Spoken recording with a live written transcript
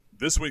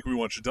This week we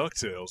watched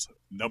DuckTales,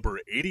 number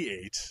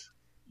 88,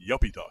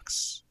 Yuppie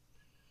Ducks.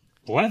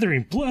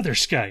 Blathering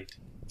Blatherskite.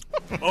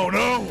 Oh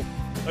no!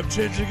 I'm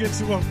changing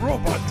into a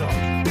robot duck!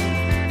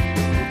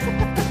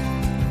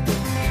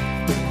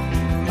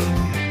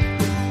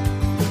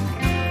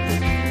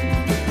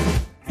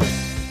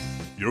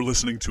 You're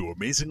listening to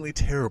Amazingly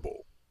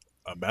Terrible,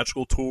 a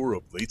magical tour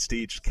of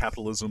late-stage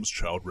capitalism's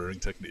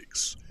child-rearing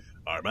techniques.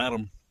 I'm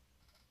Adam.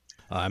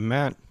 I'm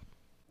Matt.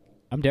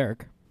 I'm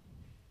Derek.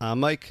 I'm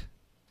Mike.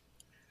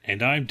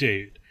 And I'm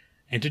Dave.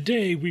 And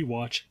today we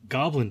watch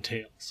Goblin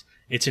Tales.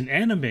 It's an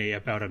anime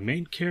about a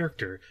main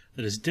character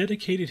that has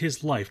dedicated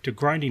his life to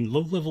grinding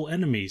low-level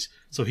enemies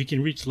so he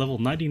can reach level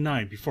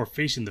 99 before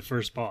facing the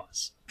first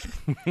boss.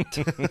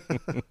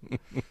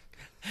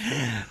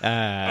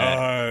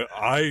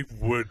 I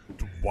would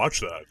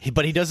watch that.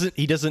 But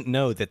he doesn't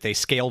know that they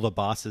scale the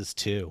bosses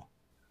too.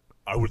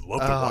 I would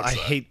love to watch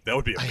that. That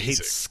would be amazing. I hate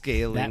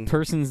scaling. That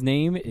person's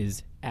name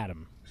is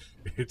Adam.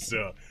 It's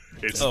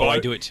I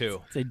do it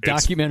too. It's a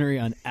documentary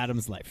on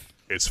Adam's life.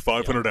 It's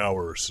 500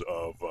 hours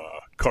of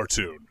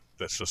cartoon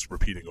that's just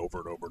repeating over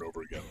and over and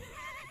over again.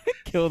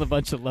 Killed a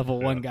bunch of level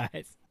 1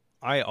 guys.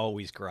 I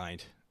always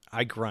grind.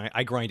 I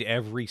grind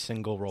every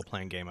single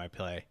role-playing game I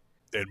play.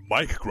 And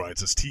Mike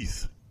grinds his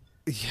teeth.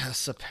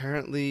 Yes,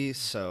 apparently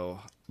so.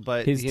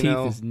 But his teeth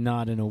is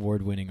not an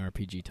award-winning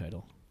RPG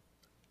title.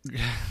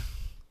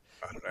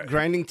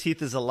 Grinding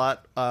teeth is a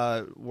lot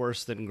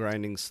worse than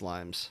grinding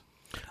slimes.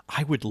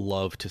 I would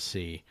love to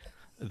see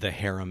the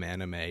harem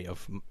anime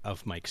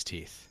of Mike's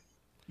teeth.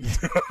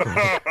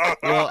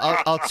 Well,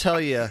 I'll tell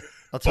you.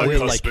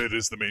 Bicuspid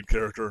is the main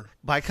character.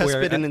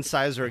 Bicuspid and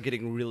Incisor are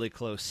getting really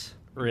close.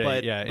 Right,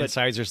 but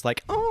Incisors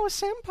like, oh,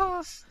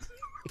 senpai.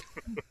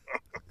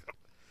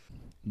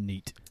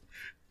 Neat.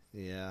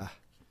 Yeah.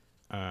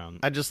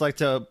 I'd just like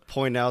to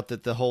point out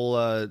that the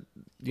whole,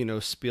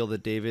 spiel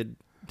that David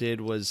did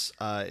was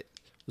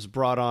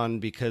brought on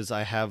because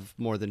I have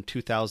more than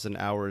 2,000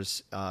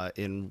 hours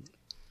in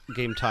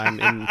game time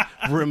in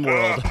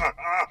RimWorld.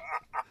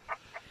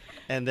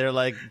 And they're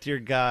like, dear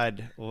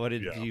God, what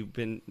have you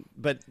been...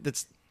 But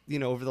that's,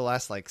 over the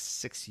last,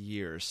 6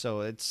 years.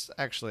 So it's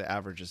actually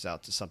averages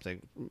out to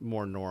something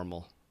more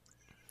normal.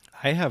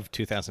 I have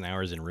 2,000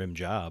 hours in Rim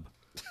Job.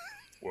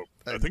 Well,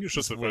 I think it's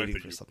just the fact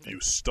that you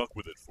stuck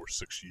with it for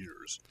 6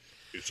 years.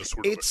 It's just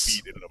sort of a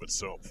feat in and of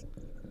itself.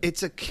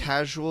 It's a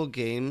casual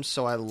game,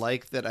 so I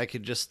like that I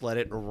could just let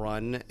it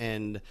run,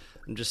 and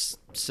I'm just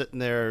sitting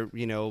there,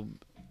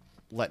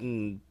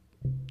 letting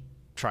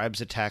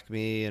tribes attack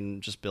me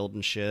and just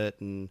building shit,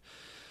 and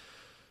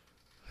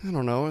I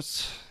don't know,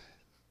 it's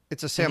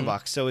a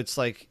sandbox, so it's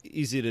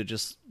easy to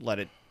just let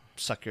it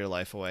suck your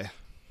life away.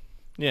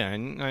 Yeah,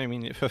 and I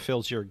mean it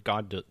fulfills your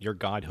godhood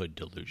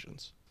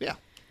delusions. Yeah.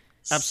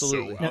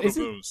 Absolutely. So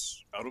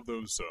out of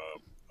those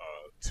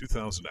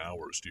 2,000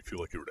 hours, do you feel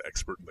like you're an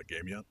expert in the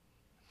game yet?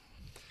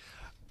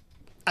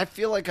 I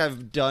feel like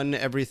I've done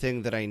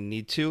everything that I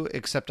need to,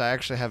 except I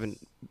actually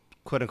haven't,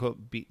 quote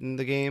unquote, beaten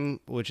the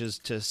game, which is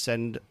to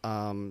send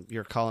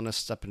your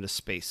colonists up into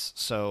space.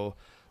 So,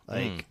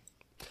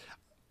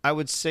 I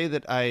would say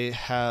that I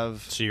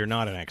have. So you're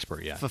not an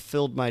expert yet.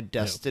 Fulfilled my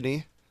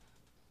destiny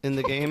in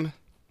the game,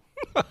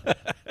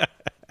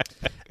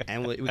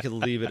 and we could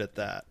leave it at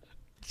that.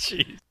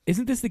 Jeez.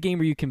 Isn't this the game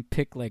where you can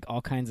pick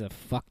all kinds of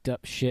fucked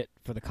up shit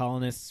for the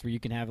colonists, where you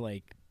can have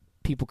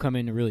people come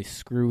in and really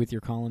screw with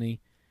your colony?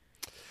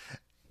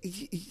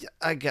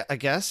 I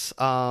guess.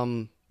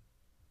 I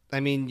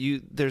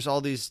mean, there's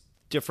all these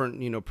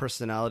different,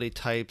 personality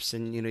types,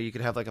 and you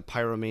could have a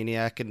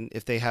pyromaniac, and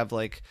if they have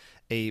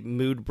a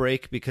mood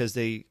break because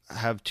they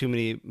have too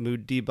many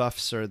mood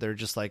debuffs, or they're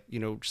just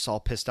just all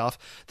pissed off,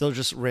 they'll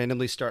just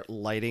randomly start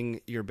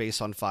lighting your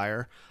base on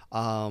fire.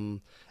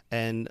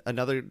 And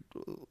another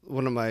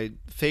one of my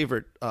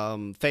favorite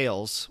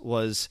fails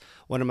was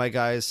one of my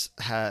guys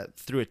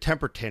threw a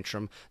temper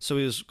tantrum. So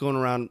he was going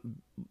around,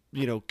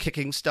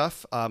 kicking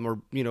stuff or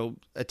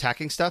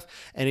attacking stuff,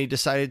 and he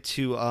decided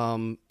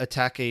to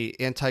attack a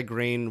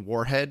anti-grain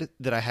warhead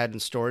that I had in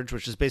storage,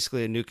 which is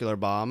basically a nuclear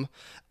bomb.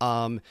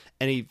 And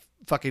he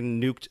fucking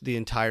nuked the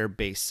entire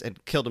base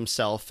and killed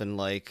himself and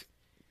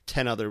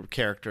 10 other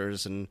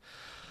characters. And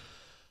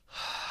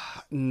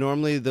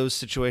normally those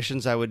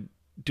situations I would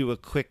do a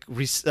quick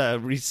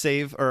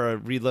resave or a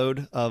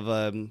reload of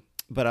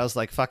but I was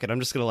like, fuck it, I'm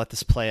just gonna let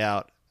this play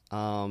out,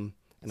 and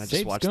I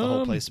just watched the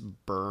whole place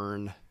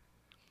burn.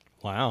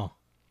 Wow.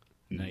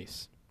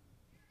 Nice.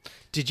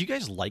 Did you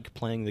guys like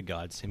playing the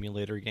God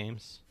Simulator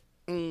games?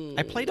 I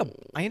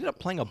ended up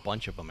playing a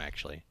bunch of them,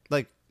 actually.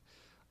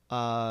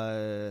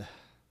 I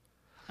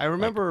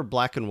remember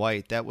Black and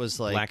White. That was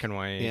Black and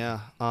White.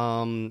 Yeah.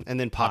 And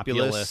then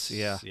Populous.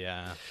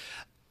 Yeah.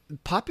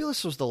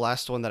 Populous was the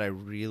last one that I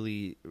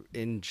really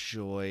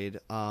enjoyed.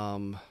 I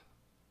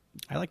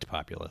liked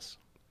Populous.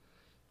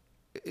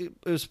 It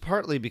was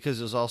partly because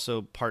it was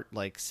also part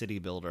City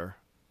Builder,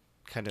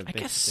 kind of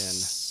mixed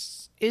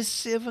in. Is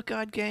Civ a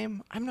God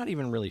game? I'm not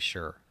even really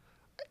sure.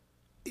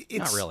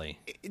 Not really.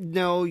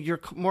 No, you're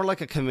more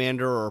like a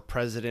commander or a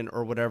president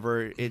or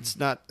whatever. It's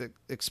not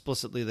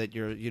explicitly that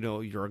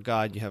you're a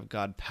god. You have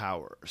god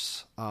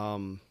powers.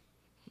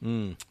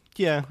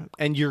 Yeah,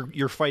 and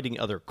you're fighting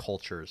other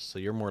cultures, so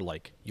you're more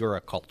like you're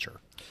a culture,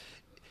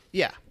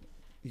 Yeah,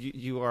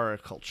 you are a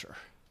culture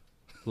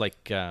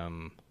like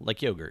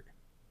yogurt.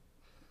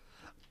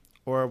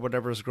 or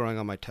whatever's growing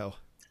on my toe.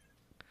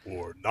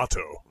 Or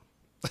natto.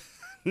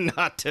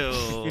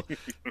 Natto,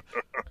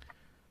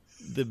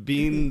 the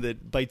bean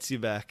that bites you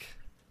back.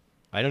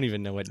 I don't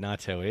even know what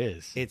natto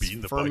is. It's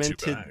Bean that bites you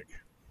fermented. back.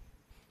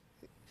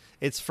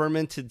 It's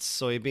fermented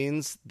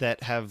soybeans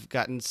that have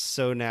gotten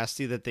so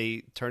nasty that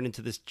they turn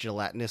into this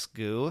gelatinous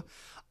goo.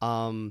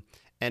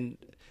 And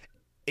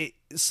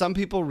some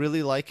people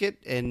really like it,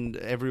 and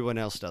everyone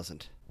else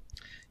doesn't.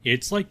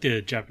 It's like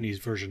the Japanese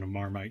version of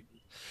Marmite.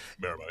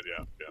 Marmite,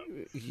 yeah.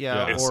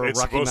 Yeah, Yeah, or it's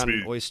Rocky supposed to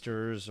Mountain be-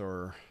 oysters,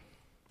 or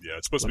Yeah,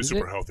 it's supposed to What be is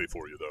super it? healthy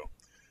for you, though.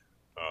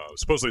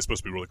 Supposedly it's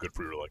supposed to be really good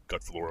for your like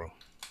gut flora.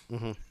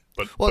 Mhm.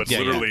 But Well, but yeah,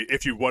 literally,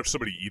 if you watch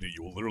somebody eat it,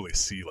 you will literally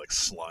see like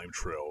slime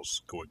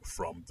trails going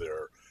from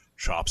their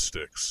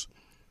chopsticks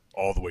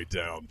all the way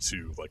down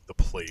to like the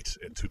plate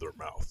and to their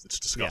mouth. It's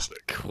disgusting.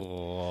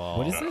 Cool.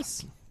 What is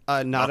this?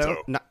 natto.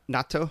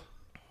 Natto.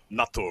 Natto.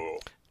 Natto.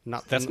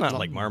 That's not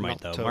like Marmite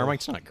though. natto.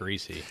 Marmite's not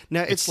greasy.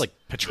 No, it's it's- like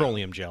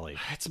petroleum jelly.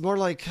 It's more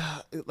like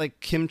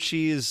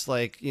kimchi is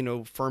like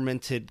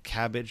fermented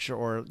cabbage,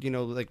 or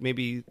like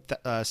maybe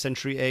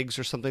century eggs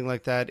or something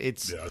like that.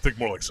 It's Yeah, I think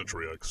more like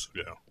century eggs.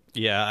 Yeah.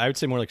 Yeah, I would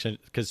say more like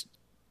because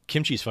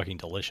kimchi's fucking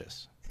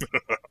delicious.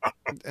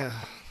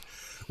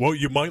 Well,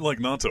 you might like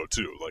natto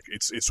too. Like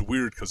it's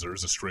weird because there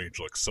is a strange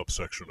like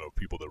subsection of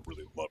people that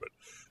really love it.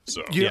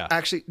 So Yeah.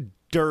 actually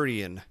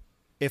durian.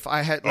 If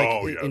I had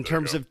Oh, yeah, in there you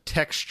terms go. of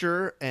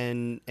texture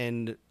and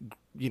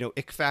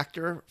ick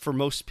factor for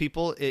most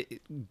people,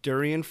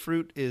 durian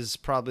fruit is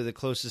probably the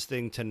closest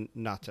thing to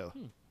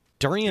natto.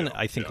 Durian, Yeah,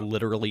 I think, yeah.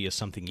 literally is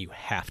something you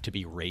have to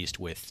be raised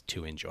with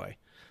to enjoy.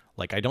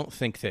 Like, I don't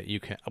think that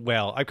you can.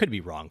 Well, I could be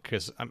wrong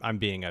because I'm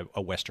being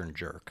a Western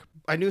jerk.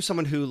 I knew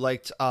someone who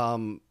liked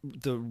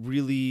the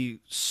really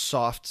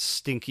soft,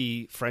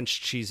 stinky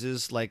French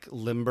cheeses like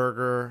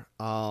Limburger.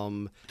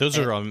 Those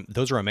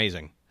are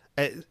amazing.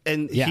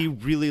 And Yeah. he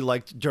really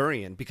liked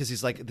durian because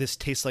he's like, this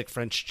tastes like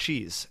French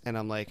cheese. And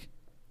I'm like,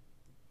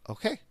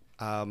 okay.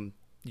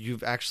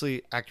 You've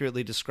actually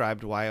accurately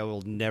described why I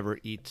will never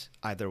eat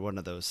either one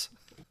of those.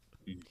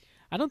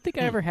 I don't think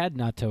I ever had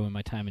natto in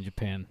my time in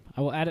Japan.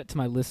 I will add it to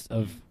my list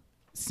of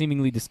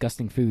seemingly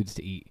disgusting foods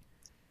to eat.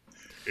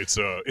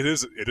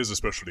 it is a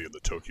specialty in the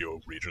Tokyo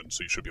region,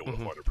 so you should be able to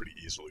find it pretty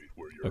easily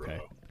where you're Okay.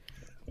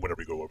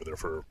 whenever you go over there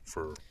for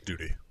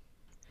duty.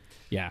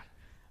 Yeah.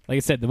 Like I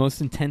said, the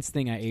most intense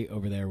thing I ate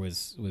over there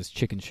was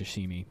chicken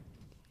sashimi.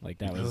 Like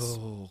that was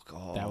Oh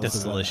God, that was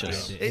That's the one that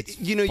delicious. I did. It's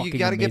you fucking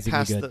got to get amazingly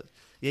past good.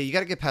 you got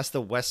to get past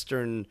the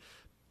Western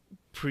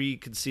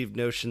preconceived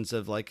notions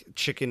of like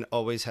chicken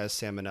always has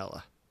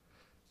salmonella.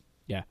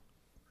 Yeah.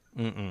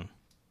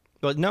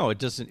 But no, it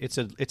doesn't. It's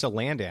a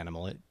land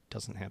animal. It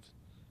doesn't have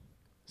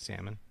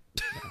salmon.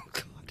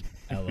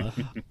 Ella.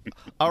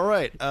 All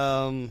right,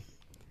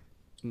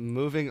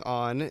 moving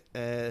on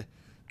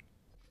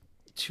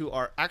to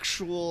our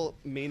actual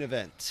main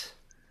event.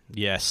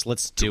 Yes,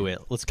 let's do it.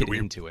 Let's get we-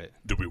 into it.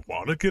 Do we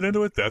want to get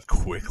into it that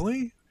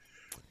quickly?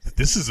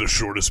 This is the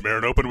shortest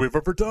Marin Open we've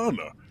ever done.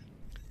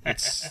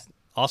 It's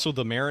also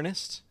the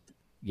Marinist.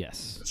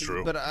 Yes. That's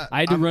true. But I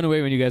had to run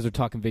away when you guys were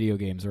talking video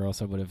games, or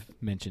else I would have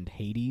mentioned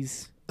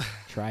Hades.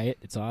 Try it;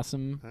 it's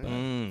awesome.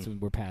 But so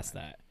we're past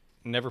that.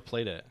 Never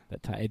played it.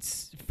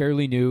 It's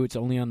fairly new. It's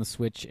only on the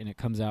Switch, and it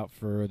comes out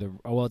for the.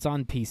 Oh well, it's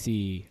on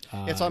PC.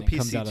 it's on and it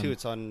comes PC out too.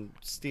 It's on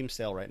Steam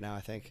sale right now,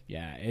 I think.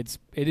 Yeah, it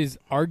is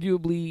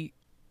arguably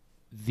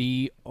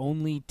the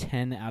only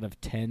 10 out of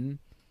 10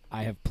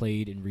 I have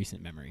played in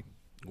recent memory.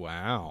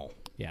 Wow.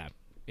 Yeah,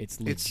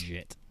 it's It's-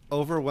 legit.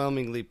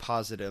 Overwhelmingly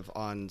positive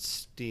on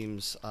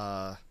Steam's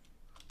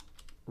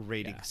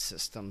rating Yeah.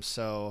 system.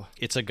 So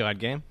It's a god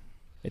game.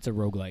 It's a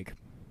roguelike.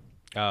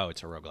 Oh,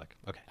 it's a roguelike.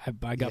 Okay.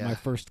 I got my Yeah.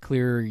 first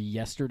clear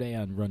yesterday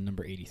on run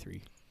number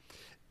 83.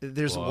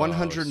 there's Whoa,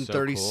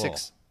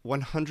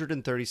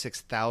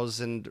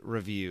 136,000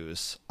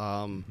 reviews.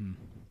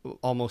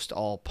 Almost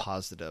all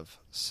positive.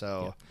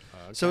 So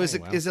so is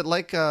Okay, it wow. is it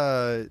like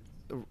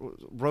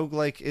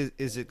roguelike?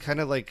 Is it kind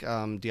of like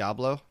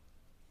Diablo?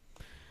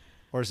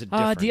 Or is it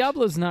different?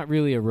 Diablo's not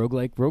really a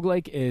roguelike.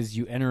 Roguelike is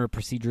you enter a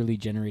procedurally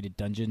generated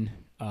dungeon,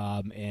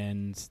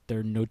 and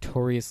they're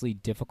notoriously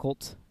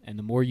difficult. And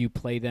the more you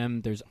play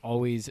them, there's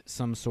always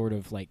some sort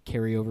of like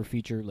carryover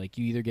feature. Like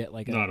you either get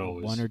like Not a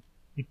always. one or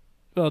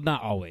well,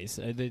 not always.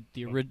 The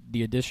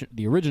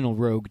original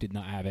Rogue did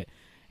not have it,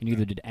 and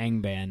neither did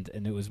Angband,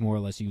 and it was more or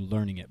less you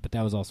learning it. But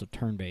that was also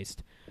turn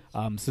based.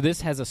 So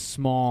this has a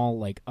small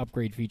like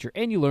upgrade feature,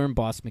 and you learn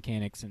boss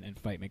mechanics and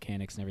fight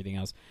mechanics and everything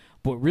else.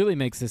 But what really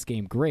makes this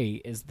game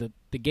great is the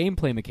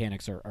gameplay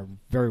mechanics are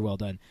very well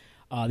done.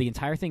 The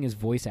entire thing is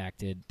voice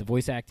acted. The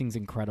voice acting's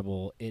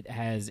incredible. It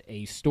has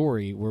a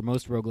story where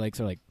most roguelikes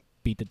are like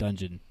beat the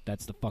dungeon.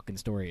 That's the fucking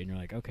story. And you're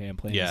like, okay, I'm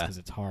playing this Yeah. because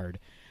it's hard.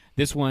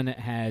 This one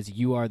has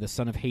you are the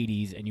son of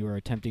Hades and you are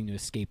attempting to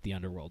escape the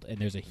underworld. And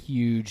there's a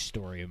huge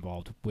story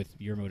involved with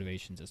your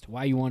motivations as to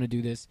why you want to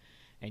do this.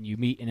 And you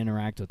meet and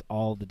interact with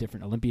all the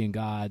different Olympian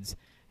gods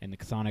and the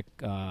chthonic,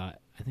 I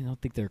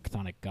don't think they're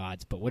chthonic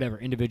gods, but whatever,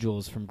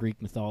 individuals from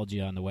Greek mythology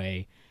on the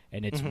way.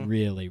 And it's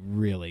really,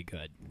 really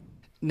good.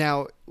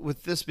 Now,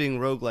 with this being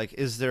roguelike,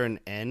 is there an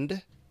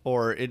end?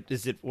 Or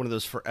is it one of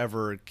those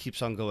forever,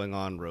 keeps on going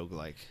on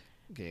roguelike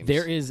games?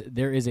 There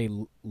is a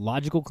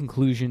logical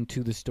conclusion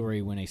to the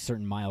story when a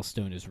certain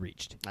milestone is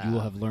reached. You will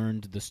have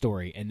learned the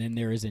story, and then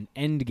there is an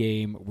end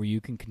game where you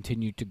can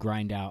continue to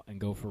grind out and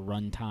go for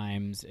run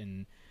times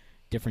and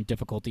different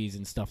difficulties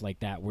and stuff like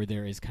that, where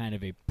there is kind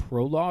of a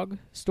prologue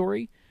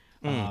story.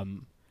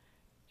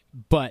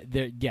 But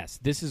yes,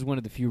 this is one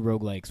of the few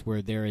roguelikes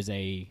where there's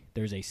a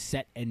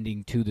set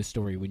ending to the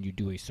story when you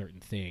do a certain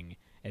thing.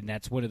 And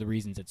that's one of the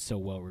reasons it's so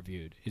well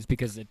reviewed, is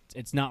because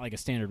it's not like a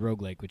standard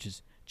roguelike, which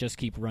is just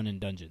keep running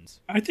dungeons.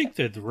 I think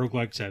that the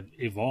roguelikes have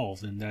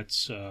evolved, and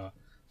that's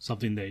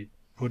something they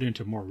put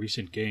into more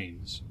recent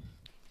games.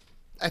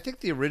 I think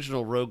the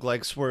original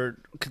roguelikes were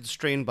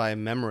constrained by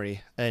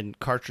memory and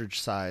cartridge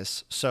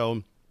size.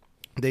 So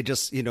they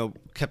just,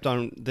 kept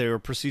on, they were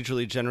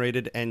procedurally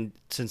generated, and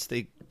since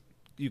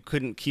you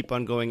couldn't keep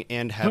on going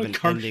and have an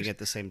ending at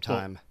the same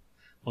time.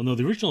 Well, no,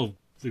 the original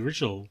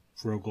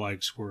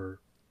roguelikes were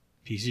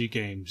PC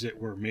games that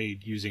were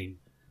made using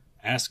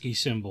ASCII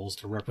symbols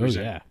to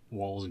represent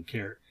walls and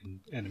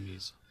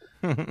enemies.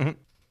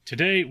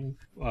 Today,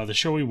 the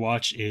show we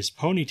watch is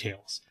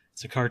Ponytails.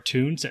 It's a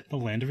cartoon set in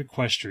the land of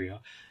Equestria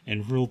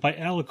and ruled by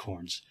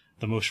alicorns,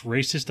 the most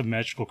racist of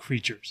magical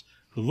creatures,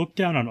 who look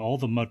down on all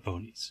the mud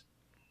ponies.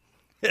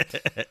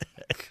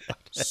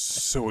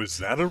 So is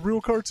that a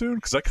real cartoon?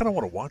 Because I kind of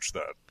want to watch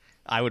that.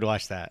 I would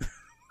watch that.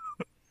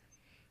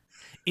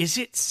 Is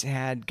it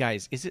sad,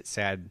 guys? Is it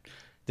sad?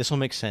 This will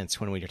make sense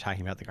when we're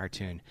talking about the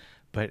cartoon.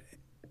 But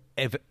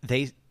if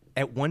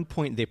at one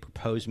point they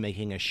proposed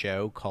making a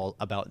show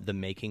about the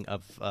making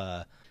of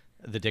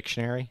the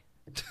dictionary.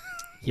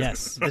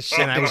 Yes,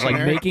 And I was like,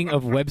 making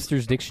of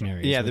Webster's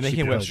Dictionary. yeah, the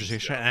making of Webster's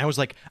Dictionary. And I was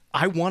like,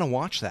 I want to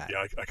watch that.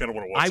 Yeah, I kind of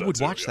want to watch that. I would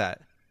too, watch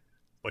that.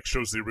 Like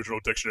shows the original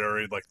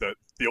dictionary, like the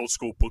old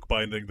school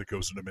bookbinding that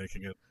goes into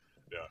making it.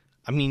 Yeah.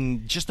 I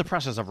mean, just the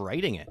process of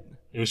writing it.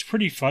 It was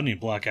pretty funny in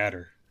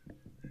Blackadder.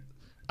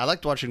 I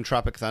liked watching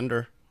Tropic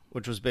Thunder,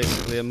 which was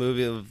basically a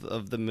movie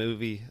of the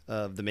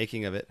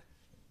making of it.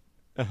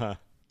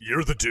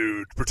 You're the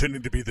dude,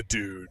 pretending to be the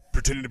dude,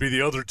 pretending to be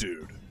the other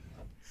dude.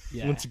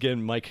 Yeah. Once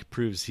again, Mike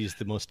proves he's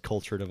the most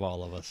cultured of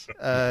all of us.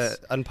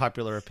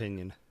 Unpopular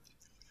opinion.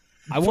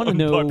 I want to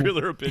know,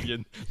 Unpopular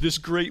opinion. This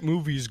great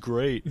movie's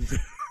great.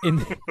 in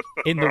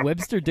the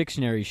Webster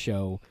Dictionary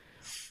show,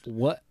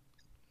 what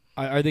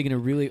are they going to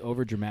really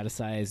over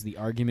dramatize the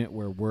argument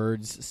where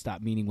words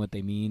stop meaning what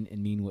they mean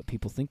and mean what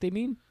people think they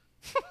mean?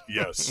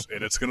 Yes,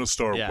 and it's going to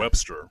star Yeah.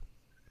 Webster,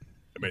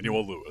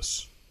 Emmanuel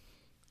Lewis,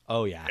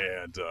 Oh, yeah.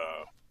 and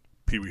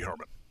Pee Wee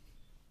Herman.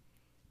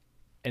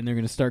 And they're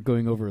going to start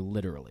going over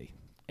literally.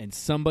 And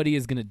somebody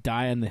is going to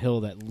die on the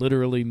hill that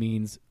literally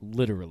means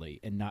literally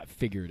and not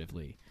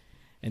figuratively.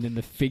 And then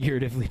the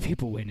figuratively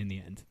people win in the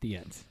end. The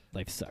end.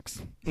 Life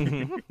sucks.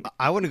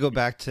 I want to go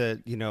back to,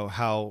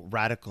 how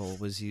radical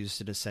was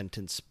used in a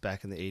sentence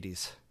back in the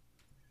 80s.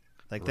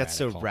 Like, that's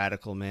so Radical.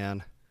 radical,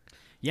 man.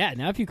 Yeah,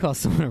 now if you call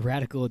someone a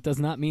radical, it does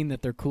not mean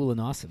that they're cool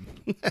and awesome.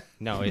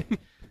 No, it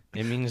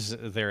means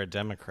they're a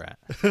Democrat.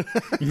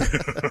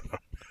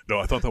 No,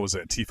 I thought that was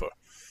Antifa.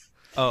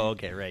 Oh,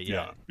 okay, right,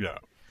 yeah. Yeah.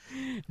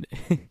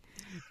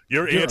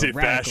 You're You're a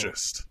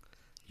anti-fascist,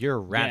 You're a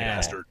radical.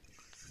 bastard.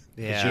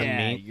 Yeah.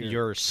 Yeah,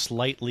 Your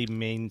slightly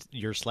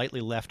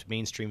left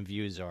mainstream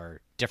views are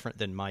different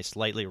than my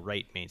slightly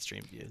right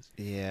mainstream views.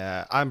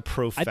 Yeah, I'm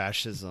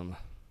pro-fascism.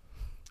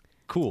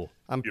 Cool.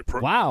 You're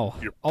pro. Wow.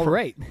 You're All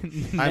right.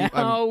 now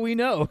I'm- we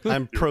know.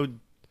 I'm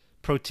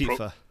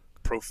pro-Tifa.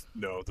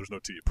 No, there's no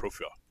T.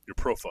 Profia. You're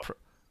profa.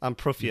 I'm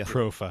profia.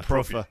 Profa.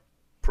 Profa.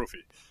 Profi.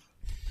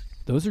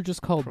 Those are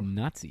just called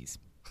Nazis.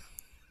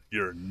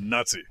 You're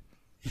Nazi.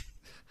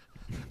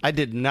 I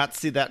did not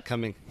see that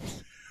coming.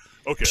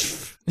 Okay,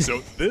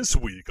 so this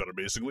week on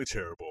Amazingly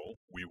Terrible,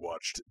 we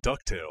watched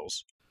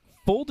DuckTales.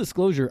 Full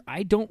disclosure,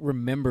 I don't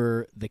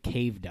remember the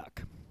cave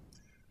duck.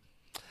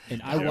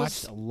 And I That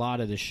watched was- a lot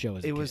of this show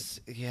as a It kid.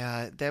 was,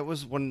 that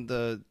was when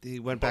he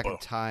went back in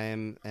Bubba.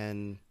 time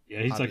and...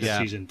 Yeah, he's like Yeah.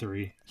 season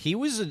 3. He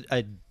was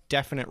a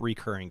definite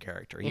recurring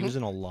character. He was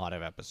in a lot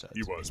of episodes.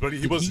 He was, but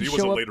he Did was he he was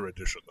a show up- later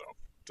addition though.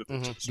 To the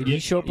Did series. he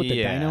show up with the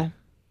Yeah. dino?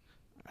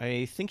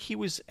 I think he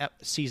was at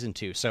season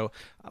 2. So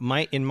in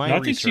my No, I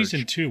think research,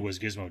 season 2 was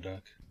Gizmo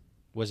Duck.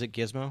 was it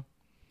Gizmo?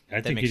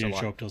 I think he makes a didn't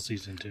lot. show up till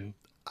season 2.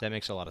 That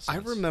makes a lot of I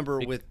sense. remember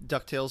with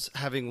DuckTales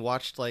having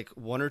watched like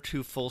 1 or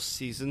 2 full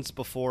seasons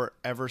before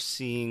ever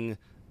seeing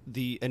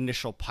the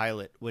initial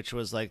pilot, which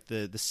was like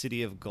the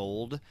City of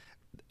Gold.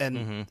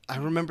 And I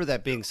remember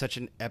that being such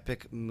an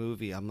epic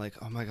movie. I'm like,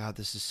 oh my God,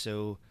 this is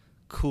so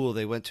cool.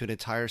 They went to an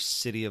entire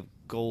city of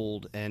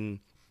gold and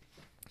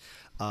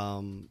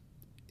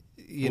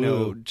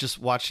just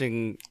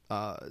watching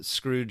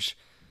Scrooge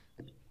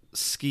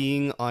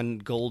skiing on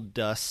gold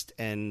dust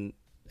and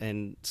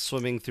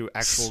swimming through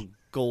actual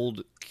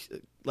gold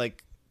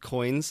like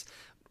coins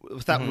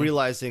without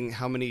realizing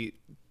how many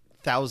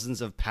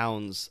thousands of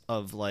pounds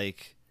of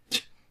like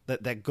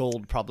that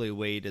gold probably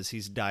weighed as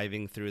he's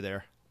diving through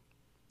there.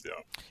 Yeah.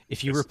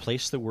 If you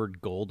replace the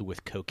word gold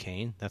with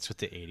cocaine, that's what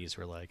the 80s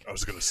were like. I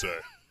was going to say,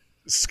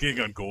 skiing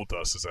on gold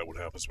dust, is that what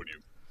happens when you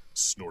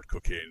snort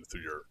cocaine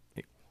through your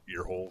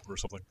ear hole or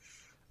something?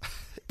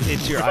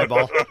 Into your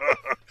eyeball.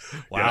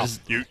 Wow.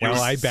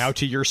 I bow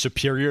to your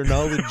superior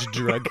knowledge,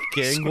 drug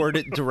king. Squirt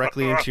it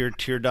directly into your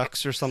tear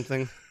ducts or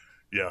something.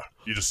 Yeah,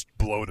 you just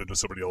blow it into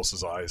somebody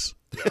else's eyes.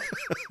 Yeah.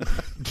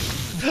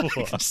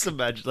 Just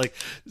imagine like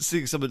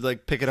seeing someone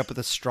like pick it up with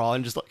a straw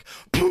and just like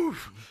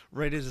poof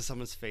right into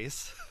someone's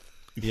face.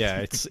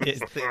 Yeah,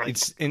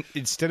 it's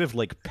instead of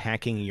like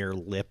packing your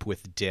lip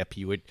with dip,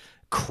 you would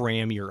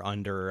cram your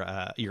under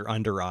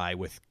eye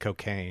with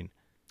cocaine.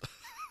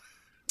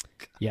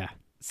 Yeah.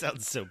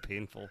 Sounds so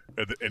painful.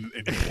 And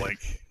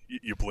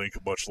you blink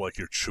much like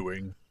you're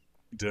chewing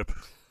dip.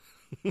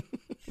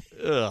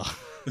 Ugh.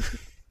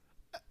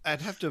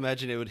 I'd have to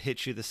imagine it would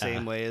hit you the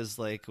same way as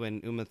like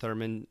when Uma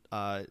Thurman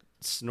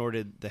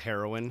snorted the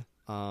heroin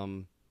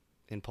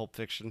in Pulp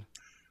Fiction.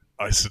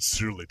 I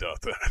sincerely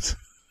doubt that.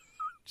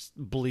 Just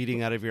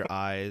bleeding out of your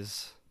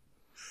eyes.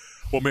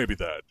 Well, maybe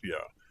that,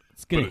 yeah.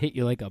 It's going to hit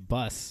you like a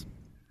bus.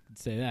 I'd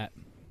say that.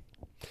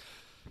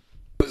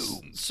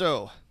 Boom.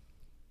 So,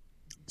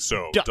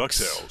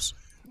 Ducks. DuckTales.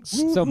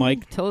 So,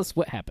 Mike, tell us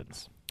what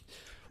happens.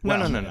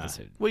 No.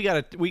 We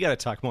gotta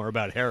talk more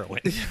about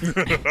heroin.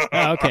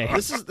 Oh, okay.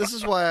 This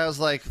is why I was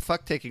like,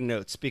 fuck taking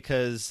notes,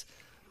 because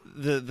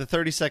the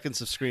 30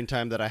 seconds of screen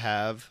time that I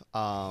have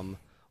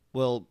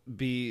will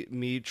be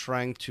me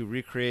trying to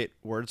recreate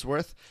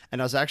Wordsworth,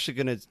 and I was actually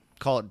going to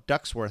call it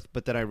Ducksworth,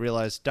 but then I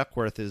realized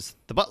Duckworth is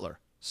the butler,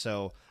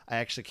 so I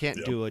actually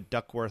can't do a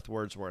Duckworth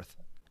Wordsworth.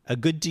 A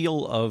good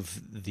deal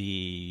of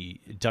the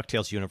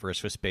DuckTales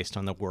universe was based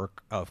on the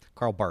work of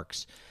Carl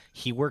Barks.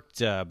 He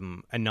worked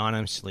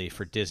anonymously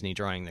for Disney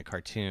drawing the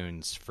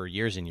cartoons for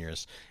years and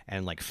years,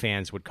 and like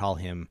fans would call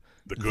him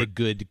the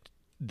good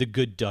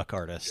duck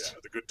artist. Yeah,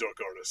 the good duck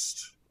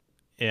artist.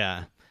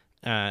 Yeah.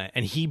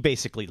 And he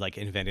basically like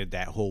invented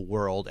that whole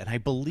world, and I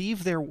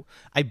believe that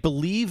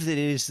it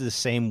is the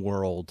same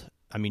world.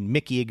 I mean,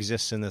 Mickey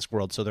exists in this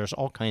world, so there's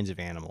all kinds of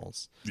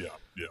animals. Yeah.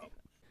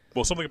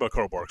 Well, something about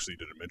Carl Barks that you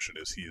didn't mention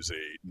is he is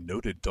a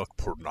noted duck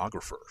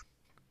pornographer.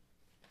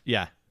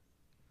 Yeah.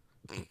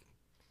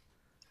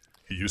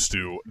 He used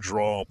to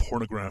draw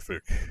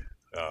pornographic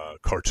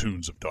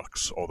cartoons of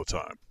ducks all the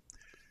time.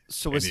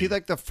 So was he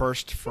like the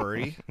first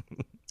furry?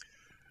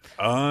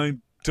 I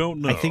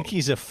don't know. I think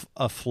he's a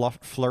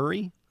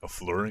flurry. A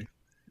flurry?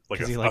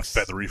 Like a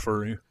feathery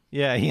furry?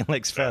 Yeah, he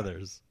likes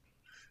feathers.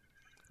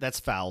 That's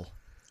foul.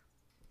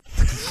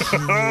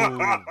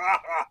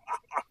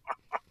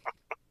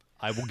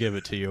 I will give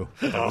it to you.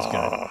 That was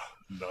good.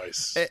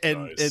 Nice.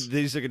 And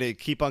these are going to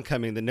keep on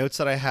coming. The notes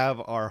that I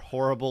have are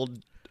horrible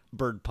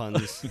bird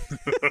puns.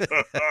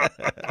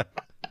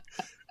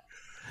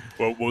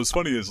 Well, what was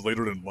funny is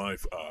later in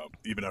life,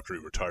 even after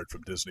he retired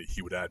from Disney,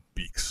 he would add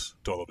beaks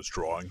to all of his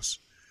drawings.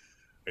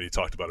 And he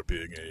talked about it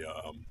being a,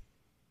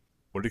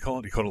 what did he call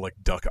it? He called it like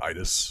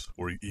duck-itis,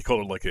 or he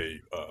called it like a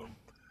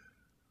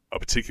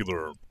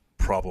particular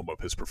problem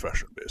of his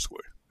profession,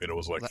 basically. And it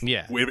was like,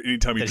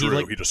 anytime he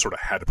drew, he just sort of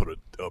had to put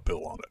a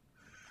bill on it.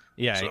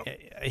 Yeah, so.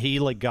 He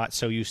like got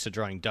so used to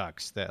drawing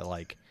ducks that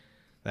like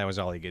that was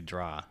all he could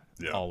draw,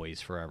 always,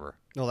 forever.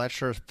 Well, that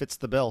sure fits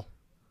the bill.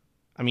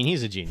 I mean,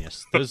 he's a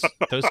genius. The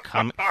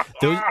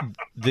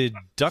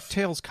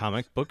DuckTales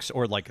comic books,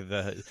 or like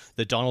the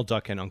Donald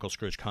Duck and Uncle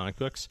Scrooge comic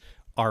books,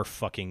 are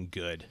fucking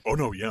good. Oh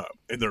no, yeah,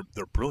 and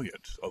they're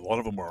brilliant. A lot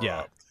of them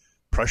are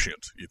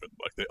prescient, even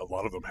like a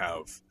lot of them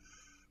have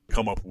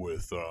come up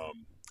with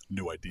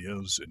new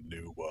ideas and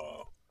new.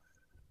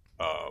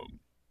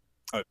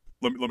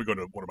 Let me go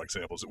into one of my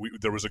examples.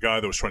 There was a guy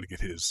that was trying to get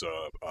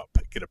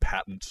get a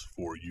patent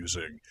for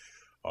using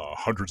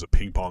hundreds of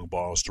ping pong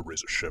balls to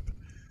raise a ship,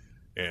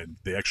 and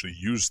they actually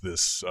used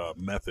this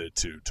method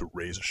to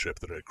raise a ship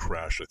that had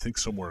crashed, I think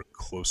somewhere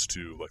close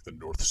to like the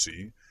North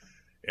Sea,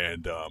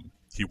 and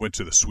he went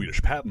to the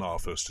Swedish patent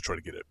office to try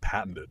to get it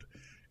patented,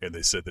 and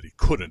they said that he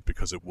couldn't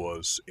because it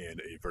was in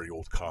a very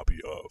old copy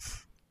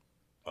of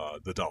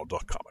the Donald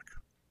Duck comic.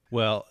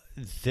 Well,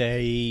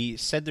 they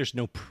said there's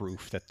no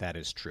proof that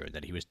is true,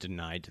 that he was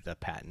denied the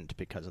patent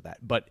because of that.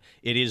 But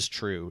it is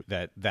true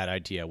that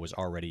idea was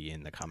already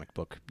in the comic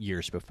book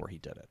years before he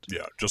did it.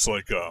 Yeah, just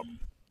like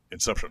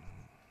Inception.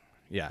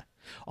 Yeah.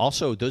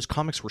 Also, those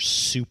comics were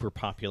super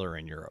popular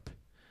in Europe.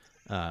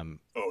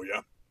 Oh,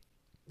 yeah?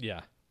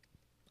 Yeah.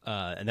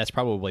 And that's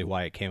probably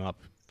why it came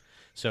up.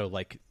 So,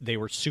 like, they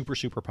were super,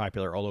 super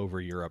popular all over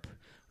Europe,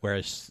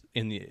 whereas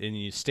in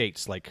the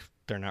States, like,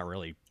 they're not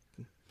really...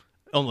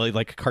 Only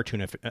like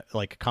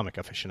like comic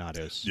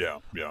aficionados. Yeah.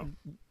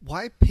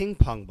 Why ping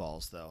pong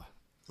balls though?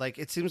 Like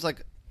it seems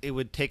like it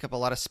would take up a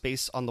lot of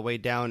space on the way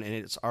down, and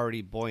it's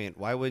already buoyant.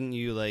 Why wouldn't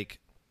you like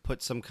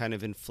put some kind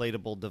of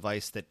inflatable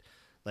device that,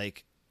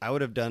 like, I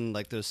would have done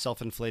like those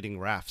self-inflating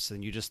rafts,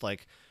 and you just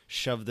like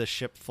shove the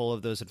ship full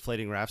of those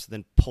inflating rafts and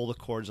then pull the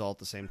cords all at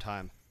the same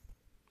time.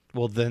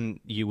 Well,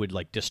 then you would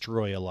like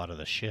destroy a lot of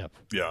the ship.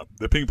 Yeah,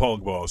 the ping pong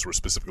balls were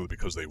specifically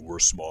because they were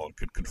small and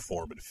could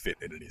conform and fit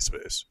in any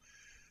space.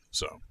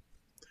 So,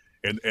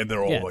 and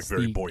they're all Yeah, like it's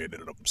very the- buoyant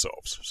in and of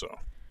themselves. So,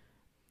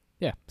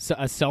 Yeah, so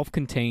a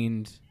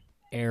self-contained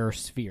air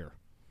sphere,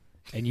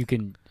 and you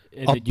can A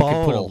you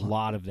can put a ball,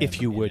 lot of them if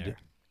you in would. there.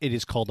 It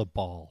is called a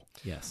ball.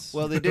 Yes.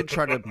 Well, they did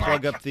try to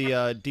plug up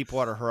the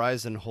Deepwater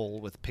Horizon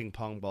hole with ping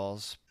pong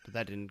balls, but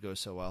that didn't go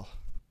so well.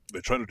 they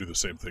try to do the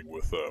same thing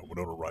with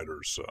Winona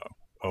Ryder's.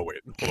 Oh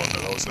wait, hold on,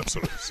 that was an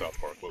episode of South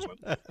Park, wasn't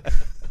it?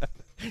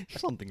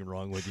 Something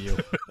wrong with you.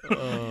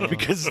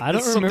 Because I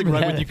don't there's something remember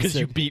wrong that with you because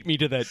you episode. beat me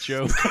to that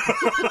joke.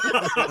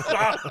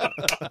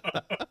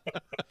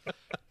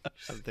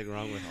 Something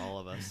wrong with all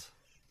of us.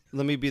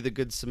 Let me be the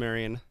good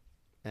Sumerian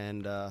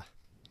and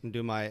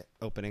do my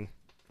opening.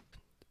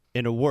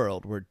 In a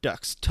world where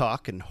ducks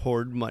talk and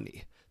hoard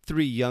money,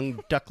 3 young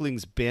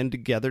ducklings band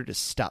together to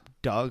stop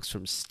dogs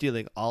from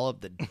stealing all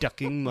of the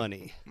ducking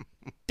money.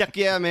 Duck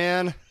yeah,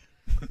 man.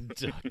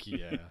 Duck,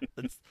 yeah.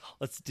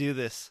 Let's do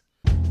this.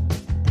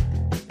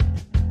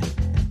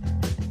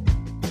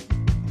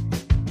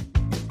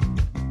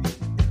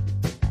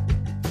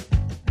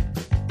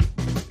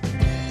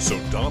 So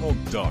Donald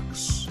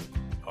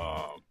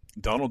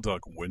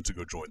Duck went to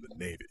go join the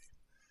Navy,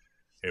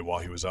 and while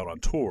he was out on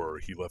tour,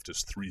 he left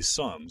his 3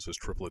 sons, his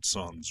triplet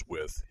sons,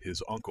 with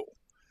his uncle.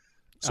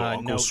 So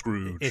Uncle No,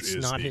 Scrooge it's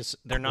is not the- his.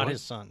 They're not What?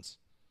 his sons.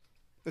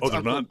 Oh,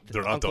 they're not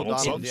Uncle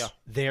Donald's Donald, sons?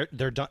 yeah.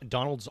 They're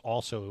Donald's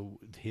also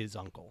his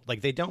uncle.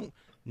 Like they don't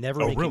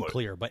never Oh, make really? it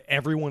clear, but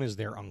everyone is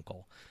their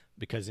uncle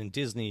because in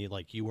Disney,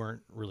 like you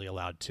weren't really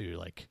allowed to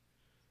like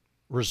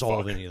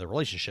resolve Fuck. any of the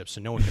relationships,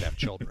 so no one could have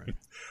children.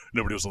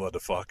 Nobody was allowed to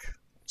fuck,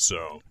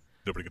 so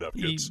nobody could have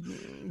kids.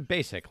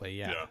 Basically,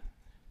 yeah. Yeah.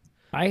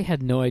 I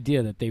had no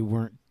idea that they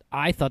weren't.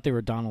 I thought they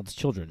were Donald's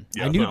children.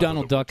 Yeah, I I knew thought they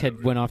Donald were Duck had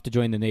too. went off to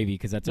join the Navy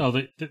because that's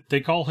No,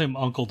 they call him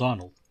Uncle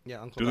Donald.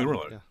 Yeah, Uncle Do they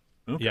Donald, really?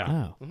 yeah. Okay.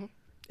 Yeah. oh.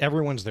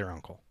 Everyone's their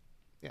uncle.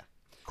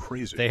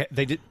 Crazy.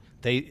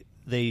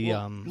 They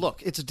Well,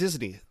 look, it's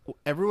Disney.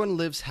 Everyone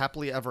lives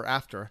happily ever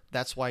after.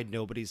 That's why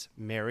nobody's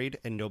married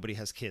and nobody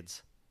has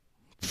kids.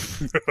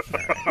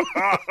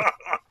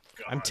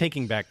 I'm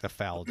taking back the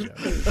foul joke.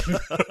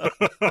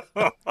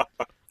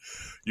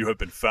 You have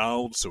been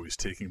fouled, so he's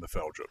taking the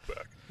foul joke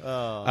back.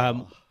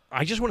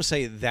 I just want to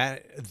say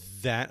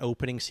that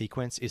opening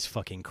sequence is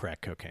fucking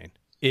crack cocaine.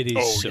 It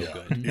is so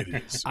good.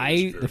 It is.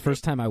 The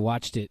first time I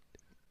watched it,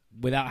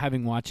 without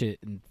having watched it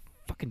in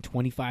fucking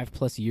 25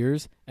 plus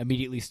years,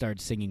 immediately started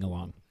singing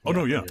along. Oh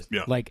no, yeah.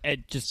 Like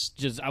it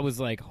just I was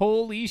like,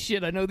 holy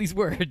shit, I know these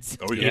words.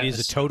 Oh yeah. It is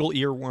a total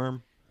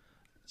earworm.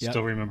 Yep.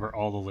 Still remember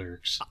all the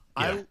lyrics.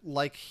 I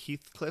like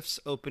Heathcliff's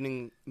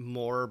opening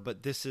more,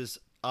 but this is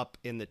up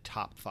in the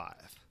top 5.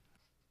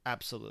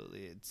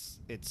 Absolutely.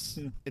 It's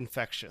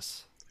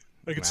infectious.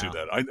 I can see Wow.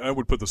 that. I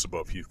would put this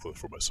above Heathcliff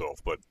for myself,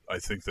 but I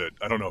think that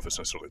I don't know if it's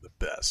necessarily the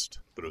best,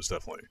 but it was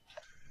definitely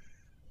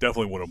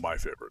one of my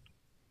favorite.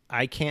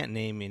 I can't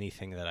name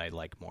anything that I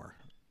like more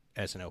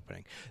as an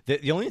opening.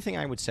 The only thing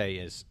I would say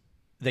is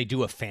they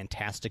do a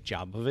fantastic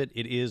job of it.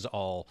 It is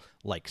all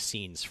like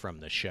scenes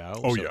from the show,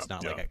 Oh, so yeah, it's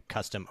not yeah. like a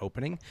custom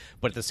opening.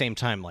 But at the same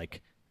time,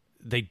 like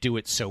they do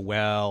it so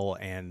well,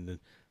 and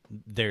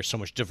there's so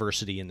much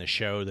diversity in the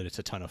show that it's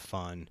a ton of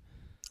fun.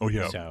 Oh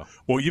yeah. So-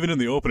 Well, even in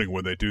the opening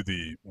when they do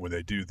the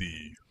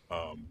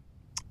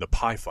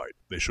pie fight,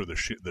 they show the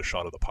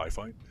shot of the pie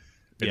fight,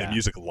 and Yeah. the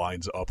music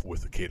lines up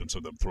with the cadence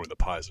of them throwing the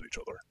pies at each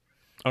other.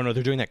 Oh no,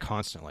 they're doing that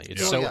constantly.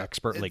 It's Yeah. so Oh, yeah.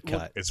 expertly Well,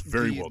 cut. It's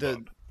very well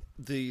done.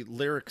 The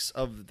lyrics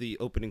of the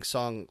opening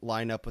song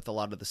line up with a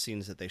lot of the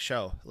scenes that they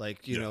show.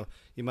 Like, you know,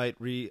 you might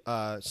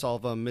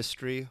solve a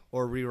mystery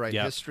or rewrite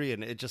Yep. history,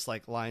 and it just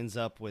like lines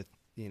up with,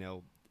 you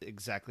know,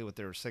 exactly what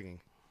they were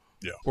singing.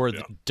 Yeah. Or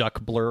yeah. the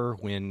duck blur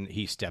when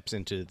he steps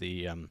into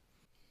the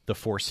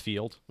force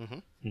field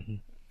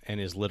and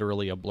is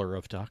literally a blur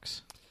of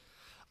ducks.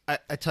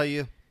 I tell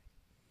you,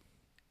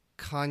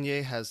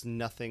 Kanye has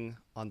nothing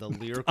on the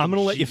lyrical. I'm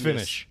gonna let you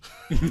genius.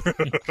 finish.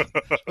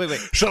 Wait.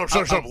 Shut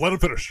up! Let him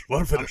finish. Let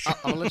him finish. I'm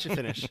gonna let you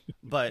finish.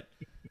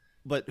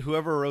 But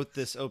whoever wrote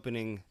this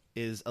opening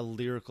is a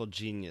lyrical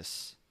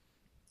genius.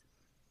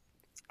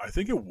 I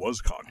think it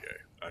was Kanye,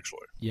 actually.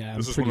 Yeah, I'm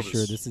This is one pretty of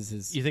sure his- this is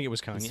his. You think it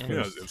was Kanye?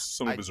 Yeah, it was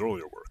some of his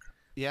earlier work.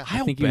 Yeah,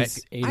 I think he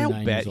was 8 or I'll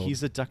 9 bet years old.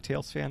 he's a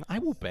DuckTales fan. I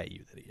will bet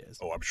you that he is.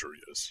 Oh, I'm sure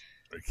he is.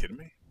 Are you kidding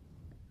me?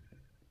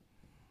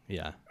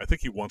 Yeah. I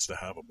think he wants to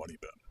have a money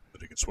bin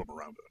that he can swim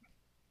around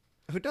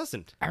in. who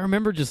doesn't? I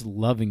remember just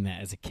loving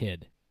that as a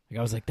kid. Like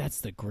I was like,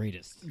 that's the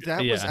greatest. That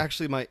was Yeah.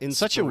 actually my inspiration.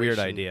 Such a weird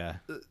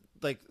idea.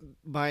 Like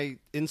my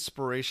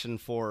inspiration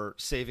for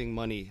saving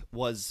money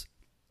was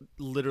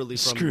literally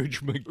from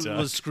Scrooge McDuck.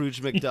 Was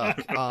Scrooge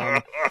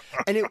McDuck,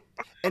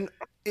 and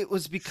it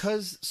was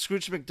because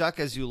Scrooge McDuck,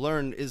 as you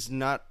learn, is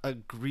not a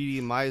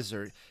greedy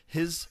miser.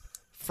 His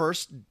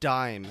first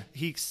dime.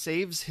 He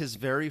saves his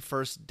very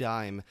first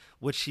dime,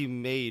 which he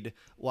made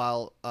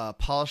while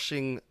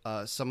polishing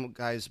some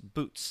guy's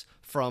boots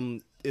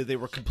from. They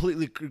were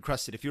completely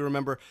encrusted. If you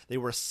remember, they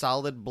were two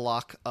solid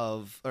blocks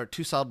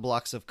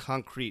of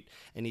concrete,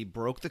 and he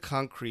broke the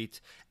concrete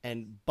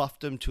and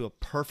buffed them to a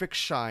perfect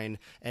shine.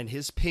 And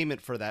his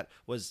payment for that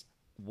was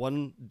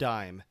one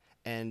dime,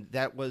 and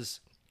that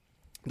was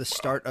the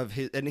start of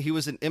his. And he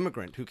was an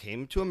immigrant who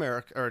came to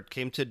America, or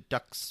came to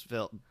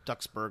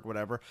Duxburg,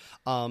 whatever,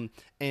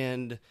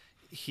 and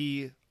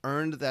he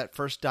earned that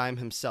first dime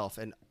himself.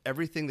 And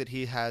everything that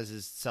he has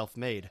is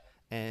self-made.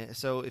 And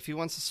so, if he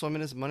wants to swim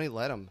in his money,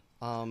 let him.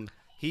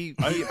 He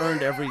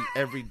earned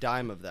every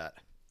dime of that.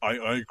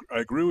 I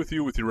agree with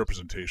you with your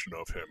representation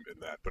of him in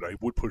that, but I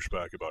would push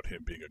back about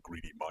him being a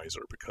greedy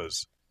miser,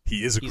 because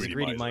he is a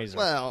greedy miser.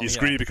 Well, he's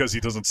greedy because he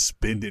doesn't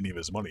spend any of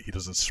his money. He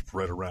doesn't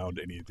spread around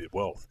any of the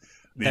wealth.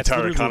 The That's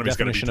entire literally economy the is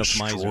going to be definition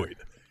of miser. destroyed.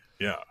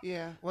 Yeah.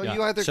 Yeah. Well, Yeah.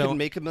 you either So- could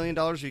make $1 million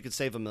or you could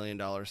save $1 million.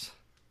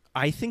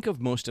 I think of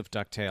most of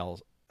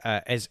DuckTales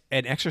as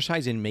an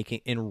exercise in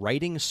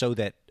writing so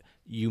that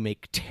you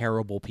make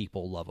terrible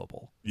people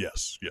lovable.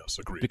 Yes,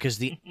 agreed. Because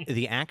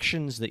the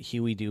actions that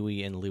Huey,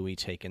 Dewey, and Louie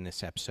take in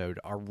this episode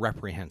are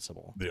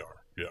reprehensible. They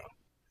are, yeah.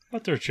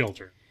 But they're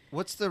children.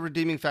 What's the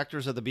redeeming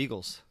factors of the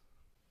Beagles?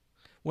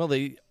 Well,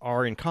 they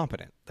are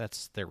incompetent.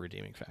 That's their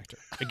redeeming factor.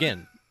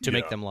 Again, to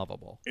make Yeah. them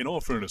lovable. In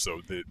all fairness, though,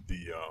 the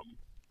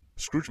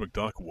Scrooge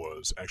McDuck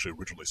was actually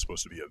originally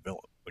supposed to be a villain.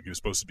 Like, he was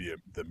supposed to be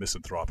the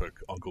misanthropic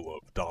uncle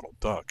of Donald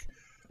Duck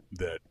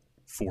that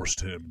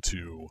forced him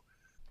to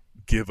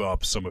give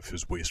up some of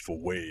his wasteful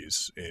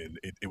ways. And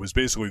it was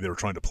basically they were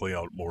trying to play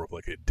out more of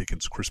like a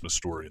Dickens Christmas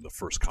story in the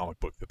first comic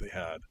book that they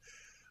had.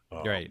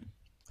 Right.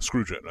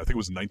 Scrooge in it. I think it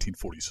was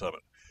 1947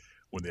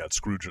 when they had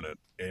Scrooge in it.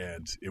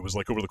 And it was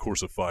like over the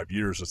course of 5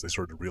 years, as they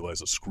started to realize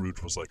that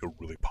Scrooge was like a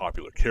really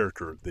popular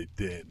character, they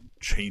then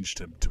changed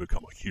him to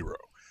become a hero.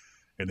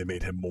 And they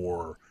made him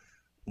more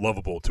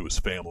lovable to his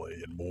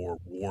family and more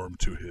warm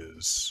to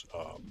his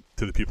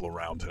to the people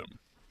around him,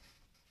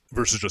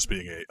 versus just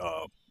being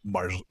a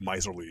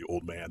miserly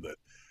old man that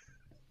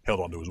held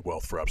onto his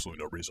wealth for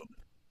absolutely no reason.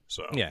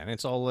 So Yeah, and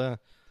it's all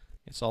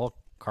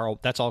Carl.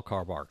 That's all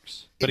Carl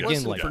Barks. But It again,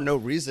 wasn't like for no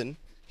reason.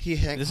 He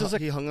This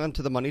he hung on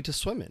to the money to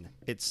swim in.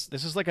 this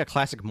is like a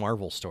classic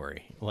Marvel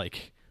story,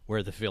 like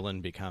where the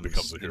villain becomes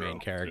the the main hero,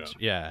 character.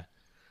 Yeah.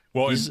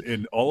 well,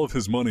 in all of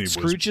his money was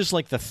Scrooge is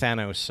like the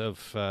Thanos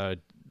of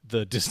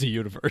the Disney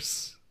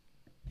universe.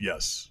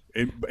 yes.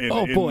 And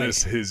Oh, in boy.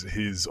 this,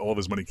 his all of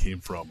his money came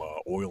from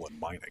oil and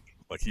mining.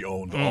 Like he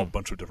owned a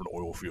bunch of different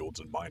oil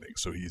fields and mining,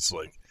 so he's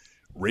like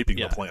raping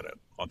Yeah. the planet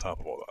on top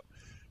of all that.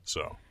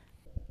 So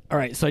All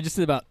right, so I just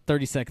did about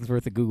 30 seconds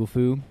worth of Google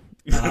Foo.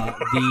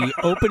 The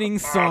opening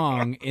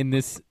song in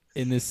this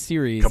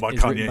series Come on,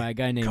 is Kanye. written by a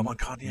guy named Come on,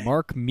 Kanye.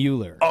 Mark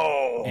Mueller.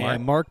 oh,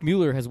 And Mark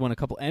Mueller has won a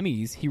couple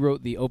Emmys. He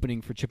wrote the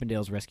opening for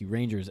Chippendales Rescue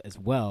Rangers as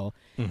well.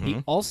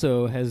 He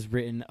also has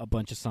written a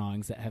bunch of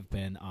songs that have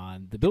been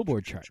on the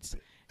Billboard charts.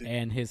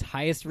 And his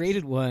highest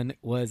rated one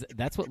was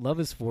 "That's What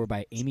Love Is For"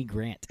 by Amy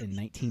Grant in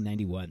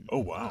 1991. oh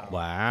wow,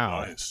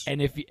 Wow. nice.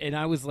 And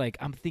I was like,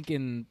 I'm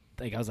thinking,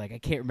 like, I was like, I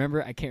can't remember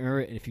it.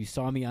 And if you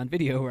saw me on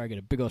video where I got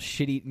a big old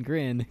shit-eating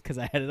grin because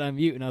I had it on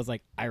mute, and I was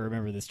like, I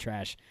remember this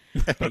trash.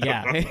 But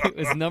yeah, it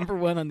was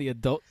 #1 on the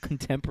adult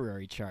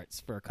contemporary charts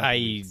for a couple I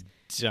weeks.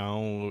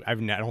 don't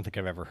think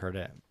I've ever heard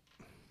it.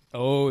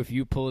 Oh, if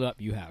you pull it up,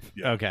 you have.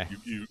 Yeah, Okay.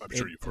 I'm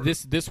sure you've heard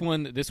This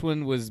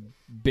one was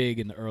big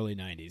in the early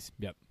 90s.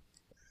 Yep.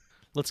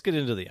 Let's get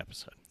into the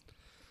episode.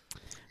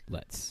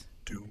 Let's.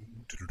 it.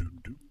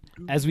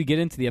 As we get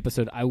into the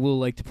episode, I will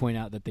like to point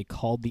out that they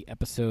called the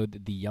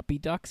episode the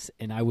Yuppie Ducks,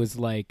 and I was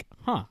like,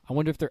 I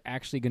wonder if they're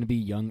actually going to be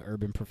young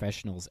urban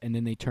professionals, and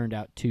then they turned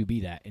out to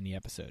be that in the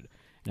episode.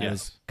 And I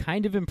was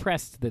kind of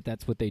impressed that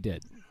that's what they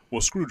did.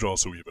 Well, Scrooge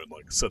also even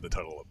like said the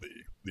title of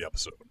the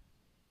episode.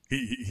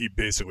 He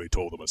basically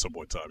told them at some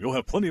point in time, "You'll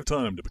have plenty of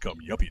time to become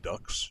yuppie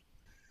ducks."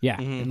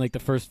 Yeah, in like the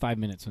first 5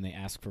 minutes when they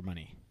ask for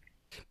money.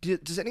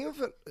 Does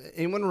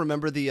anyone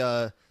remember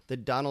the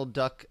Donald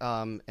Duck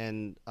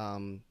and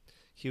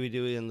Huey,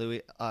 Dewey, and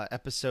Louie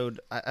episode?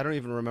 I don't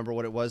even remember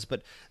what it was,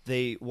 but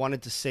they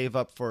wanted to save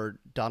up for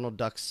Donald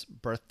Duck's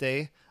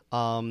birthday,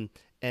 and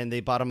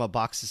they bought him a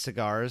box of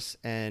cigars,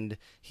 and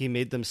he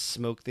made them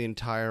smoke the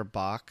entire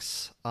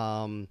box.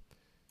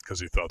 Because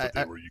he thought that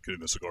they were getting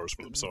the cigars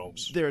for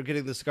themselves. They were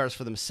getting the cigars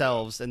for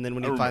themselves, and then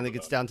when I he finally remember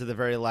gets that. down to the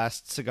very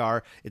last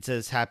cigar, it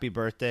says "Happy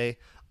Birthday,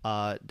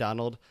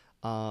 Donald."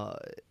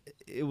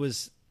 It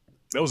was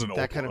That was an old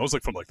that kind one. of- That was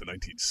like from like the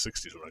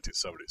 1960s or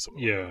 1970s.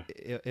 Something Yeah.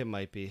 Like it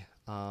might be.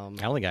 I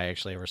don't think I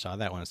actually ever saw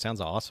that one. It sounds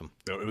awesome.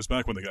 that. It was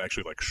back when they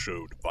actually like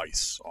showed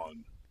Vice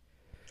on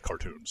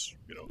cartoons.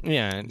 You know.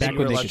 Yeah, Back You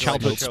when were they allowed could to,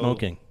 like, childhood show-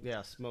 smoking.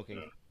 Yeah, smoking.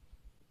 Yeah.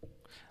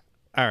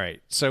 All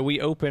right, so we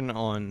open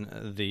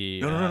on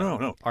the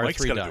No. our Mike's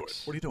three got to do it.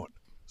 ducks. What are you doing?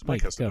 Mike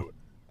Mike, has to go. do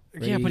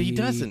it. Yeah, but he Ready?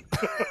 doesn't.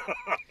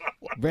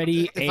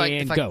 Ready, If I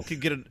and go. could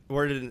get it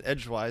worded in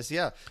edgewise,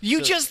 yeah. You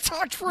So- just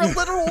talked for a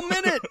literal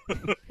minute.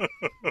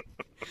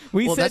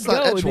 We Well, said that's not go,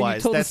 and then you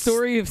edgewise. told That's- the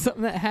story of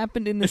something that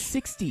happened in the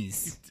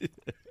 60s.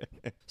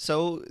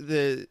 So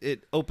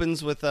it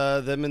opens with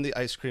them in the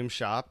ice cream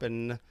shop,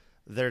 and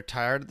they're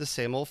tired of the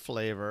same old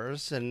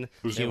flavors, and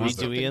Who's they Huey, want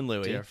Dewey, something and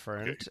Louie?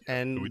 different. Okay,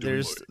 And Huey, Dewey,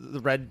 there's Louie. the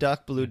red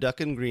duck, blue duck,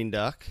 and green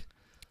duck,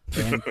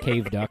 And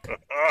Cave Duck.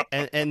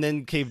 and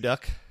then cave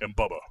duck, And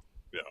Bubba.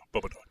 Yeah,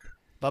 Bubba Duck.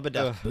 Bubba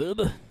duck.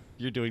 Bubba.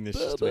 You're doing this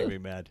just to make me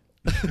mad.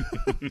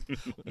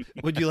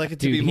 Would you like it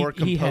to Dude, be more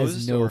he composed?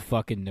 has no or-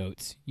 fucking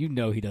notes. You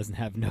know he doesn't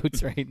have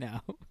notes right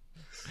now.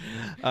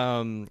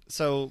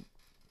 So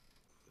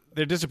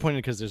They're disappointed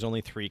because there's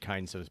only 3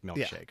 kinds of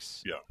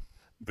milkshakes. Yeah.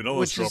 Vanilla,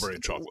 which strawberry, is,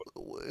 and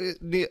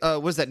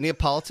chocolate. Was that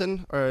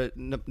Neapolitan or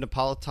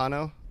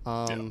Napolitano?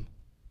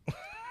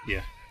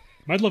 Yeah.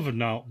 My love of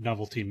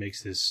novelty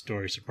makes this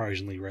story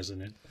surprisingly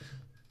resonant.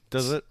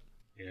 Does it?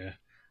 Yeah.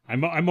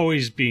 I'm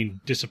always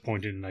being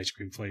disappointed in ice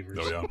cream flavors.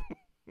 Oh,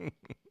 yeah.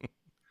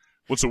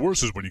 What's the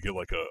worst is when you get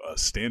like a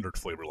standard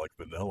flavor like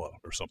vanilla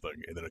or something,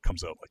 and then it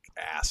comes out like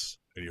ass,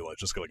 and you like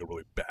just get like a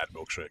really bad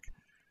milkshake.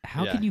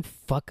 How Yeah. can you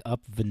fuck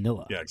up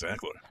vanilla? Yeah,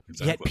 exactly.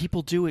 Yet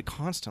people do it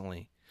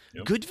constantly.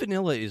 Yep. Good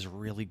vanilla is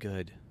really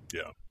good.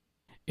 Yeah.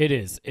 It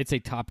is. It's a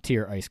top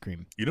tier ice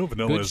cream. You know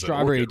vanilla Good is an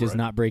strawberry orchid, does right?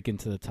 not break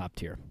into the top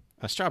tier.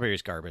 Strawberry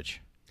is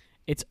garbage.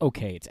 It's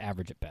okay. It's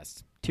average at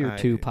best. Tier I-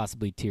 2,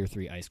 possibly tier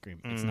 3 ice cream.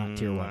 It's not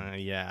tier 1.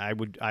 Yeah,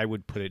 I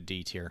would put it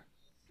D tier.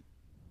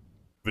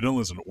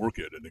 Vanilla is an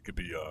orchid, and it could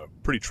be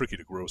pretty tricky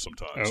to grow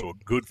sometimes. Oh. So a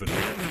good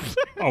vanilla.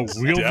 Oh,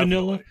 real Definitely.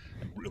 vanilla?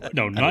 Really-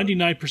 No,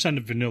 99%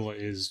 of vanilla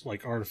is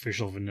like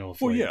artificial vanilla Well,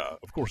 flavor. yeah,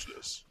 of course it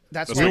is.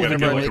 That's That's why why you gotta whenever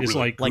get I like a make- It's really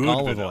like good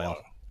olive vanilla. oil.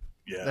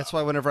 Yeah. That's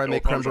why whenever I No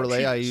make creme Parmesan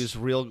brulee, I cheese. use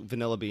real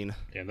vanilla bean.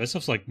 Yeah, that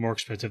stuff's like more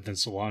expensive than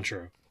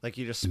cilantro. Like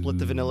you just split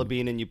the vanilla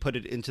bean and you put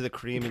it into the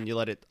cream and you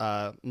let it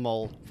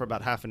mull for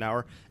about half an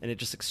hour, and it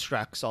just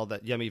extracts all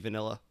that yummy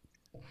vanilla.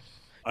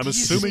 I'm you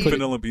assuming see-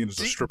 vanilla bean is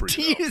a stripper. Do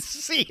You know? you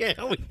see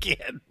how we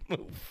can't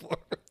move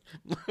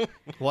forward?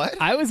 What?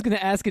 I was going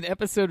to ask an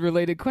episode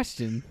related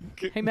question.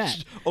 Hey,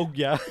 Matt. Oh,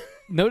 yeah.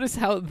 Notice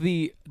how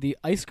the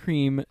ice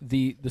cream,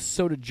 the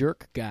soda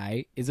jerk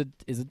guy is a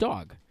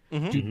dog.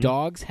 Do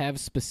dogs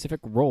have specific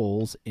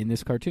roles in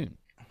this cartoon?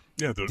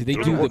 Yeah, Do they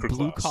they're do an the worker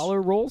blue class.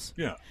 collar roles?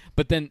 Yeah.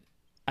 But then,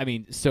 I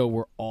mean, so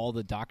were all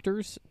the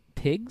doctors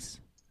pigs?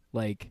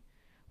 Like,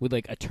 would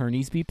like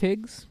attorneys be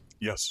pigs?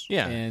 Yes.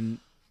 Yeah. And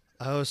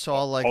Oh, so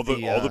all like all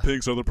the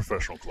pigs are the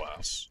professional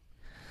class.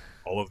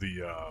 All of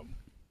the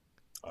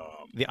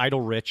The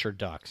idle rich are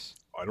ducks.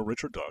 idle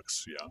rich are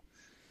ducks. Yeah.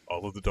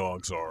 All of the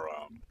dogs are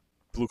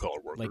blue collar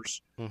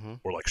workers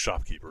or like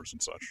shopkeepers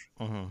and such.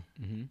 And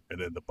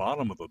then the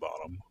bottom of the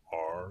bottom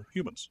are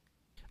humans.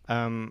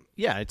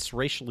 Yeah, it's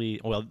racially...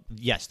 Well,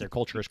 yes, their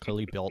culture is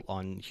clearly built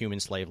on human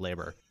slave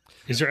labor.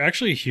 Is there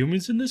actually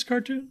humans in this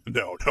cartoon?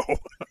 No.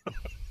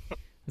 I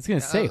was going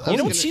to say, I You was don't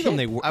gonna- see them.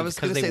 They work I was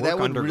because going to they say work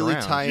that would really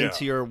underground. tie Yeah.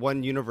 into your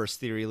one universe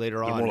theory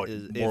later on. more like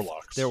is if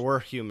Morlocks. there were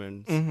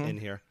humans in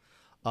here.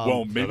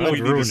 Well, maybe that would we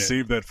need to ruin it.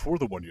 save that for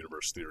the one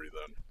universe theory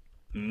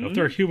then. If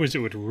there are humans, it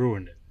would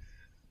ruin it.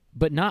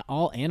 but not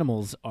all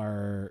animals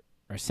are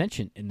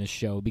sentient in this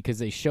show because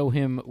they show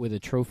him with a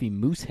trophy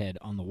moose head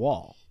on the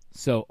wall.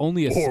 So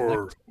only a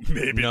Or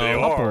maybe No. they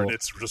are, Couple. and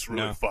it's just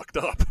really No. fucked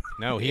up.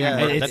 No,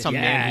 Yeah, that's a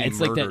man he it's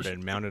like that murdered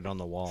and mounted on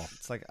the wall.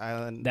 It's like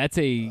Island. That's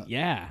a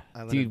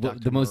Island dude. of What,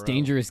 Dr. the most Moreau.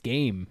 dangerous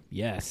game.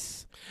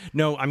 Yes.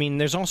 No, I mean,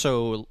 there's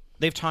also...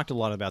 They've talked a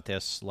lot about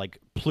this, like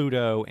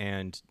Pluto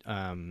and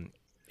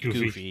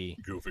Goofy.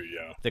 Goofy,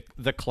 yeah.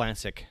 the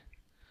classic.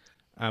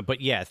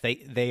 But yeah,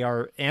 they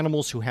are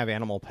animals who have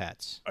animal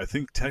pets. I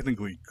think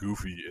technically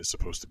Goofy is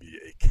supposed to be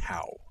a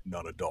cow,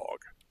 not a dog.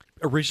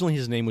 Originally,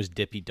 his name was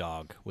Dippy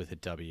Dog with a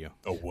W.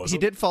 Oh, was He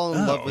it? did fall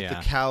in love with Yeah.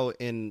 the cow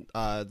in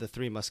the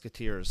Three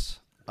Musketeers.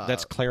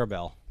 That's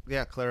Clarabelle.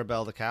 Yeah,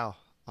 Clarabelle the cow.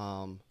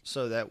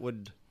 So that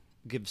would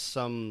give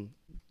some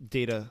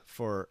data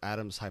for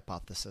Adam's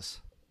hypothesis.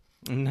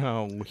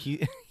 No,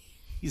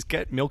 he's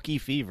got milky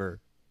fever.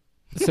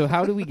 So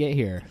how do we get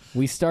here?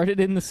 We started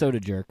in the soda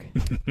jerk,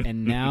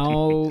 and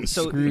now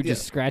So, Scrooge yeah.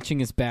 is scratching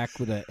his back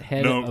with a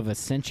head No. of a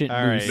sentient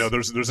All moose. right. No,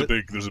 there's a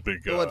big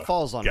Well, it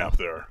falls on gap him.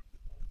 there.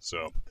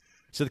 So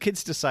So the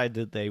kids decide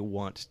that they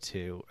want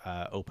to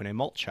open a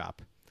malt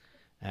shop,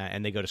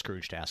 and they go to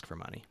Scrooge to ask for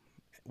money,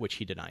 which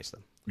he denies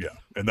them. yeah,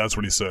 and that's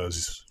when he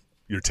says,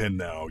 "You're 10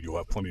 now. You'll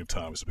have plenty of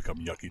time to become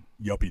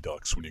yuppie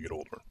ducks when you get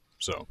older.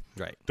 So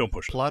Right. don't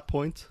push it." Plot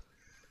point.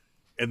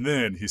 And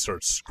then he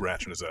starts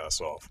scratching his ass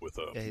off with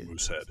a Yeah,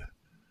 moose head.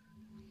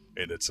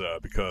 And it's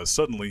because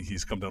suddenly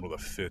he's come down with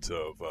a fit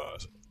of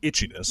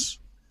itchiness,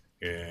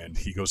 and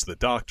he goes to the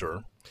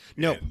doctor.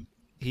 No, and-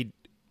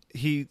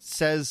 he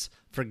says,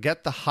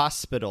 forget the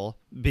hospital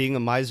being a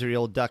miserly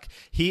old duck.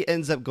 He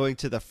ends up going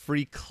to the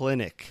free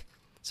clinic.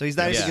 So he's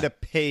not even Yeah. going to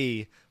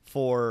pay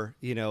for,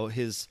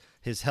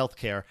 his health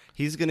care.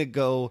 He's going to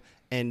go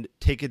and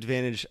take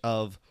advantage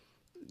of,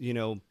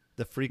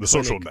 the free The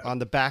social clinic net. on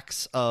the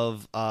backs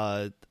of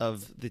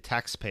the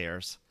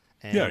taxpayers.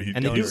 And Yeah, he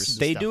And they do donors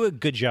they do a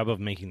good job of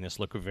making this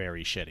look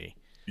very shitty.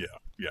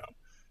 Yeah.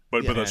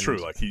 But Yeah, that's true.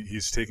 and- Like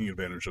he's taking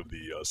advantage of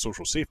the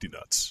social safety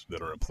nets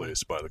that are in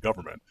place by the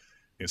government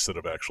instead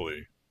of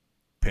actually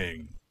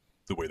paying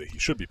the way that he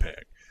should be paying.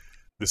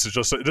 This is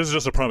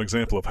just a prime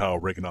example of how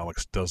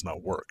Reaganomics does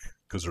not work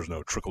because there's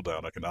no trickle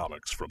down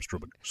economics from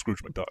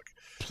Scrooge McDuck.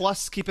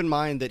 Plus, keep in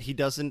mind that he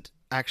doesn't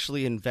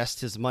actually invest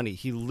his money.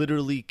 He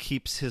literally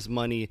keeps his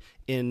money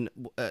in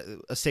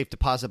a safe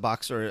deposit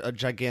box or a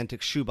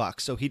gigantic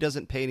shoebox. So he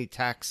doesn't pay any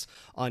tax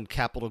on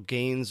capital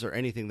gains or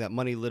anything. That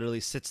money literally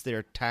sits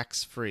there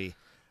tax free.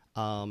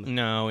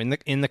 No,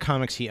 in the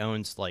comics, he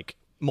owns like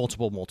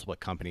multiple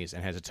companies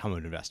and has a ton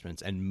of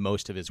investments, and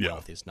most of his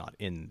wealth is not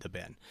in the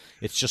bin.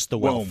 It's just the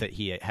wealth that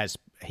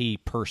he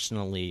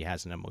personally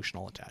has an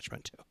emotional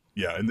attachment to.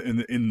 Yeah, and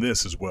in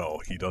this as well,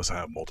 he does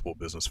have multiple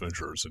business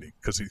ventures, and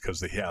because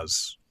he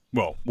has.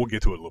 Well, we'll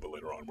get to it a little bit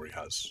later on, where he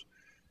has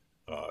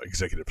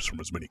executives from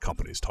as many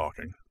companies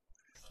talking.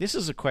 This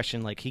is a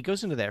question like he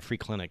goes into that free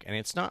clinic, and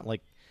it's not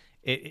like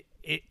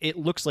it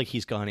looks like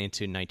he's gone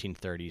into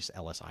 1930s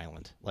Ellis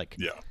Island. Like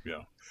Yeah.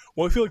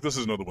 Well, I feel like this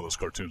is another one of those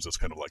cartoons that's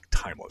kind of like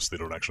timeless. They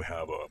don't actually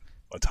have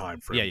a time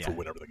frame for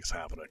when everything is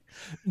happening.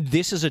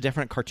 This is a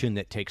different cartoon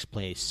that takes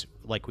place,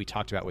 like we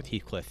talked about with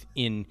Heathcliff,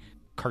 in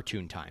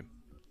cartoon time,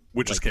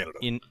 Which is Canada.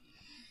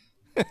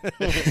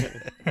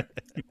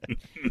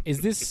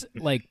 Is this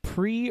like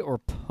pre or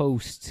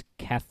post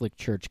Catholic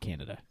Church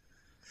Canada?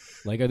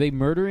 Like, are they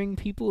murdering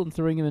people and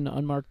throwing them in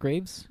unmarked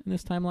graves in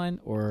this timeline,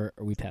 or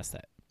are we past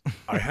that?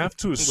 I have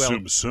to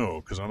assume so,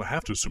 because I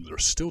have to assume they're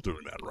still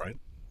doing that, right?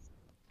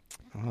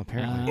 Oh,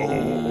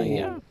 apparently.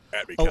 Yeah.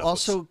 At me, Oh, Catholics.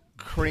 also,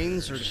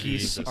 cranes or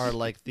geese are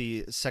like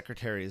the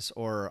secretaries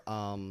or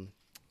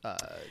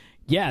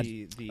Yeah.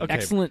 the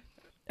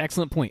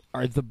Excellent point.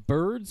 Are the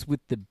birds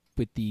with the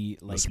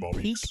like small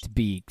beaks. peaked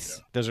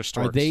beaks? Those are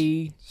storks. Are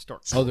they?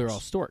 storks. Oh, they're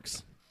all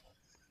storks.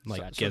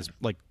 like Gotcha.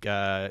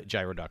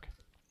 Gyroduck?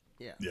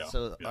 Yeah. Yeah,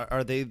 So yeah.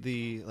 are they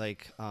the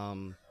like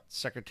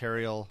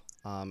secretarial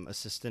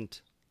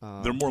assistant?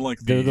 They're more like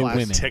They're the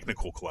women.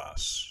 technical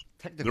class.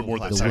 Technical They're more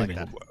class, the I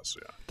technical like class,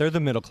 yeah. They're the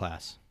middle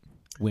class.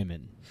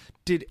 Women.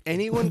 Did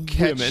anyone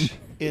catch Women.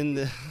 in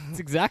the? That's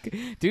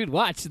exactly, dude.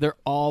 Watch, they're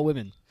all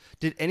women.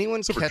 Did anyone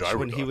Except for catch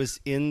when he Gyroduck. was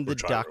in the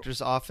Gyro.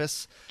 doctor's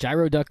office?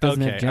 Gyroduck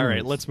doesn't have Okay, all right,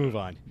 genitals. let's move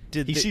on.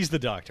 Did he they- sees the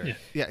doctor? Yeah.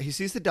 Yeah, he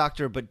sees the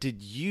doctor, but did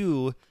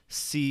you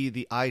see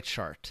the eye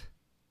chart?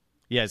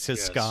 Yeah, it says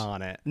Yes. ska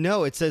on it.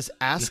 No, it says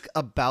ask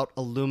about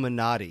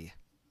Illuminati.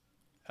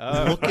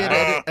 Oh, Look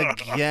at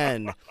it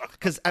again.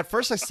 Because at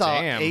first I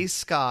saw Damn. a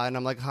ska, and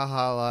I'm like, ha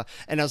ha la.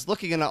 And I was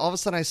looking, and all of a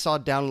sudden I saw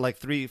down like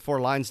 3-4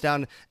 lines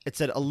down, it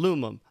said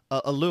Illum.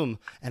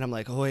 And I'm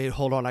like, oh, wait,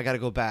 hold on, I got to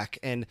go back.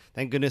 And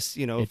thank goodness,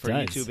 It for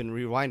does. YouTube and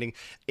rewinding,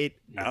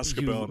 Ask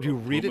you, about you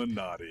read it,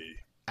 Illuminati.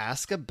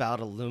 ask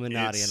about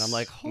Illuminati. And I'm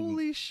like,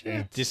 holy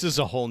shit. this is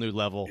a whole new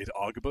level. It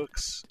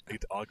Ogbox.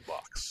 It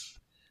Ogbox.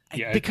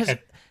 Yeah, Because-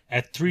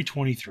 at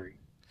 323.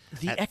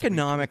 The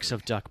economics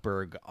of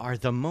Duckburg are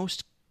the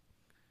most.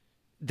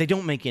 They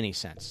don't make any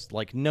sense.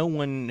 Like no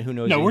one who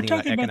knows. No, we're anything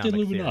talking about the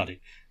economic Illuminati.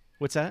 theory.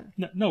 What's that?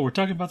 No, we're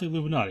talking about the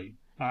Illuminati.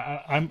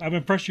 I'm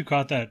impressed you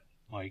caught that,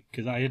 Mike,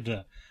 because I had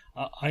to.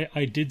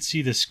 I did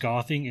see the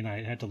ska thing, and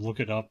I had to look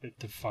it up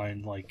to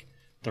find like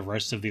the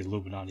rest of the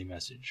Illuminati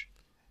message.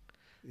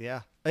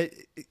 Yeah.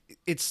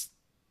 It's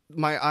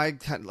my eye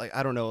kind of like,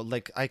 I don't know,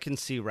 like I can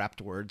see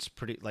wrapped words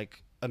pretty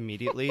like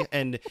immediately,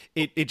 and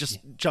it just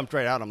jumped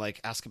right out. I'm like,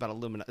 ask about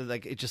Illuminati.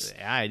 Like it just,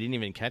 Yeah, I didn't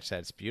even catch that.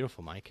 It's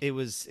beautiful, Mike. it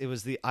was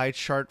the eye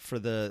chart for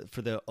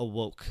the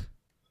awoke.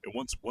 And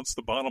once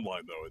the bottom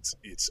line though,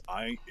 it's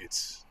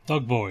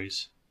Thug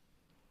Boys.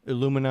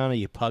 Illuminati,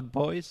 you pug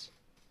boys.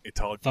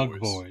 Italic Thug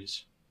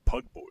boys.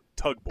 Boys.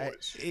 Tug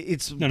boys.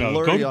 It's No,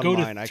 blurry go on to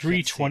mine. I can't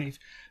see. 320.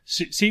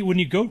 See when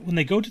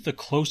they go to the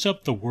close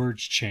up, the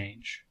words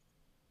change.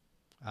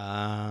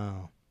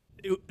 Oh.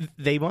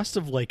 They must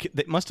have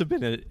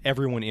been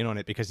everyone in on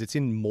it because it's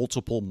in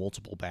multiple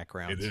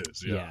backgrounds. It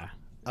is, yeah.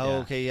 Oh, Yeah.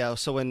 okay, yeah.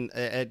 So when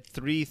at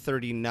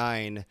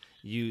 339,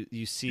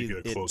 you see You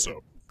get a it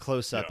close-up.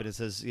 close up, Yeah. and it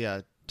says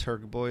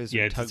Turg Boys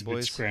Yeah, or it's Tug a bit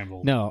Boys.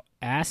 scrambled. No,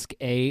 ask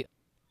a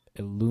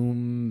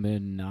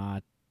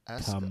Illuminatumung.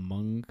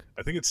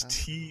 I think it's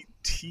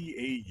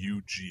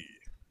TAUG.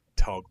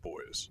 Taug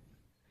boys.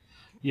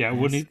 Yeah,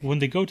 when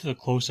they go to the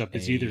close up,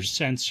 it's A either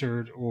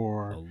censored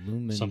or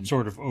some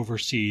sort of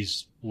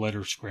overseas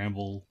letter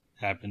scramble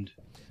happened.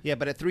 Yeah,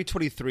 but at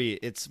 323,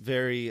 it's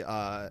very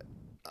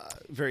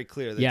very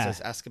clear that Yeah. it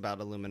says ask about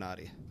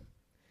Illuminati.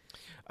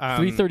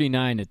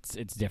 339. It's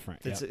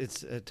different. It's Yep.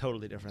 it's a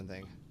totally different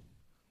thing.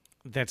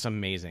 That's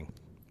amazing.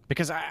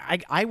 Because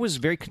I was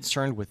very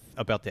concerned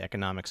about the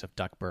economics of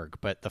Duckburg,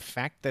 but the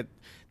fact that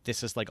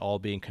this is like all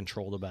being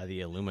controlled by the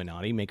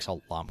Illuminati makes a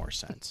lot more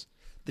sense.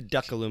 The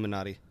Duck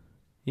Illuminati,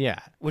 Yeah.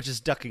 which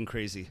is ducking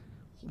crazy.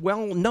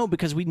 Well, no,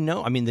 because we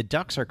know. I mean, the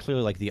ducks are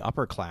clearly like the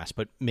upper class,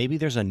 but maybe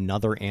there's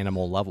another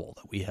animal level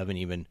that we haven't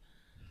even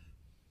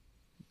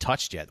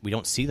touched yet. We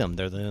don't see them.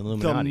 They're the The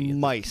Illuminati.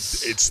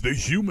 mice. It's the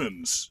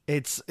humans.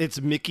 It's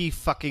Mickey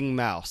fucking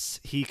Mouse.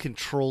 He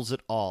controls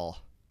it all.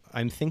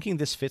 I'm thinking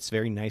this fits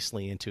very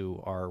nicely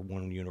into our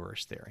one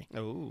universe theory.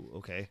 Oh,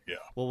 okay. Yeah.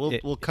 Well,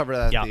 we'll cover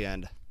that yeah. at the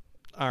end.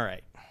 All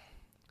right.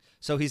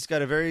 So he's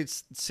got a very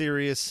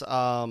serious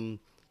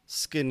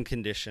skin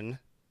condition.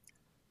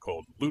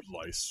 Called loot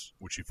lice,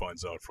 which he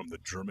finds out from the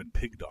German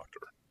pig doctor.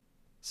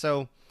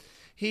 So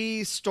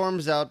he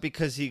storms out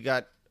because he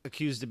got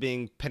accused of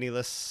being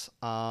penniless,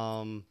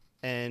 and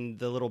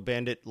the little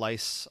bandit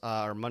lice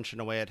are munching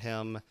away at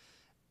him.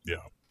 Yeah.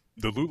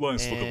 The loot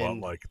lice look a lot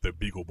And- like the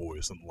Beagle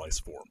Boys in lice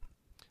form.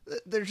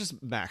 They're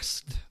just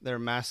masked. They're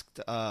masked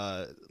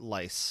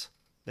lice.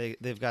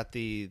 They've got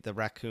the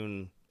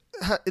raccoon.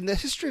 In the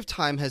history of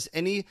time, has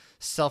any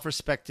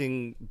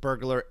self-respecting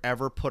burglar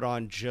ever put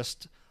on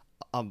just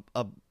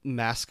a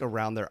mask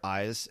around their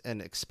eyes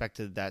and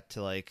expected that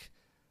to like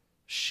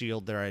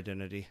shield their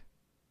identity?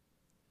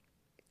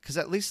 Because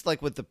at least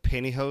like with the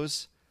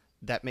pantyhose,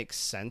 that makes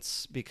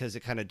sense because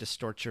it kind of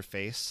distorts your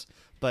face.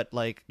 But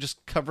like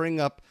just covering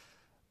up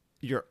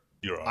your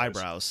Your eyes.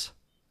 eyebrows.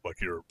 Like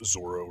you're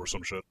Zorro or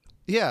some shit.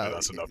 Yeah, And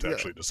that's enough to yeah.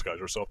 actually disguise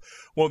yourself.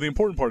 Well, the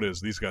important part is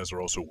these guys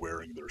are also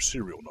wearing their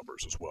serial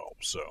numbers as well,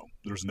 so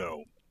there's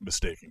no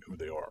mistaking who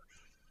they are.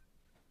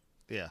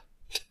 Yeah.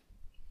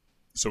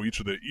 So each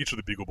of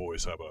the Beagle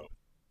Boys have a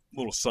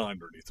little sign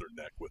underneath their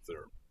neck with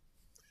their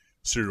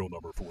serial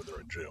number for when they're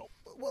in jail.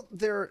 Well,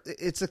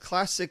 it's a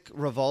classic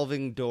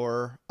revolving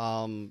door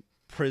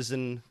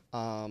prison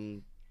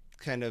kind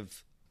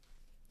of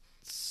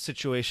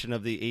situation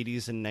of the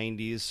 80s and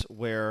 90s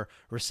where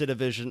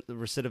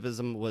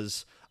recidivism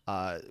was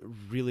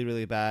really,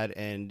 really bad,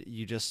 and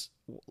you just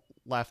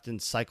left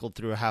and cycled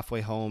through a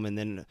halfway home and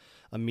then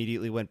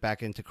immediately went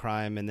back into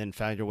crime and then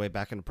found your way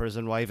back into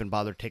prison. Why even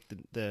bother take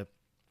the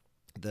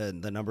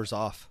numbers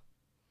off?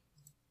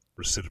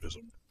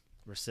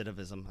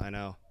 Recidivism, I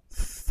know.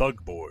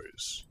 Thug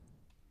Boys.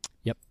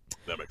 Yep.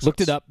 That makes Looked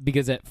sense. it up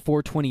because at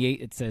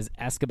 428 it says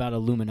ask about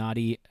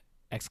Illuminati,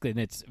 and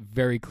it's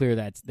very clear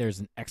that there's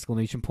an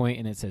exclamation point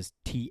and it says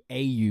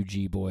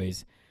TAUG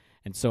boys.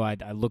 And so I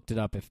looked it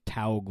up if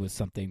Taug was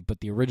something, but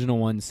the original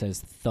one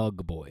says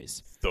Thug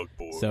Boys. Thug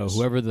Boys. So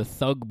whoever the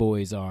Thug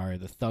Boys are,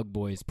 the Thug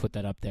Boys put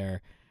that up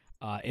there.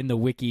 In the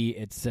wiki,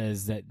 it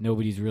says that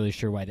nobody's really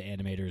sure why the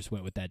animators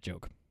went with that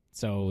joke.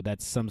 So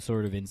that's some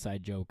sort of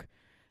inside joke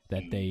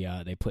that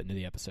they put into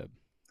the episode.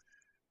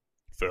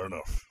 Fair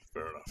enough.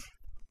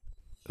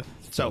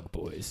 So Thug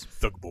Boys.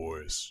 Thug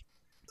Boys.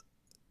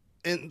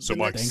 in So the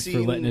Mike- next Thanks scene,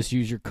 for letting us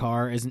use your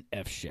car as an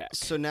F shack.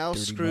 So now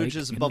Dirty Scrooge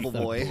Mike is and Bubble the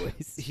Thug Boy.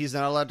 Boys. He's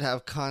not allowed to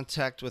have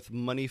contact with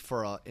money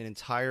for an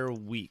entire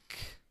week.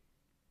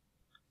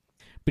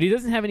 But he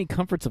doesn't have any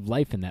comforts of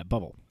life in that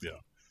bubble. Yeah.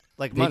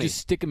 Like They money. just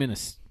stick him in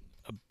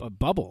a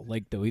bubble.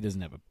 Like, though he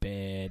doesn't have a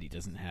bed, he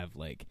doesn't have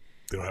like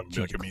They don't have like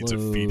change a of means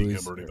of feeding him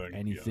clothes or anything. Yeah.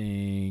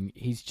 anything.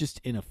 He's just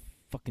in a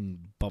fucking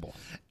bubble.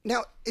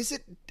 Now, is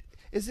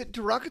it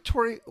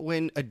derogatory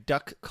when a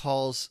duck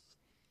calls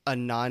a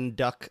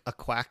non-duck a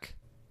quack?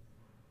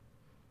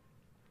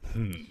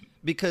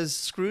 Because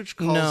Scrooge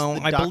calls No,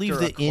 the I doctor believe a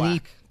that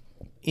quack.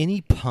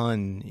 any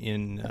pun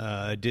in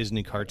a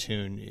Disney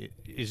cartoon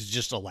is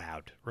just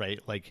allowed, right?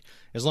 Like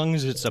as long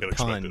as it's a Get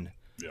expected. pun,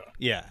 Yeah.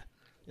 yeah.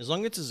 As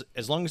long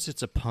as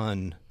it's a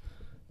pun,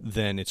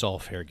 then it's all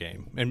fair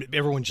game, and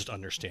everyone just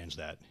understands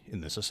that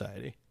in this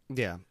society.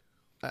 Yeah,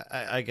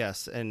 I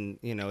guess. And,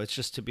 you know, it's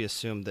just to be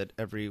assumed that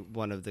every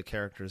one of the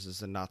characters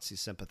is a Nazi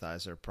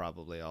sympathizer,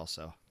 probably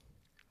also.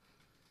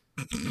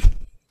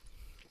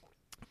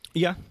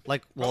 Yeah,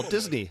 Like Walt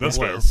Disney That's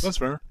fair. was. That's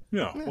fair.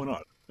 Yeah, why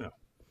not?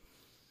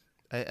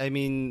 Yeah. I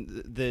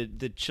mean,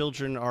 the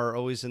children are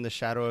always in the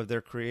shadow of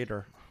their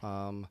creator.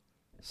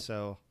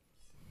 So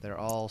they're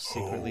all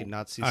secretly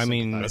Nazi I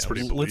mean, That's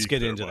pretty let's bleak get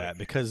there, into Mike. that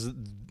because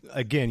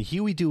again,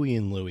 Huey, Dewey,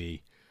 and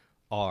Louie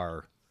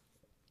are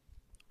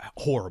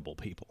horrible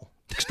people,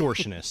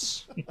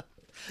 extortionists.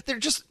 They're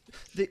just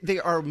they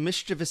are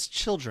mischievous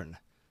children.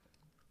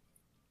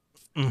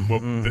 Well,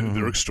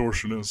 they're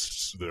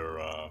extortionists.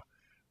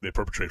 They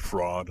perpetrate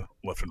fraud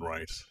left and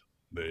right.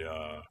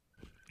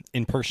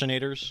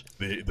 Impersonators.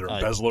 They're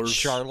embezzlers.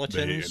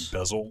 Charlatans. They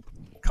embezzle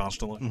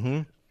constantly.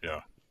 Mm-hmm.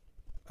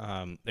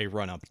 Yeah. They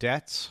run up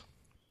debts.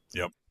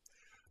 Yep.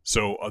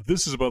 So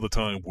this is about the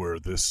time where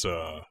this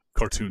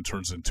cartoon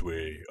turns into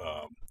a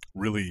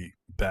really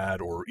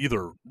bad, or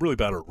either really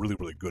bad or really,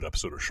 really good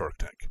episode of Shark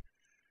Tank,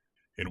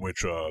 in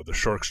which the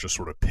sharks just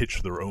sort of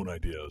pitch their own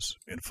ideas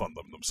and fund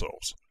them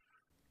themselves.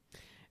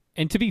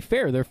 And to be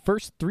fair, their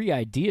first 3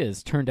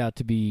 ideas turned out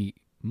to be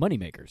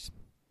moneymakers.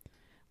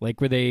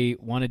 Like where they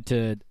wanted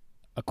to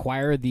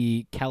acquire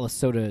the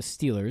Calisota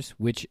Steelers,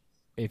 which,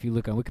 if you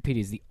look on Wikipedia,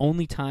 is the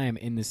only time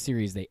in this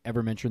series they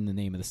ever mention the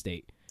name of the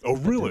state. Oh,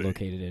 that they're really?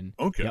 located in.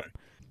 Okay.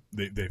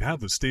 Yep. They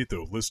have the state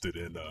though listed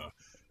in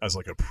as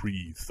like a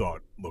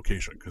pre-thought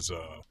location because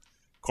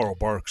Carl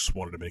Barks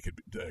wanted to make it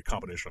a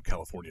combination of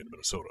California and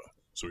Minnesota,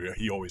 so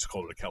he always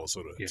called it a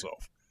Calisota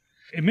himself.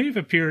 It may have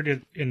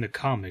appeared in the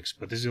comics,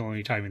 but this is the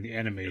only time in the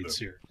animated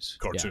series.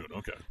 Cartoon,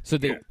 okay. So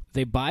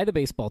they buy the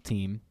baseball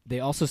team. They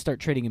also start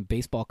trading in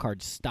baseball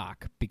card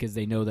stock because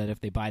they know that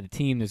if they buy the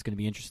team, there's going to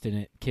be interest in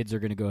it. Kids are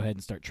going to go ahead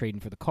and start trading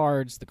for the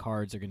cards. The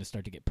cards are going to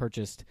start to get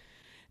purchased.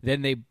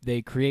 Then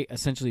they create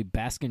essentially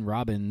Baskin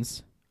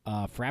Robbins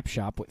frap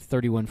shop with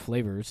 31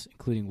 flavors,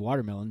 including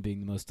watermelon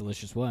being the most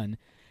delicious one,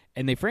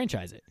 and they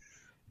franchise it.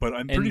 But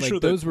I'm pretty sure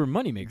that those were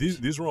moneymakers.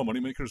 These were all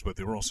moneymakers, but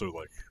they were also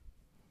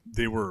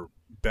they were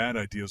bad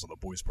ideas on the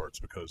boys' parts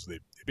because they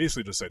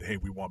basically just said, hey,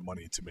 we want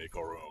money to make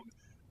our own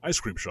ice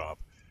cream shop.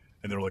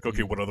 And they're like,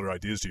 okay, what other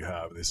ideas do you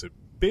have? And they said,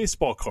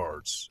 baseball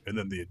cards. And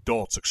then the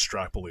adults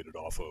extrapolated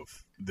off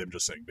of them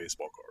just saying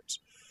baseball cards.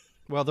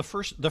 Well, the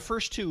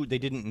first two, they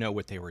didn't know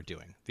what they were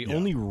doing. The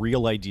only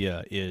real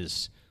idea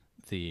is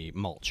the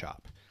malt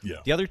shop. Yeah.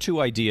 The other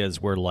two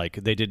ideas were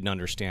they didn't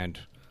understand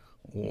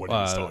What he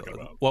was talking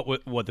about.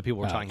 what the people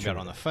were talking about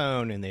on the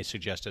phone, and they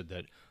suggested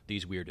that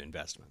these weird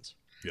investments.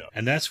 Yeah.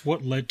 And that's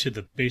what led to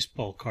the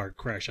baseball card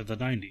crash of the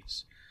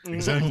 90s.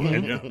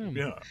 Exactly.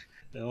 Yeah.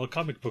 The old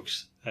comic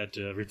books had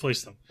to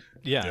replace them.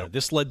 Yeah,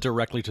 this led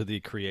directly to the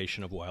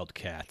creation of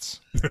Wildcats.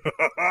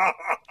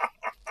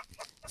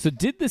 So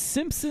did The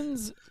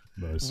Simpsons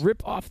Nice.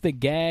 rip off the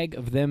gag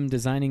of them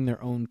designing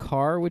their own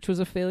car, which was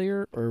a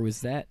failure, or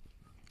was that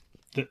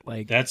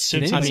That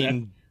Simpsons,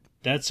 didn't-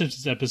 that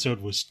Simpsons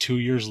episode was 2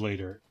 years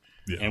later.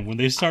 Yeah. And when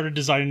they started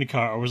designing the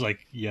car, I was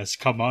like, yes,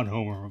 come on,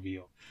 Homer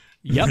Mobile.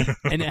 Yep,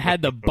 and it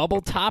had the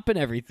bubble top and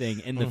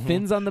everything, and the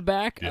fins on the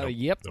back. Yeah.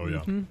 Yep. Oh, yeah.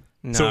 mhm.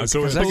 No, So I 'cause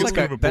think that's it's like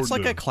kind of that's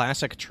important like a to-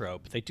 classic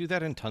trope. They do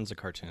that in tons of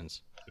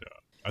cartoons.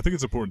 I think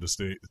it's important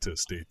to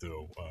state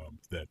though,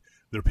 that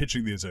they're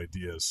pitching these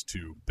ideas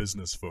to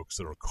business folks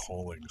that are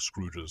calling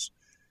Scrooge's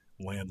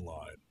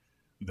landline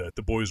that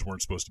the boys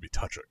weren't supposed to be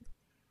touching.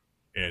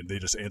 And they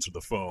just answered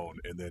the phone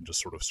and then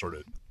just sort of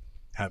started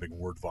having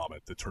word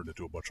vomit that turned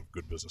into a bunch of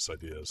good business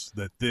ideas.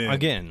 That then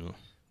Again,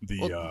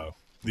 the Don't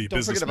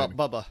business forget about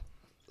Bubba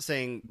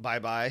saying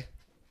bye-bye.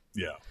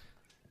 yeah.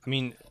 I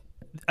mean,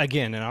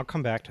 again, and I'll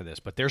come back to this,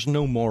 but there's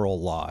no moral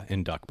law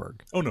in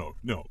Duckburg. Oh no,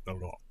 not at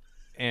all.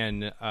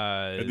 And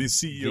these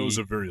CEOs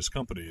of various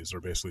companies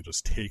are basically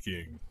just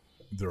taking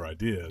their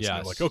ideas. And Yes.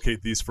 they're like, okay,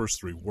 these first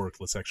three work.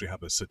 Let's actually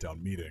have a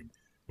sit-down meeting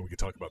and we can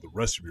talk about the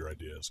rest of your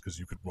ideas because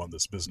you could run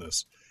this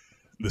business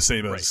the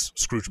same as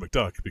Scrooge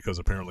McDuck because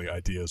apparently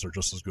ideas are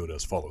just as good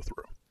as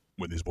follow-through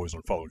when these boys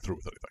aren't following through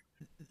with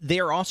anything. they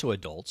are also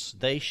adults.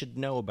 They should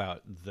know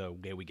about the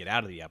way we get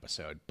out of the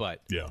episode,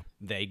 but Yeah.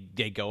 they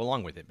go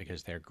along with it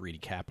because they're greedy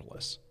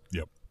capitalists.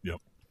 Yep.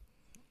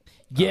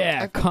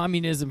 Yeah,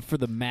 communism for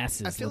the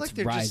masses. I feel Let's like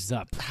they're rise just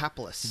up.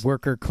 hapless.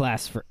 Worker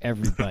class for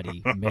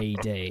everybody.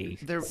 Mayday.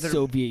 They're-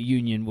 Soviet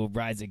Union will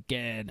rise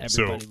again.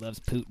 So- Everybody loves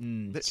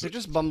Putin. They're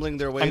just bumbling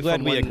their way I'm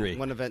glad from we agree.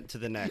 one event to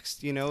the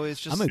next. You know, it's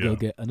just I'm gonna go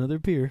Yeah. get another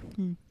beer.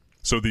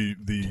 So the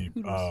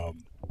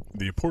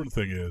important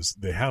thing is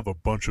they have a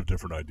bunch of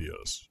different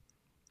ideas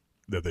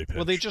that they pitch.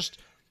 Well, they're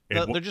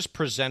And just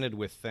presented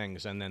with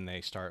things, and then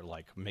they start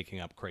making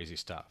up crazy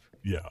stuff.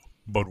 Yeah,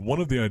 but one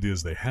of the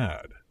ideas they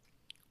had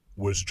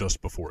was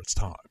just before its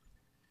time,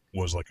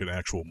 was like an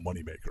actual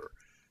moneymaker,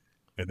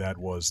 and that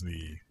was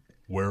the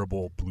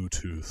wearable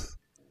Bluetooth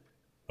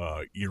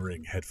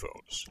earring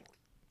headphones.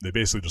 They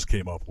basically just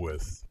came up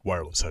with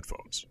wireless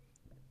headphones.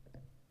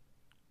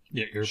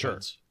 Yeah,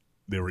 earbuds.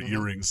 They were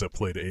earrings that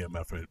played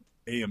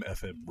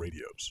AM/FM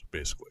radios,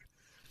 basically.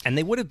 And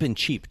they would have been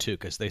cheap too,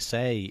 because they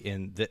say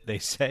in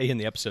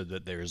the episode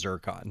that they're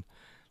zircon,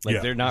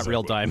 they're not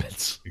real exactly.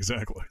 diamonds.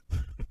 Exactly.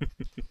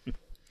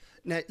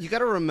 Now you got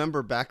to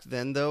remember back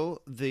then,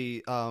 though,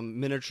 the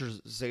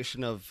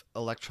miniaturization of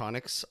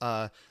electronics,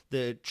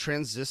 the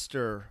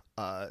transistor,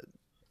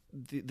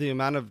 the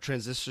amount of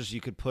transistors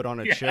you could put on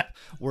a chip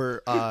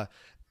were.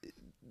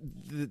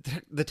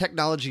 The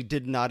technology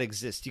did not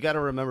exist. You got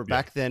to remember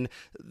back then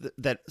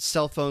that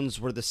cell phones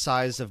were the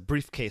size of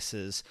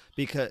briefcases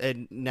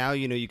and now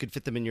you could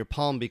fit them in your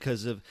palm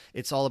because of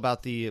it's all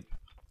about the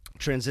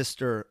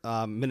transistor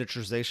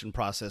miniaturization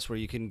process where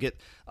you can get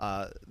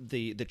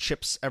the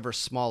chips ever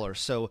smaller.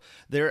 So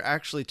they're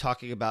actually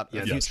talking about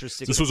a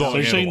futuristic This was all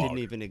technology that analog.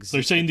 didn't even exist.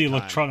 They're saying at the time.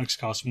 electronics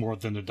cost more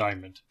than a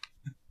diamond.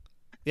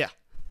 Yeah.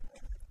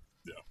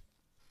 Yeah.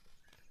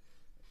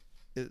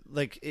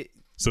 It,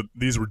 So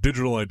these were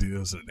digital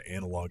ideas in an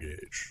analog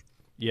age.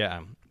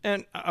 Yeah,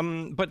 and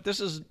but this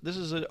is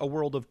a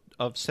world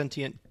of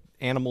sentient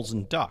animals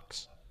and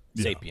ducks,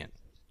 sapient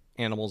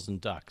animals and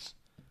ducks.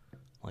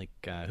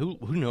 Who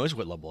knows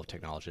what level of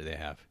technology they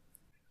have?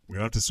 We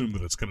have to assume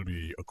that it's going to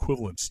be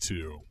equivalent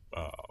to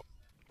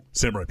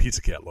Samurai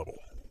Pizza Cat level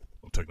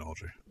of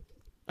technology.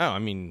 Oh, I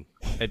mean,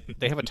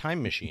 they have a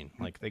time machine.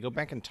 They go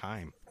back in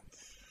time.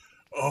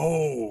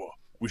 Oh,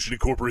 we should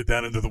incorporate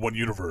that into the one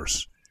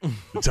universe.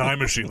 The time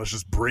machine. Let's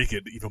just break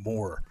it even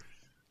more.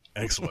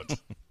 Excellent.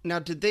 Now,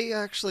 did they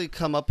actually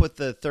come up with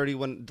the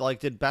 31?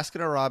 Did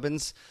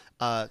Baskin-Robbins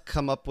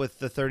come up with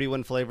the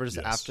 31 flavors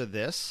Yes. after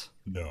this?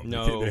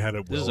 No, they had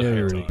it this well is a ahead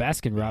of parody. time.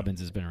 Baskin Robbins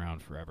has been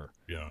around forever.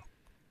 Yeah.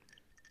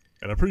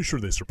 And I'm pretty sure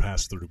they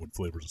surpassed 31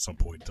 flavors at some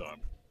point in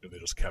time. and they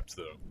just kept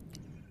the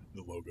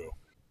logo.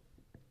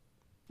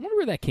 I wonder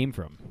where that came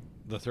from.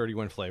 The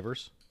 31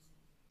 flavors.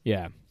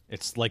 Yeah.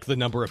 It's like the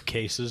number of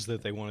cases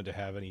that they wanted to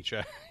have in each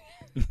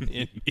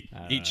in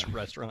each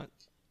restaurant.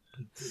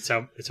 It's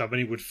how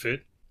many would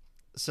fit.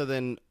 So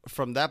then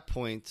from that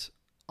point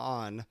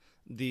on,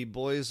 the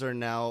boys are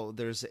now,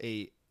 there's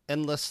a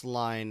endless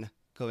line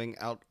going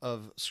out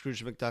of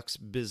Scrooge McDuck's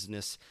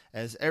business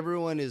as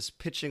everyone is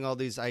pitching all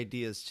these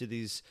ideas to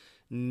these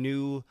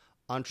new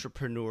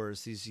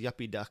entrepreneurs, these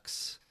yuppie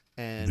ducks.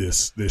 And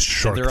This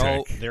Shark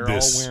Tank. They're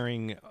this all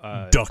wearing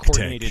Duck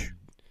Tank.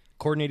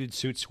 coordinated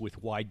suits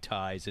with wide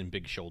ties and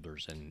big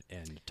shoulders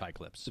and tie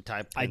clips.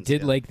 I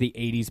did like the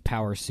 80s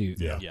power suit.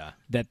 Yeah. Yeah.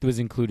 That was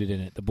included in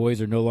it. The boys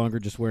are no longer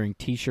just wearing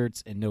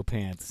T-shirts and no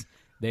pants.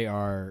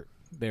 They're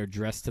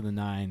dressed to the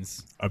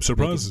nines. I'm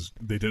surprised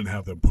they didn't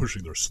have them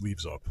pushing their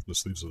sleeves up, the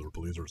sleeves of their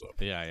blazers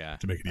up, Yeah.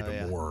 to make it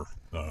even more.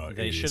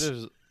 They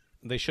 80s.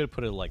 should have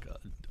put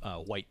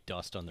white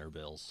dust on their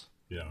bills.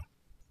 Yeah.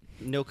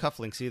 No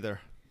cufflinks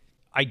either.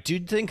 I do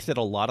think that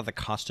a lot of the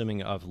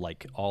costuming of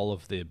like all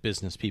of the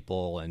business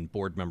people and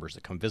board members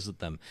that come visit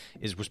them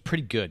was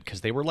pretty good because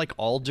they were like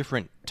all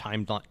different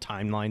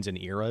timelines and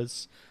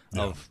eras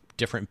of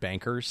different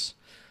bankers.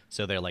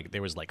 So there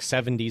was like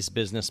 70s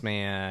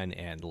businessman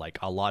and like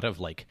a lot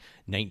of like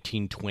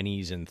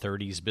 1920s and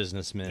 30s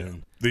businessmen. Yeah.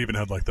 They even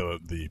had like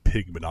the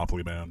pig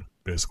Monopoly man,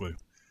 basically,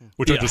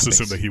 which I just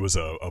assumed that he was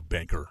a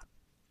banker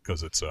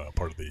because it's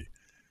part of the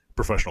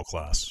professional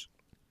class.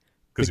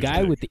 The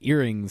guy with the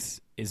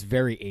earrings is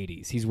very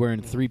 80s. He's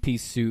wearing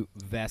 3-piece suit,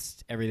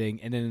 vest, everything.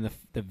 And then in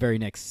the very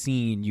next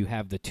scene, you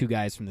have the two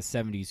guys from the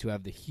 70s who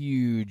have the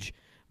huge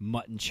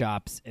mutton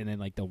chops and then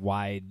like the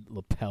wide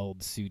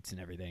lapelled suits and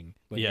everything.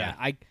 But yeah,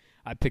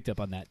 I picked up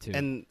on that too.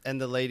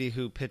 And the lady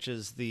who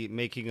pitches the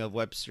making of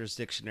Webster's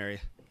Dictionary,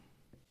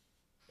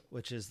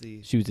 which is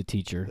she was a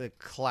teacher. the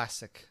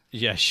classic.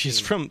 Yeah, she's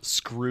from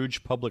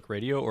Scrooge Public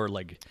Radio or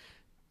like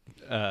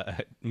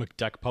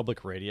McDuck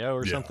Public Radio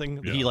or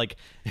something. Yeah.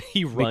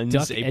 He runs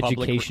McDuck a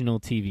public educational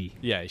TV.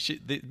 Yeah,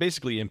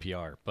 basically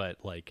NPR, but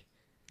like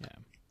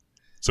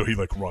So he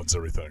like runs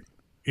everything.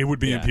 It would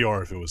be Yeah.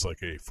 NPR if it was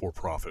like a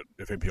for-profit.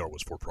 If NPR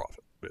was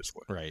for-profit,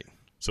 basically. right.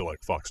 So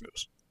like Fox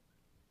News.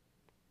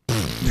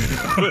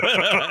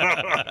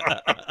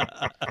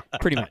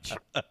 Pretty much.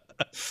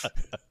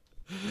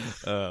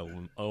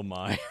 Oh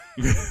my.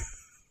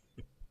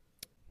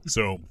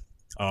 So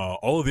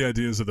all of the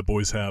ideas that the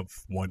boys have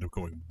wind up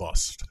going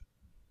bust,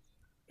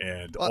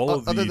 and all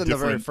of the Other than the very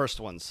different, first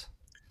ones.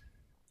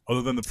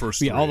 other than the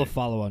first, Yeah, all three, the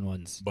follow-on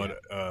ones. But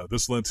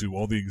this led to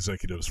all the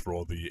executives for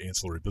all the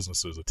ancillary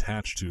businesses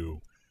attached to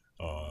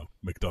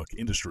McDuck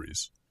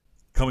Industries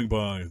coming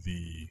by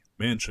the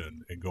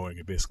mansion and going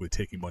and basically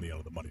taking money out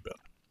of the money bin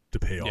to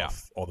pay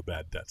off all the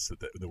bad debts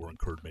that were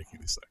incurred making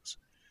these things.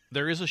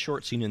 There is a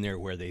short scene in there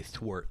where they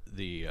thwart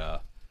the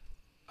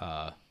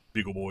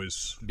Beagle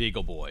Boys.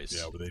 Beagle Boys.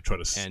 Yeah, where they try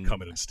to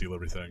come in and steal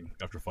everything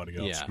after finding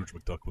out Scrooge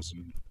McDuck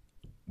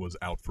was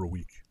out for a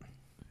week.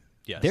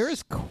 Yes. There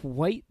is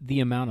quite the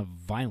amount of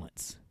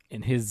violence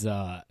in his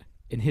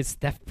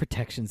theft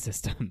protection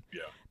system.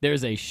 Yeah.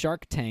 There's a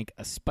shark tank,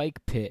 a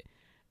spike pit,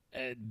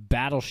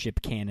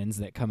 battleship cannons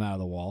that come out of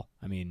the wall.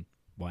 I mean,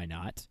 why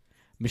not?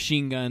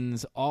 Machine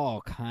guns,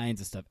 all kinds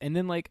of stuff. And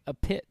then like a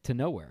pit to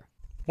nowhere.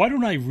 Why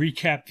don't I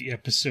recap the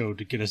episode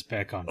to get us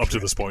back on Up to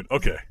track? this point.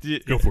 Okay.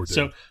 Go for it,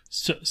 Dave.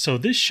 So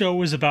this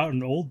show is about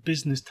an old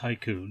business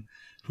tycoon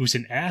who's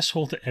an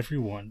asshole to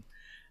everyone,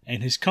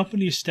 and his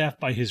company is staffed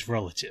by his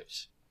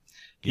relatives.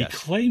 He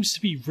claims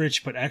to be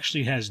rich, but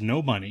actually has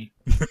no money.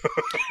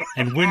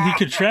 And when he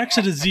contracts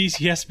a disease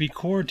he has to be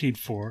quarantined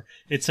for,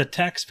 it's the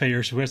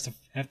taxpayers who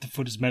have to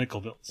foot his medical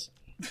bills.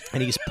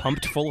 And he's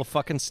pumped full of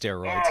fucking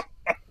steroids.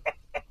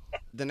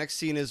 The next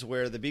scene is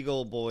where the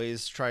Beagle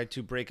Boys try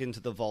to break into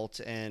the vault,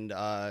 and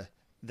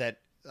that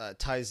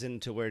ties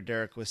into where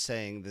Derek was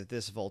saying that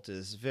this vault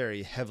is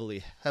very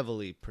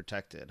heavily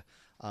protected.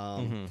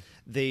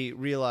 They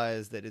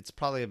realize that it's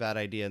probably a bad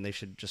idea, and they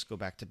should just go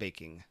back to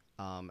baking.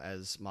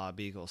 As Ma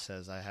Beagle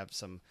says, I have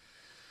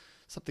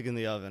something in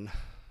the oven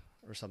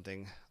or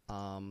something.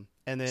 And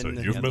then So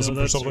euphemism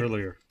for that's something?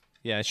 earlier.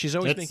 Yeah, she's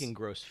always That's- making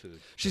gross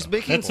food. she's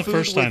making That's the food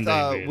first time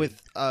they made it.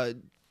 with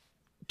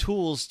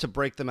tools to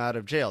break them out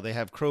of jail. They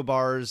have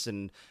crowbars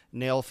and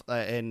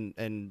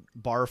and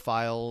bar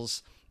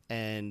files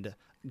and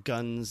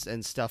guns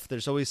and stuff.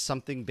 There's always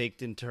something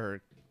baked into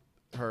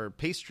her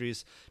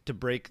pastries to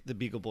break the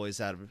Beagle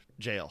Boys out of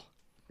jail.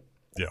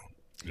 Yeah.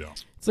 Yeah.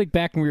 It's like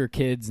back when we were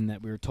kids and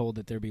that we were told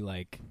that there'd be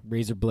like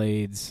razor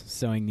blades,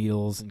 sewing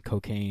needles, and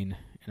cocaine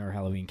in our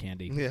Halloween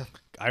candy. Yeah,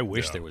 I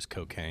wish Yeah. there was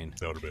cocaine.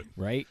 That would have been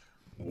Right?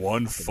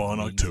 one fun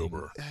amazing.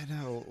 October. I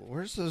know.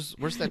 Where's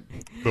that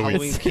But we-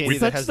 Halloween candy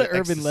that Such has the the urban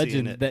ecstasy in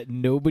legend it? that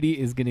nobody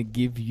is going to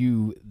give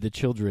you, the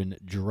children,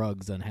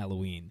 drugs on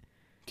Halloween.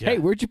 Yeah. Hey,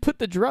 where'd you put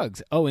the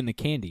drugs? Oh, in the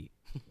candy.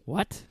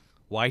 What?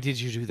 Why did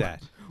you do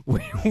that?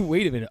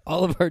 Wait a minute.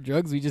 All of our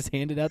drugs we just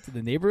handed out to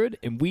the neighborhood,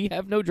 and we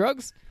have no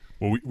drugs?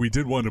 Well, we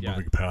did wind up Yeah.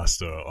 moving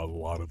past a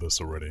lot of this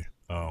already.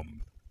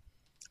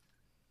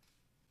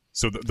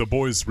 So the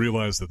boys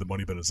realize that the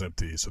money bin is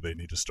empty, so they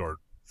need to start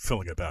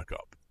filling it back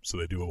up. So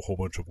they do a whole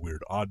bunch of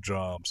weird odd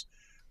jobs.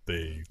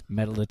 They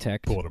Metal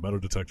detect. pull out a metal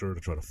detector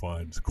to try to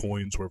find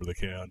coins wherever they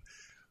can.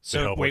 So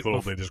they help wait, little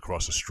ladies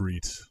across the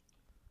street.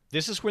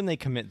 This is when they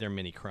commit their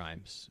mini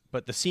crimes.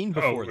 But the scene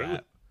before really?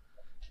 that,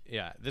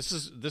 yeah, this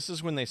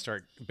is when they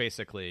start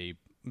basically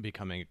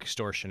becoming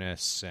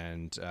extortionists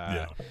and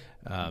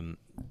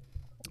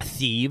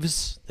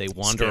thieves. They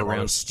wander Scam around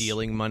artists.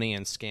 stealing money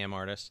and scam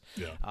artists.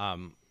 Yeah.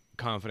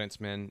 Confidence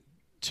men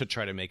to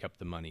try to make up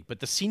the money. But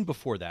the scene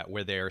before that,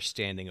 where they are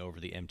standing over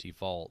the empty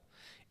vault,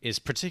 is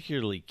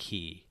particularly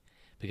key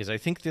because I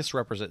think this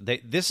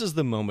this is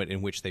the moment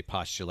in which they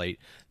postulate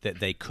that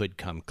they could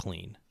come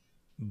clean,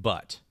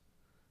 but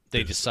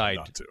they decide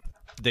not to.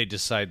 They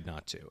decide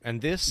not to,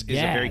 and this is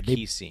Yeah, a very they-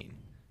 key scene.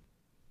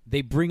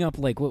 They bring up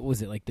like what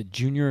was it, like the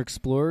Junior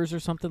Explorers or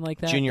something like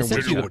that? Junior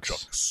Essentially- Junior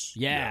Woodchucks. Woodchucks.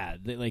 Yeah,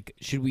 they, like,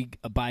 should we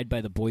abide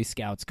by the Boy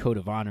Scouts code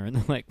of honor? And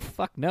they're like,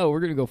 fuck no, we're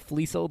gonna go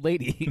fleece old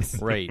ladies.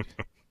 Right.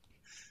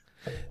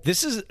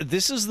 This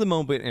is the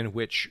moment in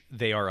which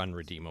they are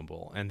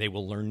unredeemable, and they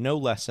will learn no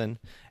lesson,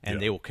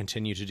 and they will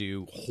continue to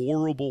do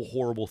horrible,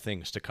 horrible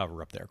things to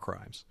cover up their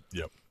crimes.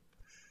 Yep.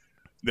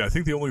 Yeah, I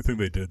think the only thing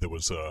they did that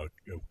was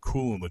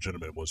cool and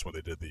legitimate was when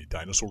they did the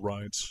dinosaur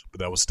rides, but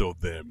that was still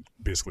them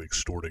basically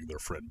extorting their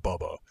friend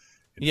Bubba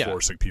and Yeah.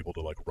 forcing people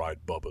to like ride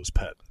Bubba's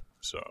pet.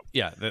 So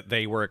Yeah,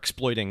 they were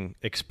exploiting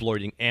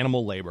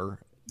animal labor.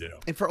 yeah,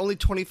 And for only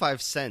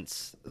 25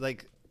 cents,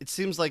 like it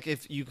seems like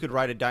if you could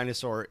ride a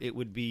dinosaur, it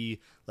would be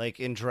like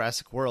in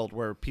Jurassic World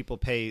where people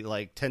pay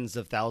like tens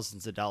of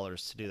thousands of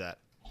dollars to do that.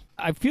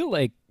 I feel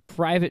like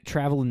private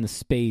travel into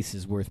space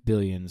is worth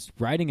billions.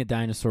 Riding a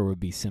dinosaur would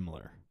be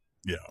similar.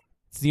 yeah.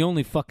 It's the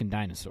only fucking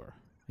dinosaur.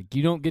 Like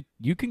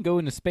you can go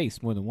into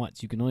space more than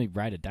once. You can only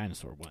ride a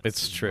dinosaur once.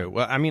 It's true.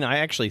 Well, I mean, I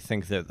actually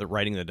think that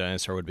riding the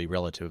dinosaur would be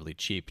relatively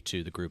cheap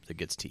to the group that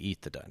gets to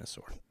eat the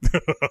dinosaur.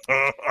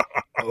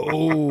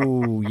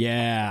 Oh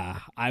yeah,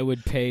 I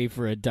would pay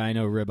for a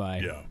dino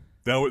ribeye. Yeah,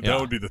 that would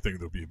Yeah. be the thing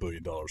that would be $1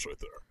 billion right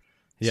there.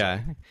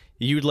 Yeah,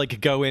 you'd like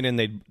go in and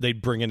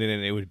they'd bring it in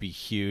and it would be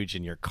huge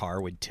and your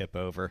car would tip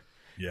over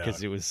Yeah,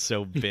 because it was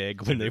so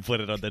big when they put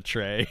it on the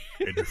tray.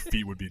 and your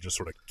feet would be just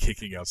sort of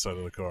kicking outside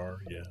of the car.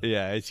 Yeah,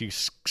 Yeah, as you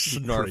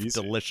snarf Crazy.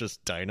 delicious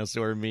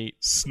dinosaur meat.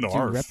 Do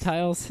snarf.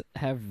 reptiles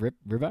have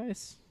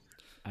ribeyes?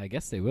 I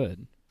guess they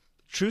would.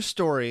 True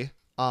story.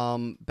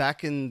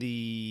 Back in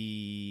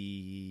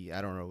the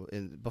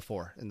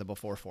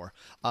before four.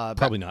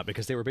 Probably not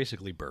because they were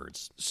basically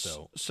birds.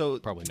 So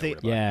probably no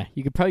ribeye. Yeah,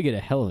 you could probably get a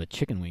hell of a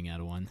chicken wing out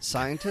of one.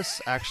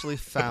 Scientists actually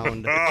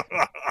found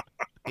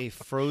a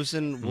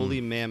frozen woolly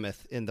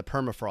mammoth in the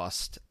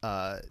permafrost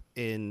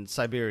in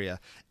Siberia,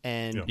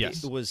 and Yeah.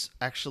 Yes. it was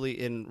actually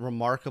in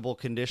remarkable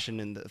condition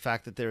in the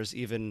fact that there's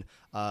even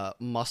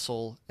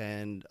muscle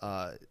and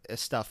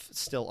stuff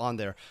still on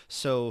there.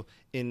 So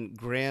in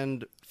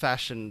grand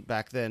fashion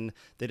back then,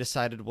 they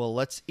decided, well,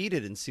 let's eat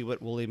it and see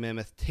what woolly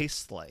mammoth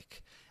tastes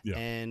like. Yeah.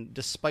 And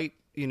despite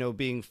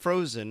being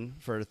frozen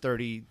for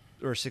 30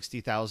 or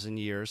 60,000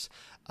 years,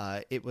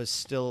 it was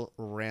still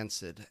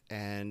rancid,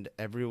 and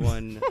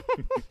everyone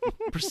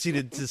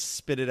proceeded to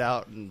spit it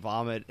out and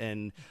vomit,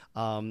 and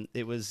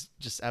it was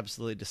just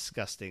absolutely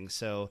disgusting.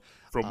 So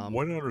From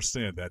what I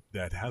understand,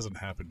 that hasn't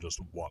happened just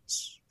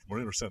once. From what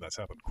I understand, that's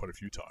happened quite a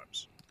few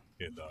times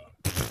in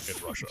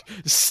Russia.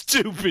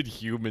 Stupid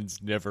humans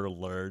never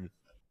learn.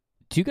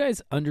 Do you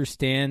guys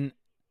understand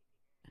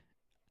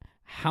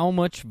how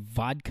much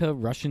vodka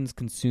Russians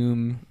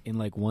consume in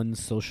like one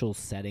social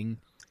setting?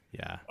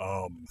 Yeah.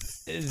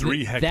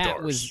 3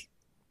 hectares.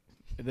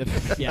 That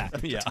was, yeah,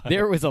 Yeah.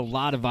 There was a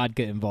lot of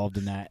vodka involved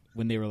in that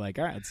when they were like,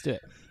 all right, let's do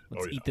it.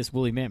 Let's Oh, yeah. eat this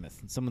woolly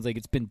mammoth. And someone's like,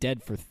 it's been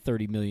dead for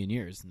 30 million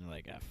years. And they're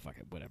like, fuck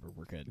it, whatever,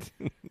 we're good.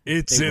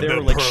 It's They in were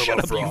the like, shut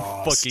up, you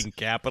permafrost. fucking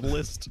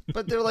capitalist.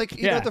 but they're like,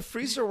 Yeah. the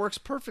freezer works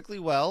perfectly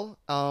well.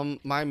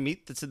 My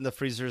meat that's in the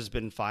freezer has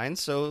been fine,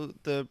 so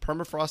the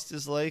permafrost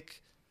is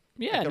like,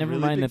 Yeah, Like a never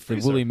really mind big that the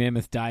freezer. woolly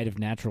mammoth died of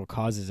natural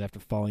causes after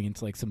falling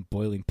into like some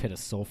boiling pit of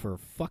sulfur,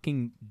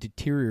 fucking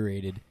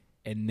deteriorated,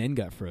 and then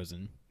got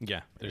frozen.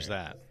 Yeah, there's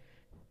that.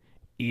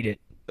 Eat it.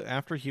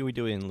 After Huey,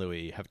 Dewey, and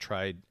Louie have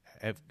tried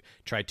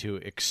to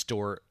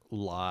extort,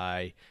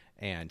 lie,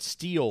 and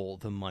steal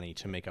the money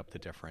to make up the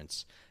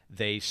difference,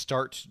 they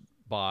start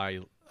by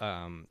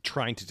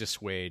trying to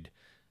dissuade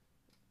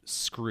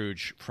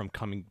Scrooge from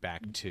coming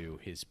back to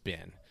his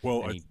bin.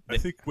 Well, And I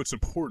think what's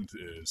important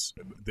is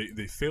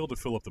they failed to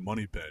fill up the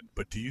money bin,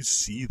 but do you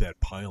see that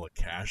pile of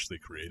cash they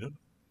created?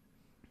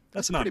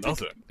 That's not pretty big.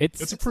 nothing.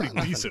 It's- It's a It's pretty not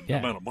nothing. decent Yeah.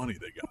 amount of money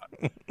they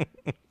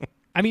got.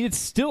 I mean, it's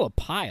still a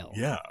pile.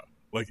 Yeah.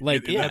 Like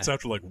Like, and yeah. that's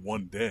after like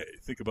one day.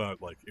 Think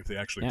about like if they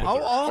actually Yeah. put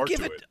their I'll heart give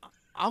to it.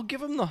 I'll give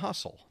them the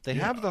hustle. They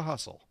have the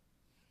hustle.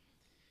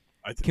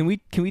 I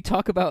think Can we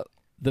talk about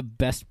the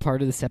best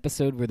part of this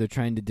episode where they're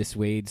trying to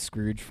dissuade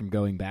Scrooge from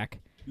going back?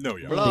 no,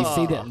 yeah. Blah. They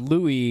say that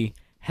Louis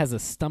has a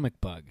stomach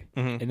bug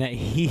and that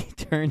he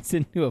turns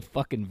into a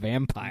fucking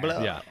vampire.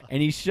 Blah. Yeah.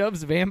 And he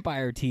shoves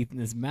vampire teeth in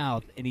his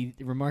mouth, and he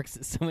remarks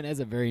that someone has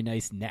a very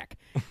nice neck.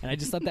 And I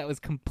just thought that was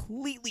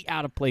completely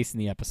out of place in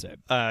the episode.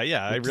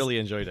 Yeah, I really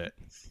enjoyed it.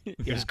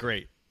 It was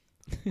great.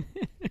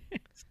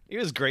 It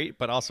was great,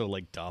 but also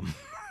like dumb.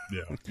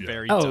 Yeah.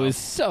 Very Oh, dumb. it was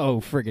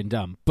so friggin'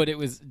 dumb. But it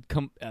was,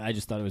 I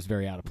just thought it was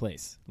very out of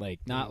place.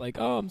 Like, not like,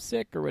 oh, I'm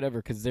sick or whatever,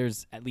 because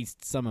there's at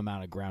least some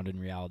amount of ground in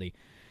reality.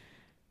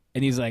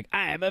 And he's like,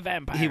 I am a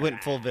vampire. He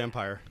went full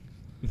vampire.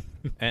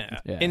 And,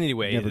 Yeah,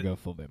 anyway, never go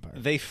full vampire.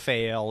 they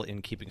fail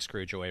in keeping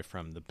Scrooge away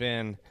from the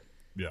bin.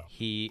 Yeah.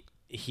 He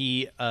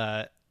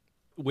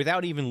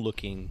without even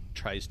looking,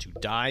 tries to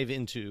dive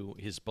into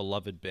his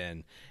beloved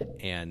bin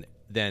and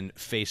then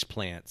face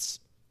plants,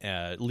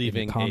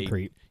 leaving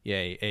concrete.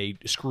 a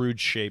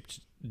Scrooge-shaped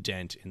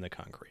dent in the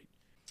concrete.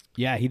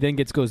 Yeah, he then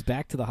goes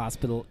back to the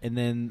hospital, and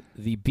then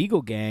the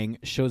Beagle Gang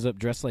shows up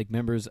dressed like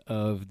members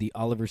of the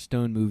Oliver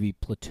Stone movie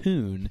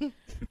Platoon,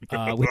 with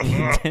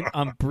the intent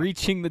on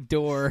breaching the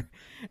door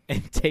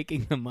and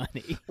taking the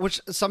money. Which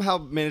somehow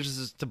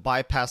manages to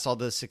bypass all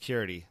the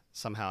security.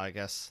 Somehow, I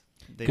guess.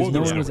 They Because no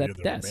just- one was somebody at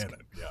the there desk. man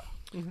it.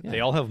 Yeah. They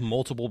all have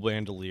multiple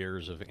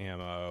bandoliers of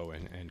ammo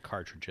and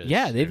cartridges.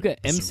 Yeah, they've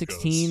got Bazookas.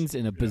 M16s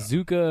and a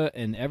bazooka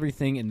and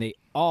everything, and they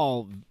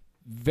all,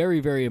 very,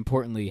 very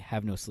importantly,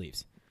 have no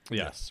sleeves.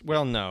 Yes.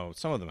 Well, no,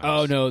 some of them.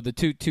 Oh have. no, the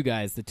two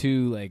guys, the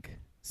two like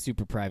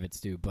super privates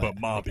do, but, But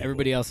Mom like, Beagle,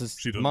 everybody else is.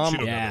 She doesn't, Mom- she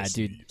doesn't Yeah, have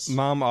dude. sleeves.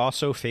 Mom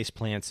also face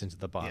plants into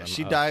the bottom. Yeah,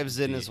 she of dives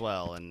in the- as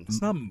well, and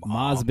It's not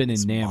Ma's been in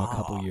it's Nam Ma. a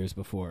couple years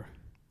before.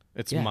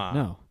 It's Yeah, Mom.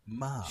 no,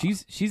 Ma.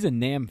 she's a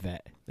Nam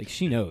vet. Like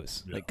she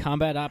knows. Yeah. Like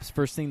combat ops,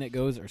 first thing that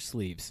goes are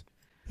sleeves.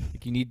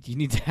 Like you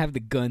need to have the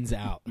guns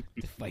out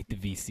to fight the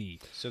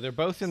VC. So they're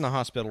both in the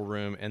hospital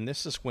room, and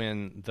this is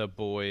when the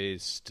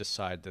boys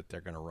decide that they're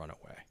going to run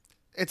away.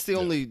 it's the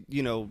only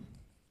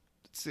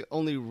it's the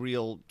only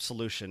real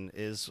solution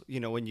is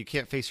when you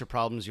can't face your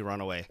problems, you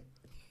run away.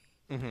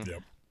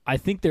 Yep. I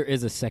think there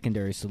is a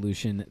secondary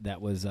solution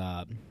that was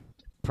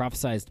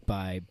prophesized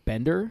by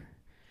Bender,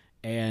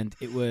 and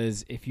it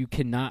was if you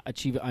cannot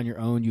achieve it on your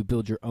own, you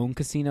build your own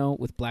casino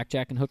with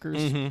blackjack and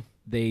hookers.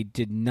 They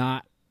did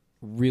not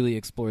really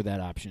explore that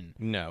option.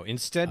 No,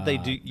 instead they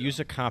do use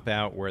a cop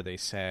out where they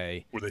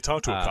say, Where they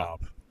talk to a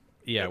cop.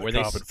 yeah, and where the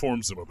they cop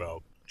informs them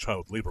about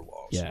child labor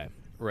laws. Yeah.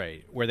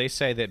 right, where they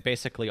say that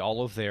basically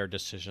all of their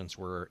decisions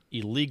were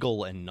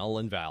illegal and null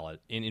and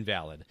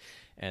invalid,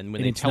 and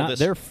when And they it's tell not this,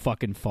 their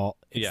fucking fault.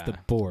 It's Yeah. the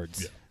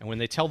board's. Yeah. and when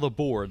they tell the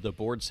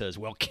board says,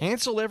 "Well,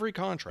 cancel every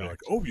They're contract." like,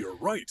 oh, you're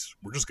right.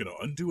 We're just going to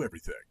undo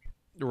everything.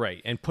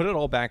 Right, and put it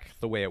all back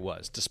the way it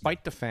was,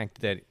 despite the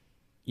fact that,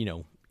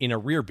 in a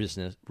real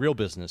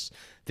business,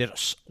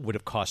 that would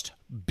have cost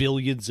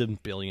billions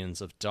and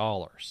billions of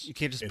dollars. You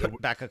can't just And put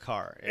it back a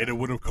car. And it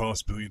would have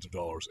cost billions of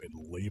dollars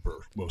in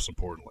labor, most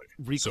importantly.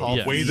 Recall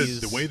so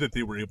fees. the way that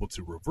they were able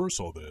to reverse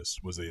all this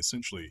was they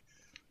essentially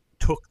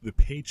took the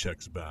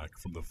paychecks back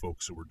from the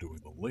folks who were doing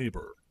the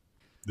labor.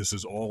 This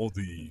is all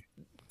the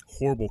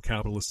horrible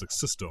capitalistic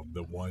system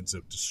that winds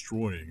up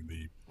destroying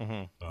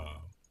the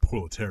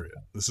proletariat.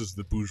 This is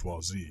the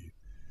bourgeoisie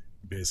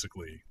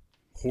basically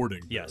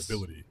hoarding their Yes.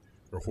 ability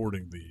or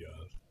hoarding the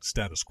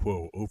status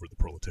quo over the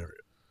proletariat.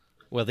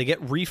 Well, they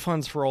get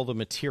refunds for all the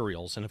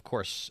materials, and of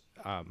course,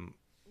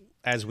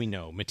 as we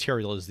know,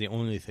 material is the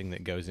only thing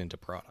that goes into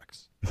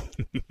products.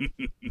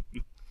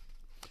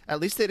 At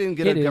least they didn't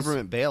get It a is.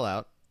 government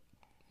bailout.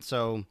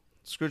 So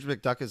Scrooge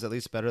McDuck is at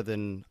least better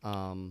than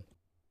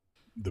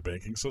The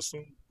banking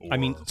system? I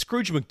mean, Or-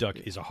 Scrooge McDuck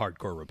is a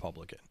hardcore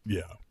Republican.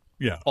 yeah.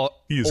 Yeah. Old-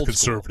 he is old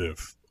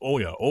conservative. Oh,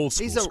 yeah. Old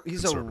school he's a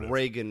conservative.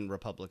 Reagan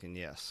Republican,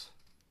 yes.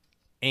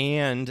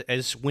 And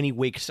as when he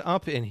wakes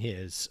up in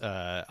his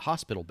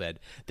hospital bed,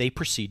 they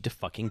proceed to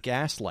fucking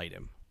gaslight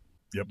him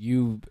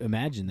You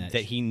imagine that?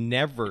 that he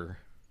never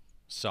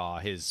saw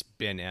his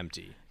bin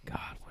empty.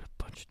 God, what a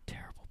bunch of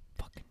terrible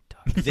fucking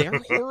ducks. They're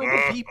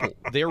horrible people.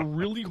 They're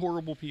really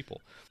horrible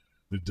people.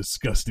 The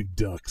disgusting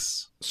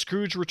ducks.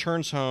 Scrooge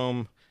returns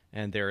home,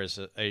 and there is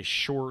a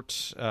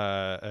short,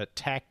 a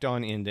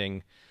tacked-on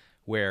ending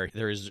where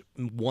there is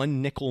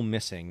one nickel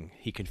missing.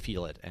 He can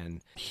feel it,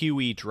 and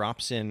Huey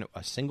drops in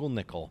a single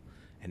nickel,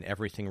 and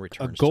everything A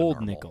returns gold to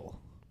normal. nickel.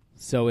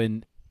 So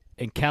in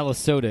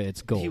Calisota,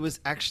 it's gold. He was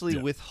actually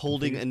Yeah.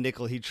 withholding a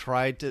nickel. He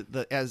tried to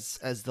as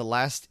the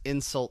last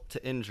insult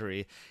to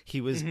injury.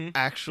 He was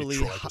actually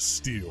He tried to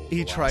steal.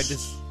 He the tried to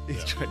last- he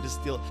yeah. tried to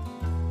steal.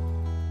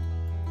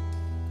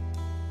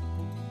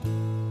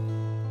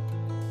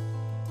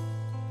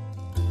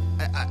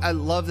 I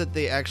love that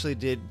they actually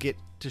did get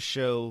to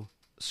show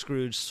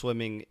Scrooge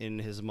swimming in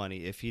his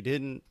money. If he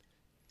didn't,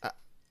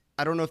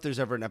 I don't know if there's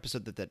ever an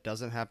episode that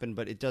doesn't happen,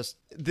 but it does.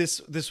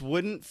 This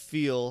wouldn't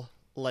feel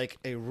like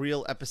a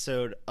real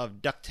episode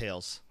of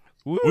DuckTales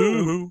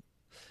Woohoo!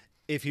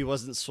 if he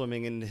wasn't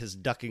swimming in his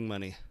ducking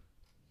money.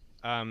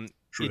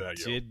 True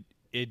that, yo.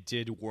 It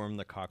did warm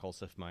the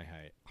cockles of my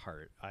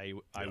heart. I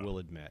will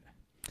admit.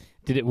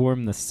 Did it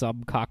warm the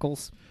sub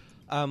cockles?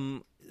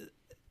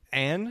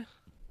 And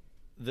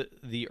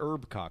the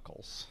herb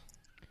cockles.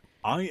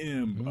 I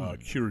am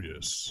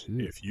curious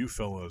if you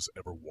fellas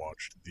ever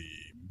watched the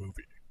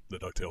movie, the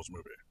DuckTales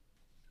movie.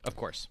 Of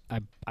course.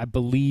 I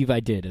believe I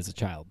did as a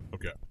child.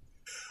 Okay.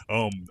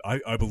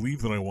 I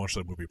believe that I watched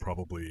that movie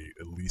probably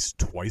at least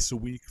twice a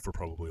week for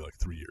probably like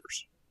 3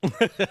 years.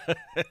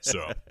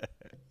 So,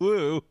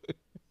 Woo.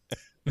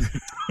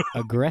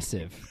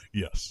 Aggressive.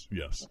 yes.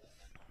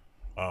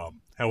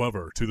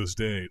 However, to this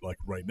day, like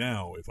right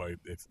now, if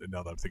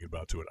now that I'm thinking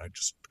about it, I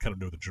just kind of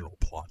know the general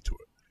plot to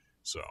it.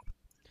 So,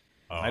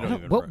 I don't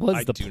even What was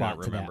I the do not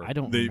plot to that? remember. I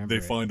don't they remember.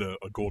 they find a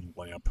golden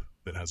lamp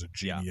that has a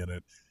genie in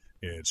it,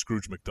 and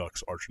Scrooge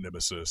McDuck's arch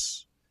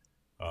nemesis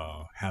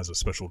has a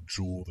special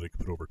jewel that he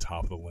can put over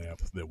top of the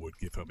lamp that would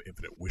give him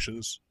infinite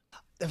wishes.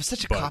 That was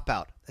such a But- cop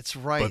out. That's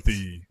right.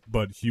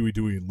 But Huey,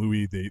 Dewey, and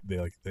Louie,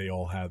 they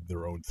all had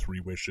their own 3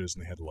 wishes,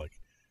 and they had to like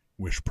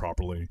wish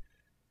properly.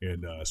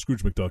 And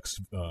Scrooge McDuck's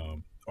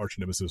arch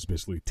nemesis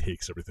basically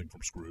takes everything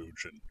from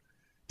Scrooge and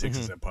takes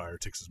his empire,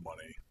 takes his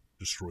money,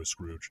 destroys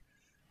Scrooge.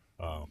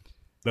 But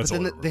That's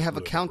then all I they have a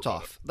really count remember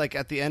about off, like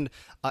at the end,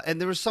 and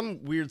there was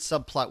some weird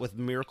subplot with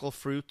miracle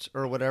fruit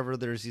or whatever.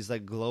 There's these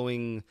like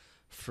glowing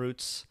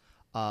fruits,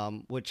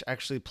 which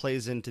actually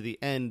plays into the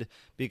end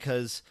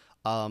because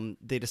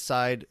they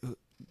decide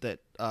that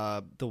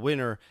the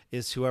winner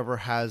is whoever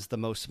has the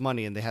most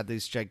money, and they had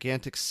these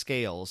gigantic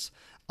scales,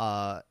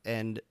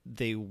 and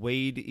they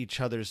weighed each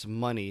other's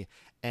money,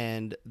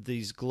 and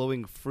these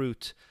glowing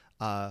fruit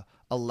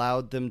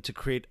allowed them to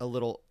create a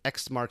little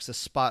X marks a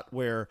spot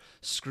where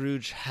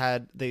Scrooge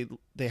had they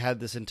had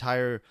this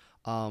entire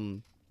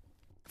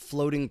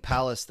floating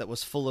palace that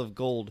was full of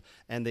gold,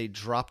 and they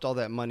dropped all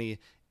that money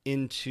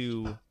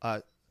into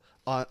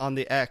on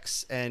the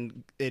X,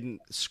 and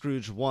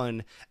Scrooge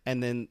won,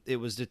 and then it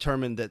was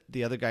determined that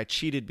the other guy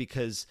cheated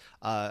because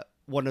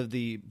one of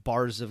the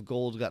bars of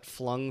gold got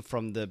flung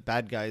from the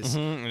bad guys,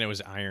 And it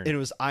was iron. and it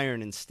was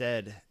iron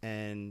instead,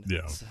 and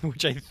Yeah.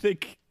 Which I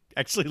think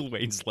actually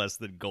weighs less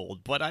than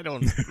gold, but I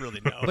don't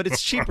really know. but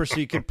it's cheaper, so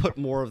you could put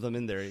more of them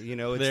in there. You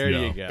know, it's, there Yeah.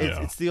 you go.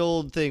 Yeah. it's the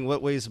old thing.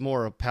 What weighs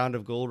more, a pound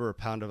of gold or a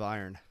pound of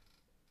iron?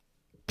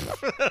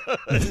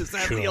 Is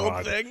that the old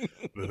God. thing?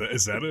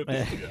 Is that it?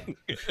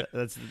 Yeah.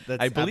 That's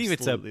I believe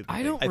it's a. absolutely the I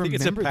thing. don't I think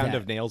it's a remember pound that.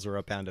 of nails or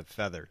a pound of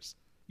feathers.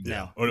 Yeah.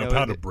 No. Or a No,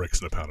 pound it- of bricks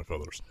and a pound of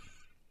feathers.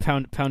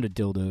 Pound of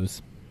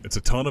dildos. It's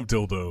a ton of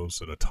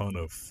dildos and a ton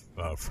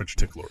of French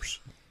ticklers.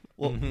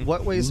 Well,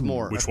 what weighs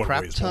more, Which a one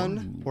crap weighs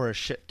ton or a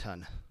shit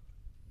ton?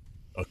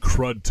 A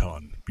crud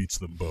ton beats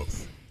them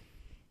both.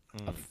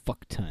 A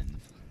fuck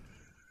ton.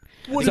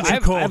 What So did you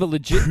call I have a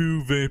legit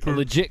poo vapor? A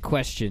legit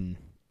question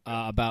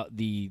about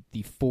the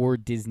 4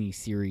 Disney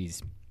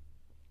series.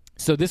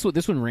 So this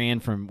one ran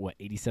from what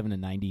 87 to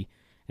 90,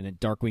 and then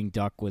Darkwing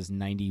Duck was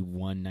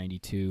 91,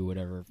 92,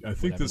 whatever. I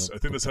think whatever this. the- I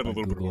think this had a by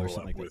little bit of Google or overlap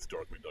something like with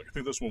Darkwing Duck. I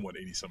think this one went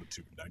 87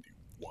 to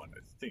 91. I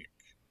think.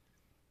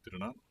 Did it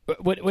not?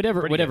 that.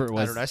 Whatever Pretty it good.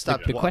 was. I don't know. I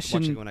stopped the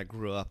question watching when I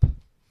grew up.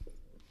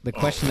 the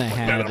question I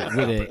had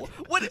with it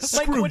What, Mike,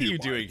 Screw what are you, you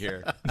Mike. doing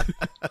here?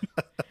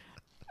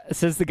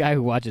 says the guy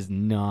who watches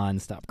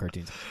non-stop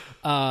cartoons.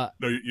 No,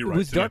 you're right.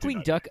 Was It's a Darkwing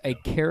 1990. Duck a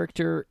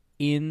character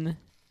in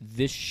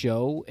this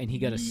show, and he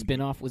got a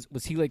spin-off? Was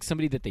he like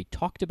somebody that they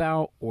talked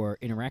about or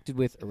interacted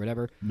with or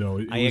whatever? No,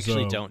 it I was,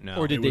 actually don't know.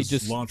 Or did it they was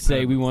just Launchpad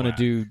say we want to McQuack.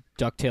 do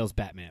DuckTales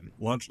Batman?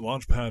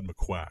 Launchpad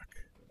McQuack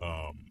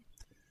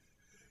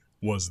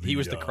was the He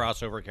was the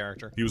crossover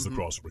character. He was the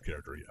crossover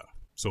character, yeah.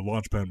 So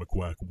Launchpad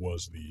McQuack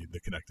was the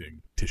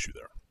connecting tissue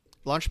there.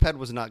 Launchpad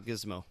was not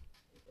Gizmo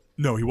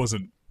No, he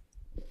wasn't.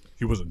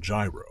 He wasn't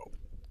Gyro.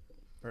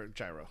 or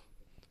Gyro.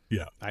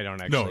 Yeah. I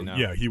don't actually No, know.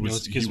 yeah, he was.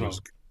 it's He Gizmo.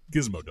 was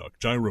Gizmo Duck.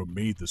 Gyro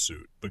made the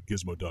suit, but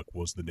Gizmo Duck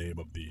was the name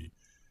of the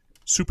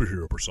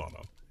superhero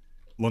persona.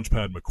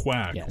 Launchpad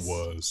McQuack Yes.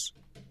 was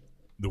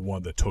the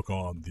one that took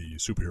on the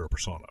superhero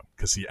persona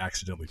because he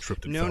accidentally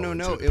tripped and No, fell no,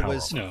 into no. the It power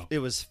was armor. No. it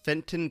was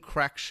Fenton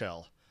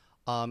Crackshell.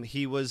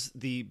 He was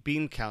the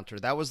bean counter.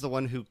 That was the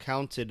one who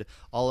counted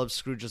all of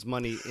Scrooge's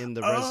money in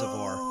the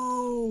reservoir.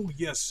 Oh,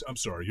 yes. I'm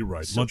sorry. You're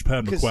right. So-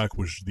 Launchpad 'cause- McQuack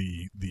was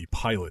the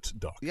pilot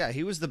duck. Yeah,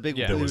 he was the big.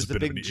 Yeah. He That was was a the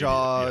bit of big an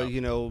jaw. idiot, yeah.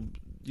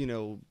 You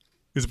know,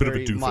 He was a bit of a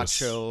very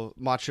doofus.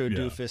 macho Yeah.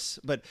 doofus.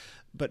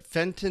 But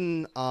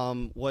Fenton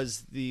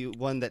was the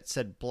one that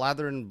said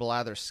blather and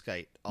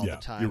blatherskite all Yeah,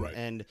 the time. you're right.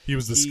 And He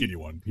was the skinny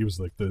one. He was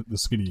like the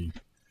skinny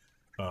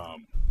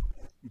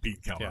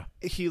beat counter.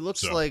 he looks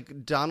So-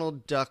 like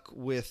Donald Duck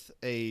with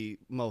a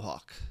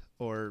mohawk,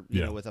 or you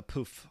Yeah. know, with a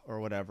poof or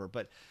whatever.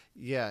 But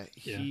yeah,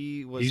 Yeah.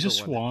 he was. He's a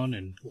the one swan,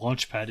 and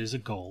Launchpad is a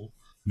gull.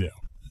 Yeah.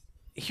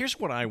 Here's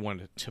what I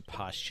wanted to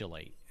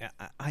postulate.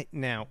 I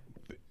now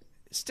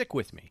stick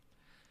with me.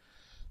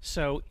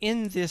 So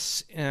in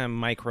this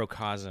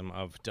microcosm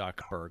of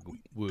Duckburg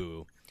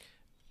Woo,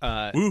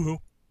 Woohoo.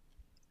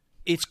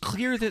 it's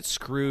clear that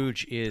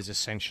Scrooge is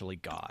essentially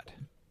God,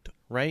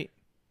 right?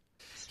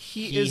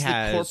 He He is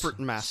has- the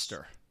corporate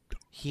master.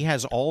 He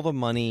has all the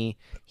money.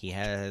 He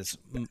has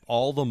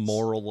all the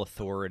moral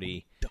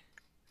authority.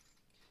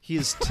 He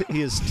is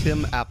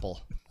Tim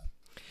Apple.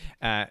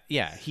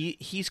 Yeah,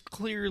 he's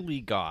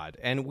clearly God.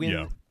 And when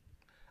Yeah.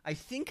 I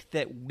think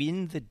that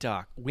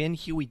when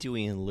Huey,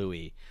 Dewey, and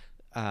Louie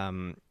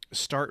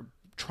start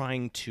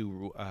trying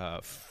to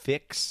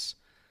fix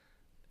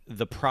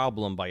the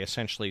problem by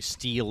essentially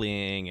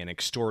stealing and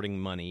extorting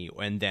money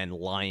and then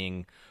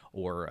lying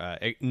or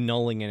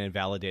nulling and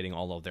invalidating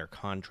all of their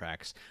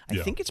contracts, I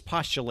think it's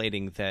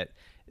postulating that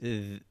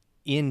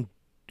in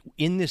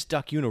this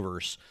Duck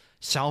universe,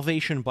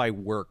 salvation by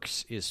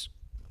works is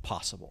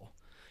possible.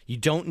 You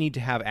don't need to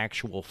have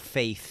actual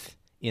faith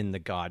in the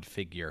God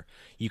figure.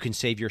 You can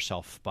save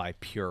yourself by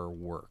pure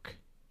work.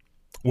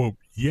 Well,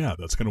 yeah,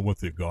 that's kind of what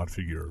the God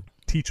figure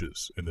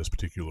teaches in this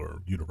particular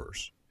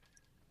universe.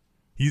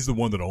 He's the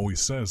one that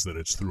always says that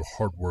it's through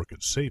hard work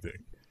and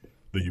saving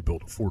that you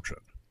build a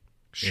fortune.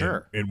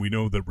 Sure. And we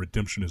know that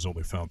redemption is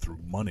only found through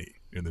money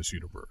in this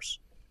universe.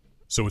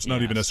 So it's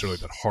not even necessarily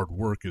that hard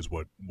work is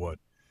what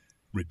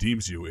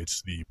redeems you.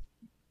 It's the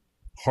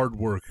hard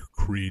work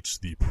creates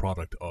the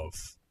product of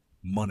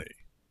money,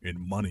 and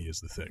money is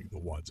the thing that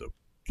winds up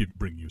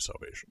bringing you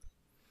salvation.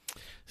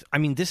 I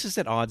mean, this is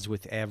at odds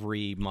with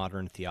every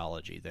modern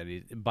theology that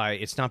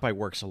it's not by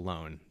works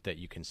alone that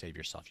you can save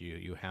yourself.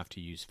 You have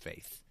to use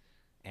faith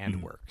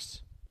and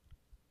works.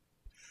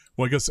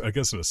 Well, I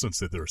guess in a sense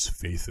that there's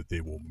faith that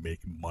they will make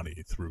money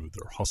through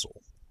their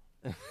hustle.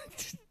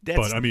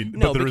 But I mean,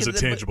 but there is a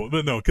tangible.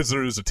 But no, because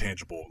there is a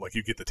tangible. Like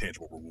you get the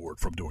tangible reward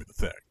from doing the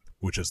thing,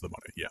 which is the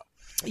money. Yeah.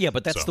 Yeah,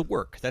 but that's the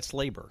work. That's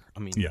labor. I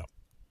mean. Yeah.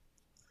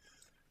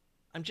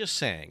 I'm just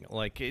saying,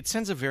 like, it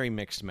sends a very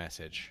mixed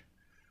message.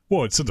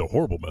 Well, it sends a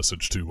horrible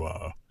message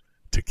to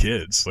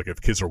kids. Like,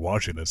 if kids are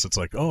watching this, it's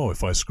like, oh,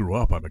 if I screw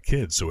up, I'm a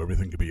kid, so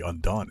everything can be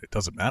undone. It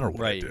doesn't matter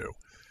what I do.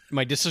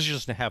 My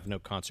decisions have no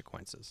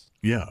consequences.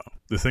 Yeah,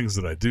 the things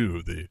that I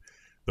do,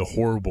 the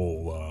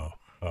horrible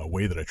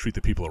way that I treat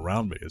the people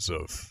around me is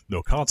of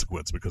no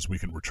consequence because we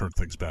can return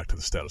things back to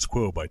the status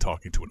quo by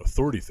talking to an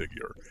authority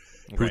figure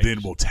who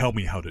then will tell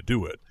me how to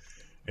do it.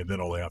 And then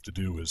all I have to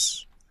do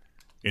is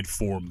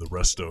inform the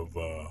rest of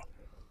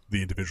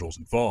the individuals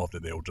involved,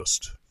 and they'll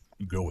just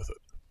go with it.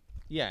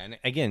 Yeah, and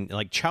again,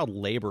 like child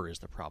labor is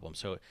the problem.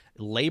 So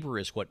labor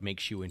is what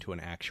makes you into an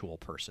actual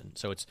person.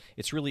 So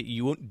it's really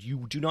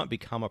you do not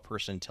become a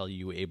person until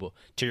you're able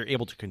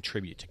to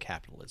contribute to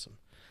capitalism.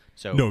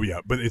 So no, yeah,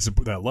 but it's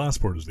that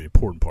last part is the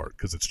important part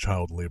because it's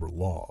child labor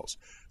laws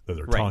that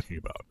they're talking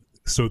about.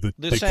 So the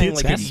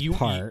kids like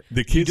can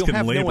the kids can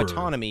have labor. No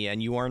autonomy,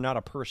 and you are not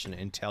a person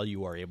until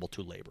you are able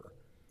to labor.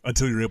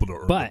 Until you're able to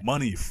earn the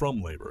money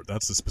from labor.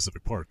 That's the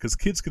specific part. Because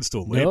kids can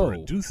still labor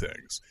and do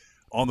things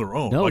on their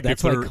own. No, like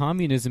that's why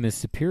communism is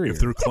superior. If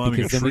they're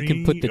climbing a tree, then we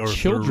can put the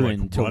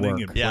children to running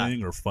work. and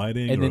playing or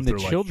fighting, and or then if the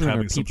they're children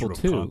having are some people sort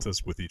of too.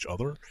 contest with each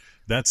other,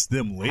 that's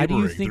them laboring. How do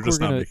you think they're just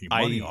we're not gonna, making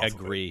money off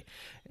agree. of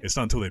it. It's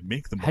not until they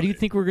make the money. How do you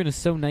think we're going to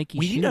sew Nike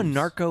We shoes? need a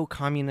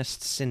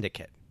narco-communist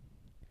syndicate.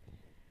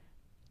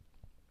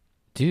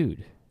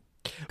 Dude,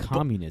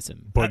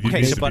 communism. But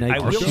I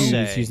will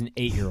say, using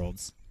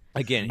 8-year-olds.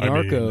 Again,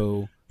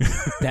 narco.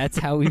 That's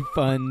how we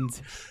fund.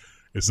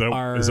 Is that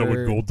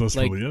what Gold Dust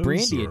really is?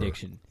 Brandy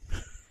addiction.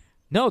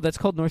 No, that's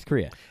called North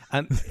Korea.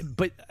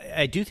 But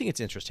I do think it's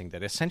interesting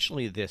that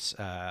essentially this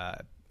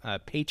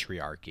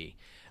patriarchy,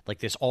 like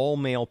this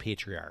all-male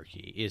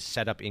patriarchy, is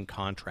set up in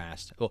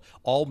contrast. Well,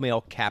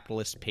 all-male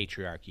capitalist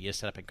patriarchy is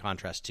set up in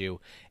contrast to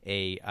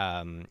a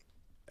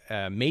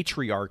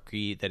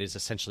matriarchy that is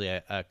essentially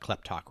a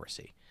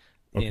kleptocracy.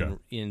 Okay.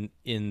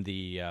 In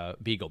the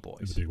Beagle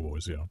Boys. The Beagle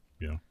Boys, yeah.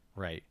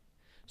 Right.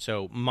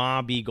 So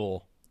Ma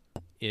Beagle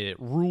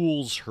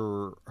rules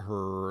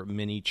her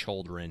many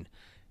children,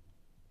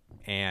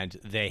 and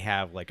they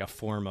have like a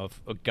form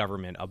of a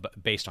government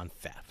based on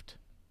theft.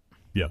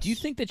 Yes. Do you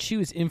think that she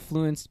was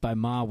influenced by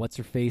Ma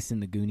What's-Her-Face in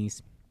the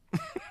Goonies?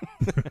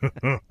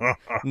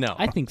 No.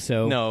 I think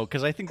so. No,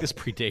 because I think this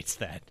predates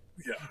that.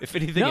 Yeah. If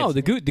anything, no,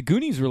 the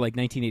Goonies were like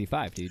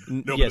 1985, dude.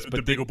 No, yes, but but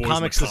the Beagle Boys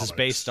comics were this is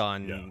based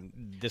on.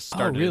 This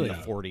started really? in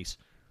the 40s.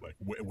 Like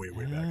way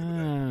back in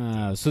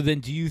the day. So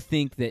then do you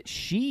think that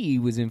she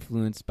was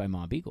influenced by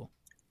Ma Beagle?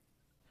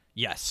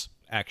 Yes,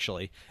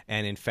 actually.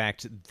 And in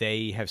fact,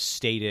 they have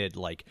stated,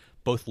 like,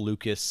 both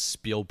Lucas,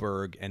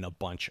 Spielberg, and a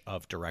bunch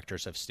of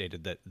directors have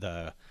stated that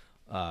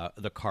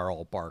the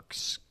Carl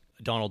Barks,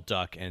 Donald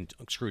Duck, and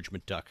Scrooge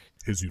McDuck.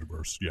 His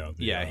universe, yeah.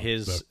 The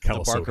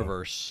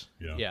Barkerverse.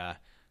 Yeah.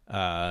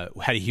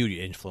 Had a huge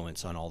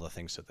influence on all the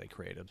things that they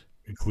created.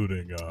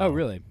 Including... oh,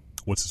 really?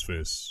 What's his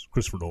face?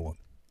 Christopher Nolan.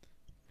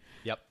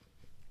 Yep.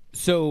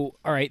 So,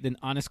 all right, then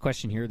honest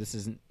question here. This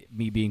isn't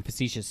me being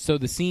facetious. So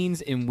the scenes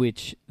in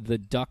which the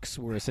Ducks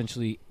were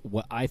essentially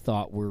what I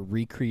thought were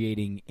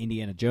recreating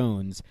Indiana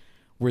Jones,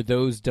 were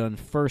those done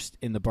first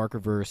in the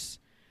Barkerverse,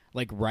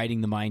 like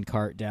riding the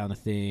minecart down a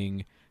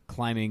thing,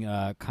 climbing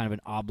kind of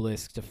an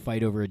obelisk to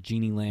fight over a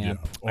genie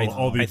lamp? Yeah.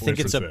 I think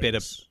it's a bit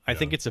of. I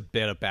think it's a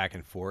bit of back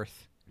and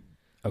forth.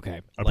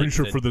 Okay. I'm pretty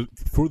sure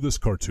for this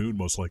cartoon,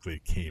 most likely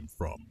it came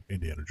from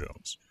Indiana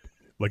Jones.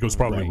 Like it was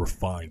probably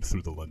refined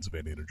through the lens of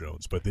Indiana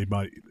Jones, but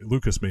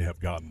Lucas may have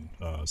gotten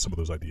some of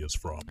those ideas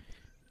from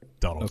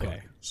Donald Okay. Duck.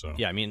 So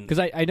Yeah, I mean, Because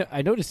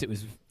I noticed it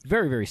was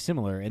very, very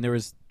similar, and there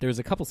was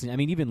a couple scenes. I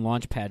mean, even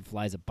Launchpad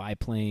flies a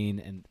biplane,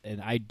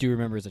 and I do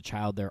remember as a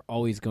child they're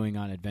always going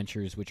on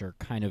adventures which are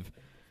kind of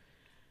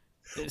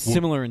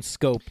similar in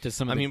scope to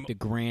some of the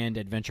grand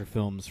adventure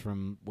films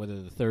from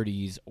whether the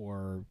 30s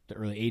or the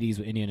early 80s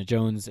with Indiana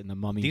Jones and the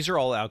Mummy. these are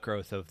all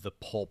outgrowth of the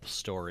pulp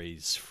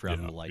stories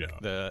from Yeah.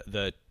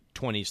 the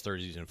 20s,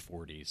 30s, and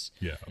 40s.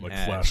 Yeah, like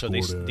And Flash so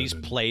Gordon these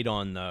and- played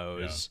on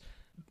those,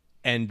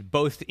 and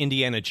both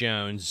Indiana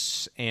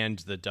Jones and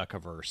the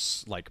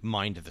Duckiverse like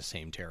mined the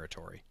same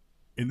territory.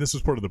 And this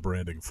is part of the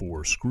branding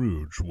for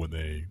Scrooge when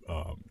they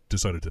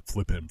decided to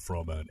flip him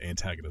from an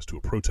antagonist to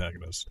a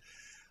protagonist.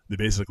 They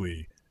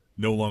basically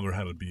no longer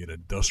had him be an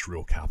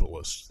industrial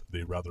capitalist.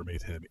 They rather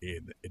made him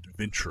an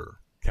adventure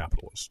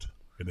capitalist.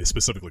 And they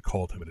specifically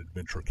called him an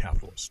adventure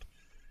capitalist.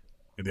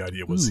 And the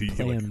idea was he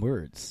play like, on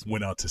words.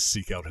 went out to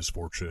seek out his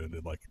fortune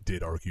and like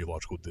did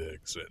archaeological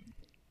digs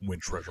and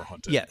went treasure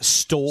hunting. Yeah,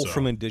 stole So-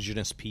 from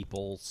indigenous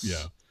peoples.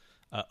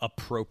 Yeah.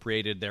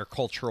 Appropriated their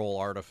cultural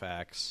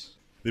artifacts.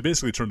 They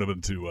basically turned him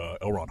into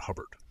L. Ron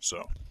Hubbard.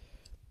 So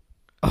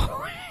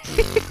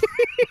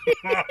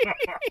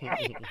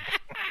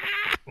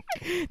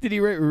Did he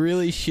write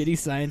really shitty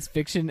science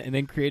fiction and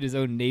then create his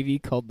own navy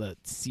called the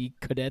Sea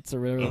Cadets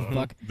or whatever the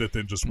fuck? that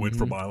then just went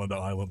from island to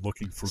island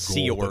looking for gold.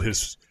 Sea that Org.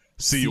 his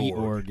Sea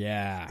Org.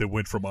 Yeah. That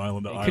went from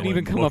island to He island. couldn't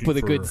even come up looking with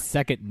a good for-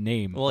 second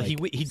name. Well, like,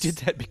 he did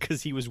that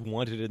because he was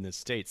wanted in the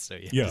States, so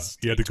Yeah,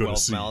 he had to go to 12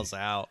 sea. miles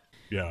out.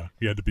 Yeah,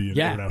 he had to be in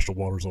Yeah. international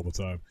waters all the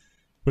time.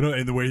 But no,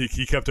 and the way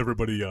he kept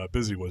everybody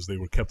busy was they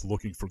were kept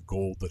looking for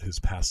gold that his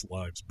past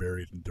lives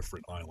buried in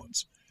different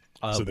islands.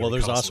 So they Well, were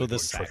there's also constantly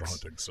the going treasure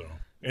sex. hunting. So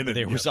and then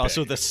There was yeah,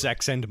 also bang, the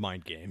sex and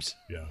mind games.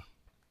 Yeah,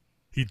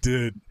 he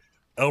did.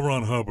 L.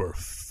 Ron Hubbard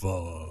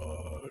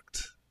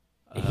fucked.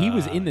 he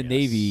was in the yes.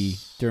 Navy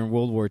during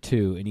World War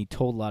II, and he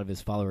told a lot of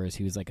his followers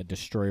he was like a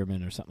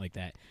destroyerman or something like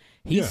that.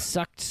 He Yeah.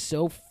 sucked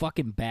so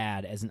fucking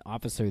bad as an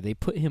officer, they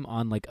put him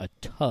on like a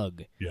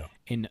tug Yeah,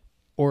 in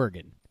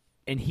Oregon.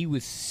 And he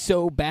was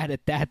so bad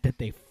at that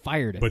they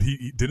fired him. but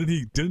he didn't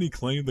he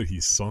claim that he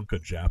sunk a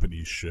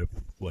Japanese ship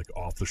like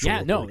off the shore?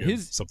 Yeah, of no, Oregon?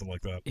 his- something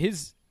like that.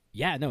 his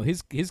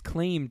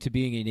claim to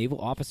being a naval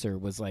officer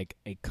was like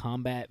a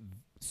combat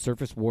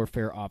surface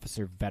warfare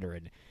officer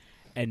veteran.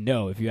 And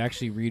no, if you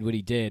actually read what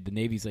he did, the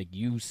Navy's like,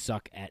 you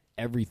suck at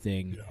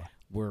everything. Yeah.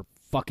 We're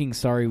fucking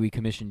sorry we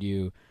commissioned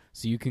you,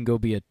 so you can go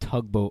be a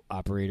tugboat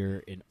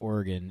operator in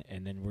Oregon,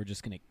 and then we're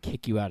just going to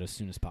kick you out as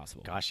soon as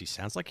possible. Gosh, he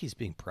sounds like he's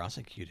being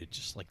prosecuted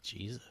just like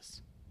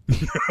Jesus.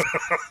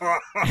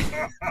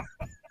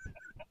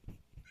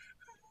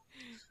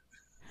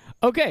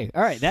 Okay,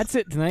 all right, that's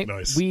it tonight.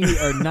 Nice. We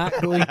are not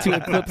going to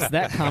eclipse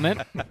that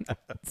comment.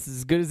 It's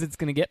as good as it's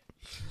going to get.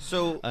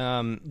 So,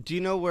 do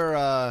you know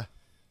where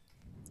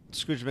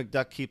Scrooge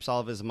McDuck keeps all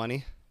of his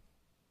money?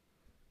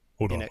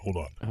 Hold in on, it. hold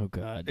on. Oh,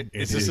 God.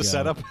 Is this a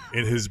setup?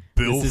 In his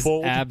This is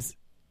billfold, abs.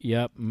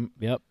 Yep,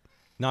 yep.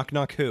 Knock,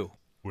 knock, who?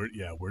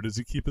 where does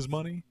he keep his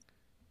money?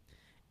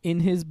 In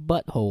his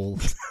butthole.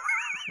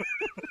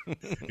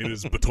 In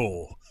his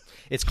batole.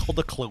 It's called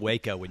a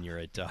cloaca when you're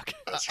a duck.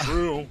 That's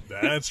true.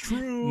 That's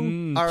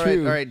true. All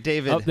True. right,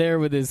 David. Up there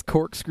with his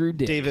corkscrew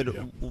dick. David,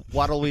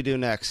 what'll we do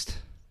next?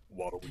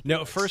 What'll we do No,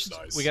 next? first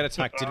Nice. we got to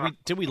talk.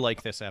 Did we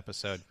like this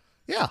episode?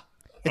 Yeah,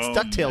 it's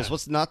DuckTales.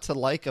 What's not to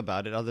like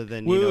about it, other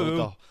than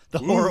Woo. the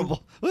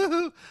horrible,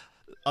 woohoo,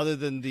 other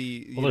than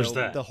the there's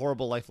that. the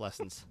horrible life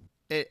lessons.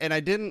 And I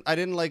didn't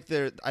like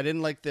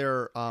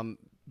their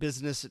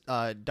business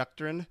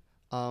doctrine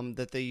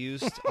that they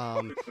used,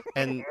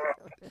 and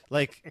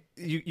like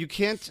you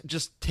can't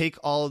just take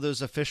all of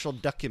those official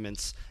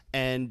documents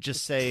and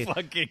just say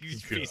Fucking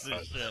piece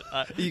of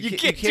shit. you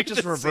can't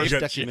just reverse You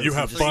got- documents. you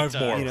have and five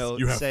just, more.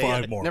 You have say,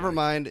 5 more. Never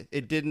mind,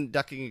 it didn't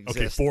ducking exist.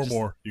 Okay, 4 Just-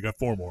 more. You got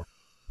 4 more.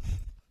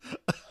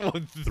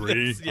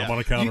 3. Yeah. I'm on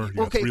a counter. You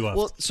got okay, 3 left.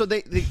 well, so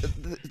they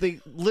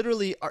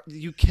literally are.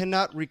 You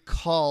cannot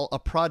recall a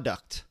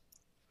product.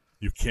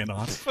 You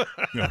cannot.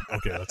 Yeah,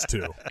 okay, that's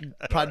 2.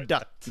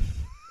 Product.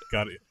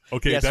 Got it.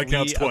 Okay, Yes, that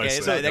counts we- twice.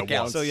 okay, so I that got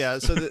counts. one. So yeah,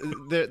 so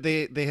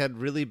they had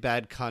really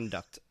bad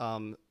conduct.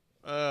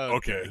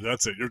 Okay,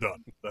 that's it. You're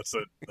done. That's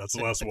it. That's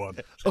the last one.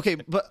 Okay,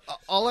 but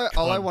all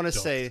I want to Conduct.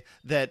 say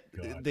that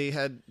God. they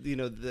had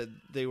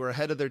they were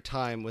ahead of their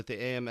time with the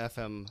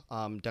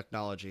AM/FM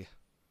technology.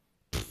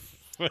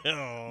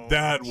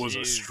 That was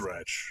a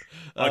stretch.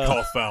 I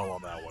call foul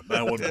on that one.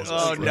 That one was a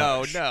Oh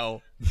stretch.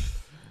 no.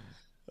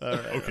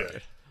 Okay.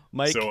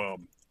 Mike, So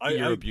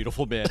you're I a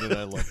beautiful man, and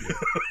I love you.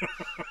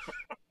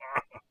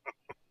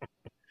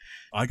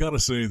 I gotta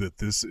say that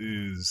this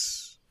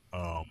is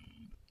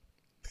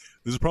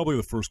probably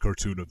the first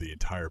cartoon of the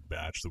entire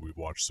batch that we've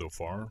watched so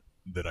far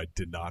that I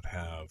did not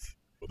have,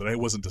 that I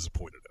wasn't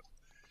disappointed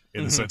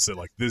in the sense that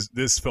like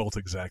this felt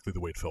exactly the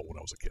way it felt when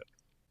I was a kid.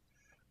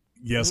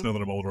 Yes, now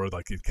that I'm older,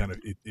 like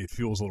it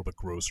feels a little bit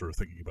grosser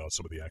thinking about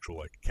some of the actual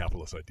like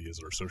capitalist ideas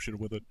that are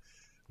associated with it,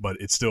 but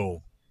it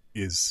still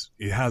is.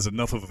 It has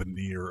enough of a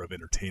veneer of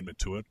entertainment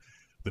to it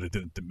that it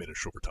didn't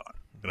diminish over time,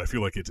 and I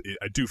feel like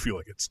I do feel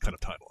like it's kind of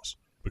timeless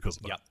because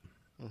of that.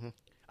 Yep.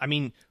 I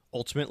mean,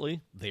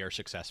 ultimately, they are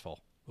successful.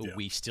 Yeah.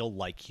 We still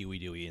like Huey,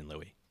 Dewey, and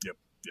Louie, Yep.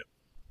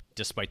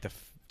 despite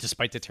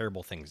the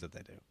terrible things that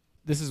they do.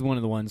 This is one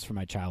of the ones from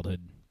my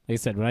childhood. Like I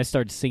said, when I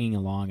started singing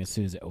along as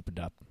soon as it opened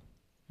up,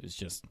 it's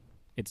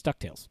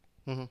DuckTales.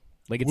 Mhm.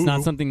 Like, it's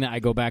not something that I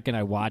go back and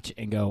I watch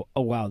and go,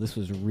 oh, wow, this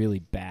was really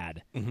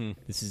bad. Mm-hmm.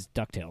 This is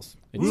DuckTales.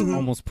 It's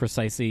almost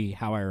precisely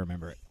how I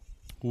remember it.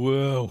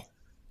 Whoa.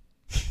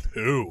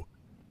 Ooh.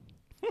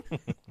 All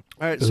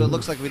right, so it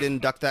looks like we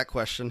didn't duck that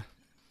question.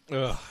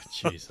 Oh,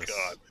 Jesus.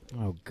 God.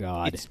 Oh,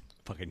 God. It's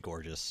fucking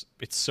gorgeous.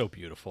 It's so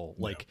beautiful.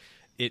 Like,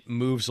 it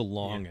moves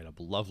along at a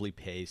lovely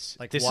pace.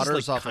 Like this water's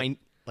is like off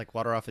like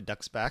water off a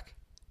duck's back.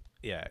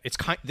 Yeah,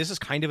 this is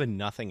kind of a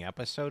nothing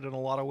episode in a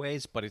lot of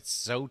ways, but it's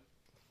so,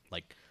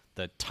 like,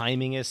 the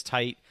timing is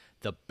tight,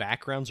 the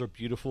backgrounds are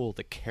beautiful,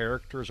 the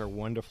characters are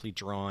wonderfully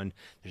drawn,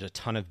 there's a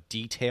ton of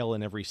detail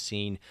in every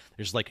scene,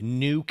 there's, like,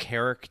 new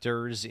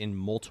characters in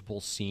multiple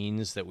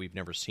scenes that we've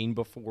never seen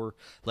before,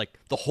 like,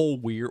 the whole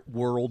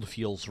world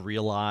feels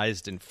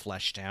realized and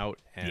fleshed out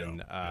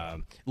and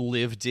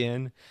lived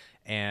in,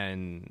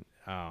 and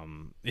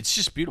it's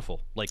just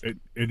beautiful. Like,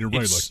 And you're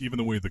right, like, even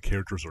the way the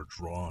characters are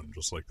drawn,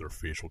 just like their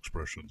facial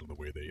expressions and the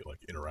way they, like,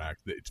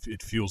 interact,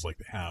 it feels like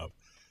they have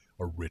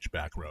a rich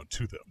background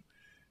to them.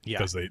 yeah,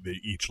 Because they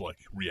each, like,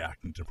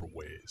 react in different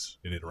ways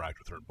and interact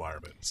with their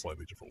environment in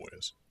slightly different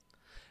ways.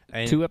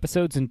 and 2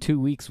 episodes in 2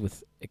 weeks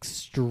with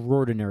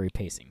extraordinary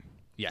pacing.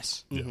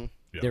 yes, Yeah.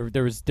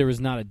 There was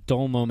not a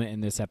dull moment in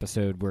this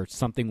episode where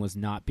something was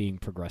not being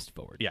progressed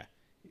forward. yeah,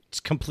 it's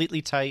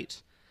completely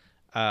tight,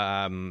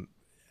 and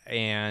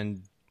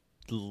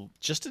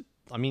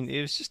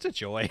it was just a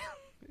joy.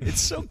 It's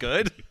so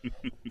good.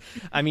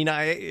 I mean,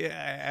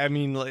 I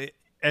mean, like,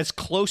 as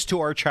close to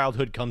our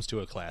childhood comes to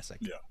a classic.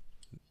 Yeah.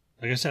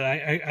 Like I said,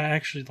 I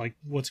actually, like,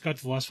 what's got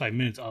to the last 5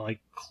 minutes, I,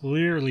 like,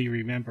 clearly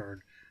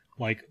remembered,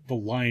 like, the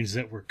lines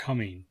that were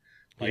coming.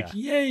 Like,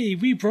 yay,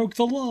 we broke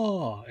the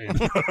law! And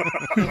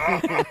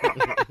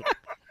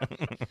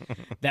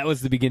That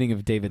was the beginning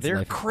of David's They're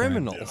life. of crime.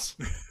 criminals.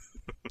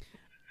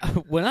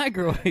 When I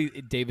grow up,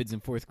 David's in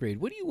 4th grade.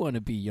 What do you want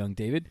to be, young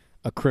David?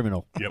 A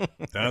criminal. Yep.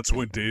 That's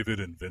when David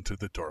invented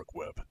the dark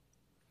web.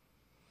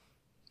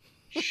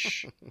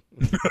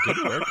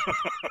 Good work.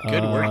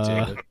 Good work,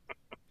 David.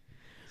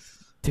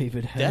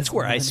 David has That's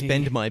where I money.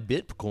 spend my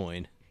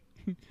Bitcoin.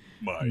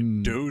 My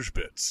Doge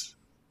bits.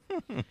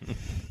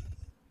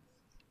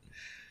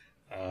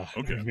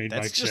 Okay. it made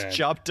That's Mike just sad.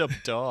 chopped up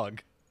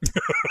dog.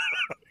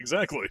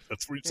 Exactly.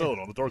 That's where you sell it,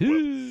 on the dark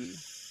web.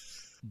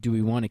 Do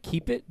we want to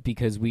keep it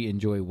because we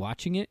enjoy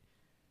watching it?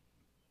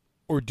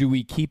 Or do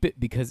we keep it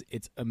because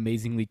it's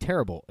amazingly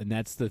terrible? And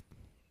that's the...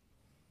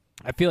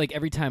 I feel like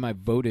every time I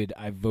voted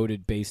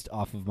based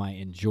off of my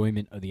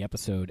enjoyment of the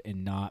episode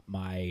and not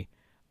my,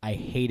 I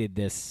hated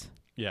this,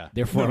 Yeah.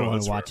 therefore No, I want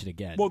that's to watch fair. it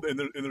again. Well, and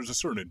there's a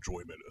certain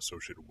enjoyment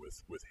associated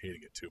with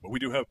hating it too. But we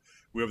have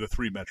the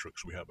 3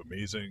 metrics. We have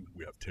amazing,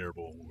 we have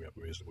terrible, and we have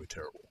amazingly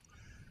terrible.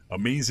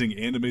 Amazing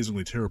and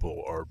amazingly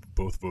terrible are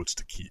both votes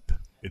to keep.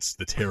 It's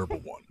the terrible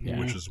one, Yeah.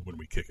 which is when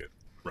we kick it,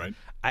 right?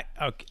 I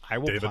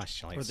will David?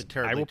 postulate. Or the I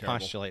terribly will terrible.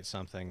 postulate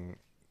something,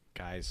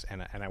 guys,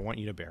 and I want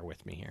you to bear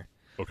with me here.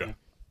 Okay.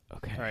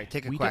 Okay. All right,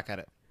 take a We quack at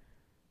it.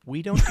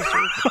 We don't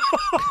deserve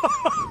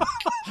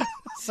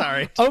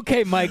Sorry.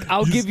 Okay, Mike,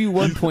 I'll give you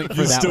 1 point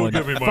for You that still one.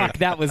 give me mine. Fuck,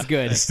 that was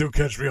good. You still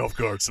catch me off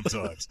guard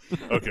sometimes.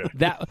 Okay.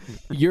 That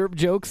your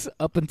jokes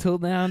up until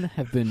now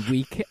have been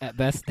weak at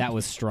best. That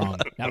was strong.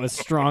 That was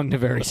strong to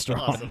very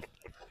strong.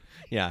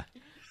 Yeah.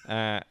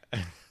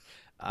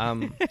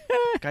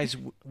 Guys,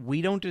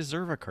 we don't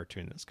deserve a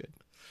cartoon that's good.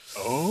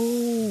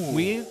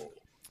 Oh.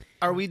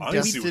 Are we I see what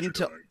destined you're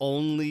to doing.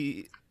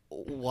 only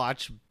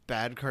watch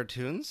bad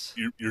cartoons?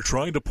 You're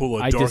trying to pull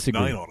a I Dark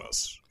disagree. Knight on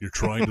us. You're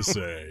trying to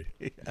say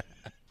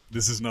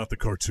this is not the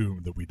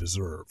cartoon that we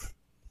deserve.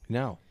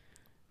 No.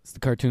 It's the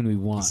cartoon we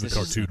want. This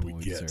is the cartoon we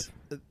What get. deserve.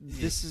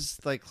 This is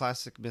like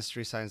classic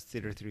Mystery Science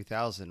Theater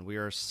 3000. We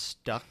are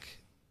stuck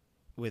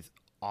with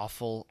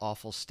awful,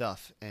 awful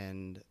stuff,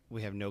 and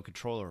we have no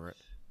control over it.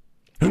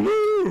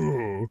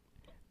 Hello.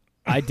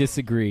 I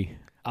disagree.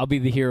 I'll be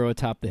the hero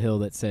atop the hill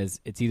that says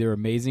it's either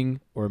amazing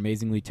or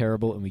amazingly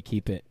terrible, and we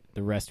keep it.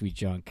 The rest we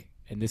junk.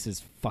 And this is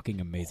fucking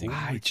amazing.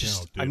 Holy cow,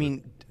 I David.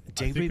 mean, I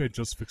David, think I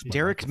just fixed my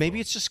Derek, maybe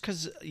microphone. it's just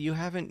because you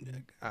haven't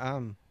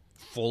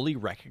fully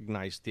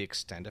recognized the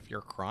extent of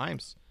your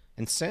crimes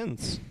and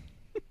sins.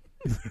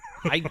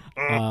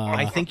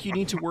 I think you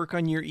need to work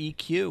on your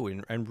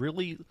EQ and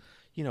really,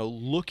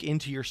 look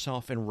into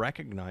yourself and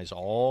recognize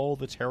all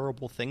the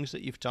terrible things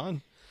that you've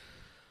done.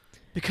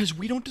 Because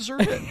we don't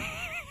deserve it.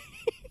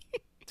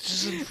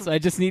 This isn't for- So I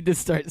just need to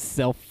start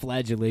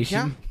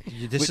self-flagellation.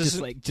 Yeah. This Which is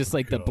is just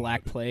like the God.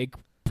 Black Plague.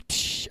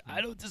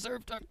 I don't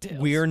deserve DuckTales.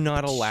 we're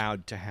not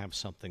allowed to have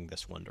something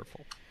this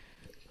wonderful.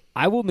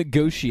 I will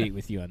negotiate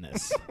with you on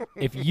this.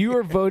 If you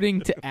are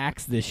voting to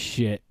axe this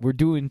shit, we're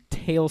doing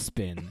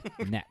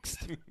Tailspin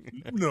next.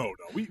 No,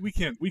 we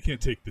can't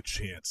take the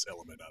chance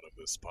element out of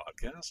this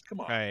podcast.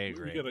 Come on, I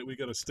agree. We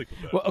gotta stick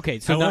with that. Well, okay,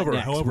 so However, not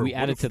next. however, we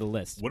what add it if- to the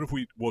list. What if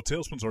we? Well,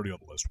 Tailspin's already on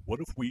the list. What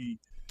if we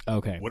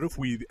Okay.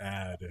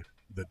 add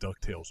the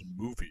DuckTales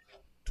movie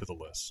to the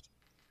list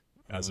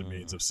as a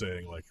means of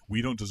saying, like,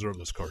 we don't deserve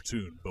this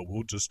cartoon, but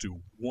we'll just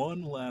do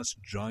one last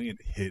giant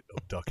hit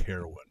of duck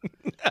heroin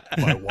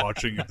by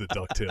watching the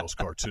DuckTales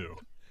cartoon,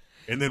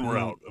 and then we're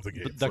out of the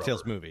game.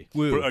 DuckTales forever. movie.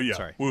 Woo! Woo. Yeah,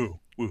 Sorry. woo.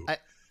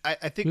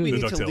 I think we The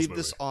need to DuckTales leave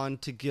this movie. on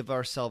to give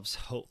ourselves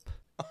hope.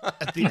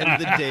 At the end of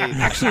the day,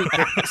 actually,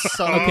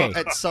 Okay.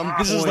 at some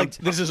This point,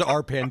 is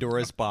our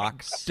Pandora's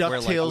box. where,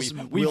 like,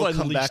 DuckTales we've will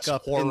come unleashed back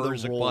up in the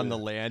horrors upon the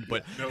role. land,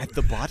 but at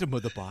the bottom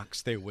of the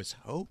box there was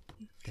hope.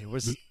 there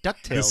was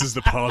DuckTales. This is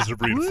the positive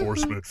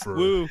reinforcement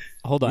for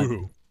Hold on.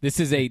 Woo. This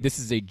is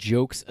a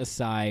jokes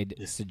aside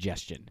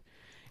suggestion.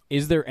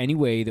 Is there any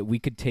way that we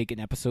could take an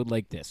episode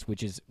like this,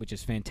 which is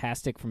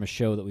fantastic from a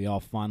show that we all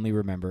fondly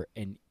remember,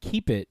 and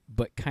keep it,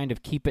 but kind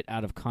of keep it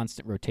out of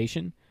constant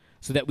rotation,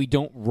 so that we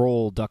don't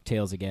roll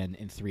DuckTales again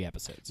in 3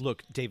 episodes?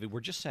 Look, David,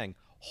 we're just saying,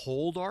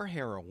 hold our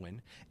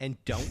heroin and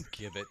don't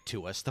give it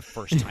to us the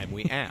first time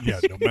we ask.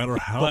 Yeah, no matter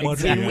how But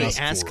much when we we ask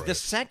ask for the it.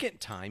 second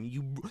time,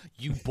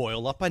 you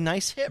boil up a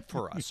nice hit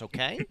for us,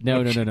 okay?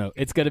 No.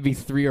 It's got to be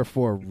 3 or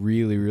 4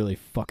 really, really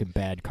fucking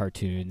bad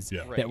cartoons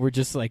Yeah. that we're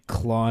just like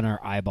clawing our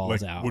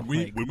eyeballs Like out.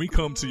 when we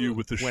come to you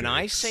with the When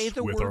I shakes, say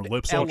the with our word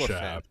lips all elephant.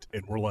 chapped,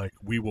 and we're like,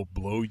 we will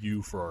blow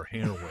you for our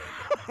heroin,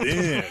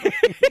 then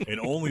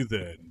and only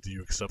then do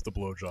you accept the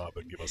blowjob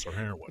and give us our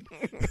heroin.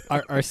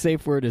 our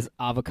safe word is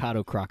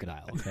avocado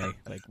crocodile. Okay,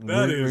 like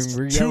That is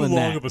we're too yelling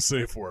long that. of a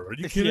safe word.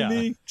 Are you kidding Yeah.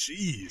 me?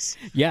 Jeez.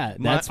 Yeah,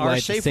 that's why our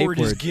it's a safe safe word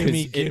is 'cause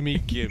gimme, it- gimme,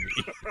 gimme.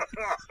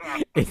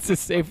 It's a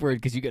safe word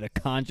because you got to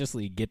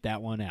consciously get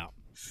that one out.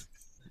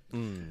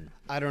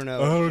 I don't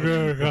know.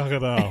 Okay,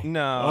 crocodile.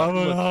 No,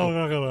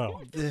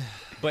 Crocodile.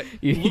 but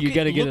You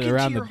gotta get look it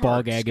around into the your ball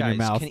hearts, gag in your guys.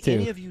 mouth, Can too.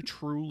 any of you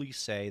truly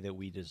say that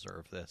we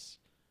deserve this?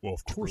 Well,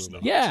 of course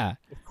not. Yeah,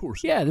 Of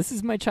course yeah. This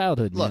is my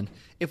childhood, Look, man.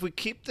 if we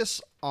keep this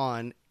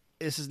on,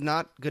 this is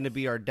not going to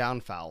be our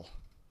downfall.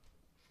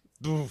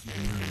 not.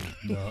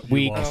 No,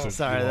 Weak. you lost Oh, it.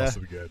 sorry, You lost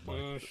that- it again,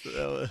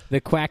 Mike.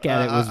 The quack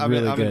at it was I'm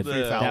really in good.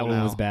 free foul That one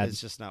now. was bad.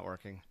 It's just not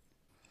working.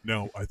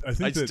 No, I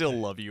think I that, still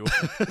love you.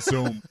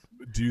 So,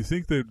 do you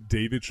think that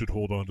David should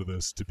hold on to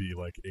this to be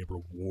like a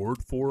reward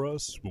for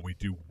us when we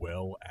do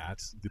well at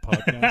the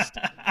podcast?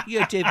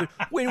 Yeah, David.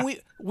 When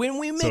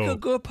we make So- a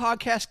good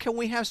podcast, can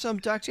we have some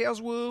DuckTales?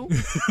 Woo!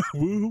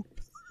 Woo!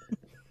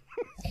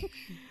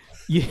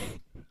 You-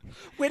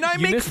 When I You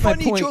make missed my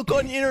funny point. joke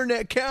on the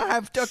internet, can I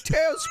have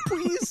DuckTales,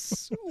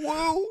 please?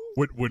 Woo!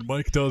 When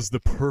Mike does the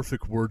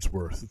perfect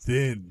Wordsworth,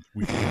 then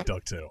we can get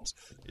DuckTales.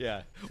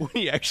 Yeah, when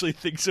he actually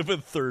thinks of a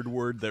third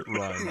word that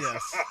rhymes.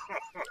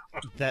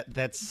 Yes.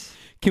 That's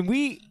Can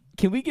we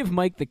give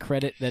Mike the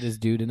credit that is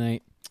due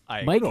tonight?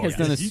 I Mike agree. has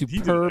done a He did an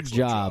superb excellent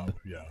job.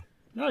 Yeah.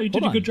 No, you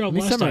did Hold a good on, job let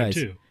me last time summarize.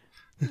 too.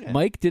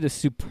 Mike did a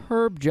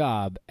superb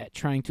job at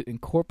trying to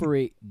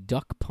incorporate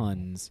duck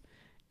puns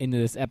into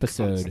this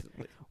episode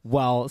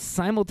while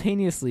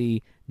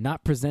simultaneously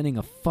not presenting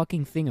a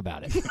fucking thing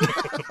about it.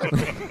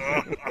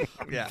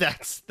 Yeah.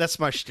 that's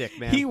my shtick,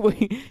 man.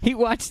 He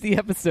watched the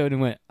episode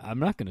and went, "I'm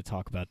not going to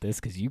talk about this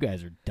because you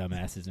guys are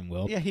dumbasses and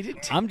will. Yeah, he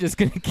didn't. I'm just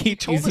going to He keep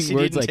told us using he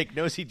words didn't like." take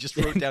notes. He just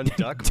wrote down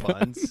duck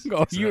puns.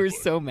 Oh, you were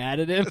Exactly. so mad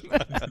at him.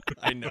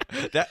 I know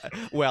that.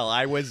 Well,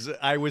 I was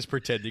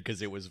pretending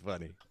because it was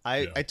funny.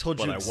 I told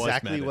But you I was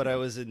exactly mad at what I him.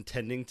 was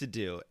intending to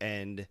do,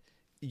 and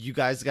you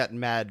guys got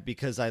mad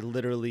because I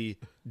literally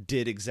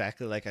did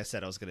exactly like I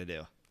said I was going to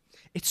do.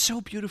 It's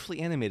so beautifully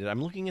animated.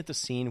 I'm looking at the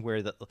scene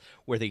where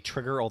they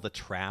trigger all the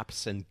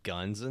traps and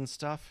guns and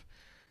stuff.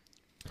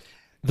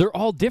 They're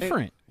all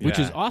different, which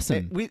is Yeah.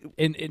 awesome. We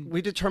and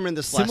we determined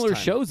this last similar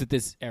time. shows at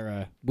this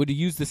era would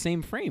use the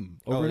same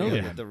frame over and over with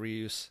again. the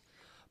reuse.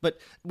 But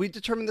we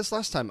determined this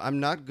last time. I'm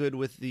not good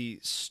with the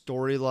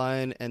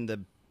storyline and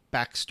the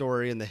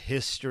backstory and the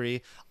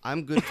history.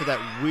 I'm good for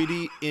that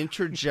witty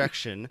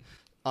interjection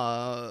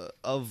of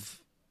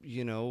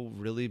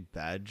really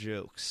bad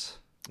jokes.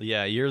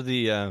 Yeah, you're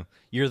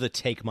the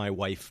take my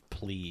wife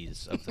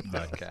please of the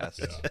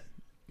podcast.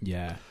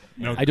 Yeah.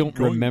 Now, I don't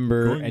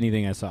remember going-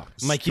 anything I saw.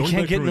 Mike, you Going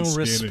can't back get through no and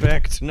scanning-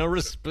 respect. No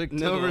respect.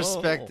 No at all.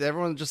 respect.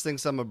 Everyone just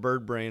thinks I'm a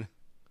bird brain.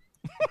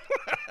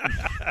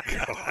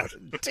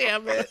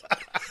 Damn it!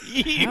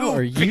 How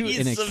are you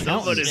an piece of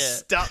accountant? shit.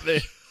 Stop me.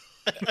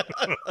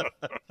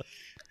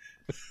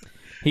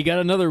 He got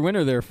another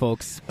winner there,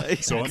 folks.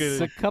 So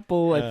It's a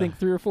couple, I think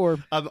 3 or 4.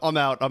 I'm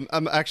out.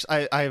 I'm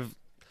actually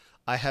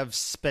I have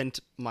spent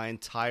my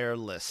entire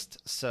list.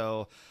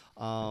 So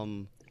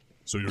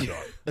so you're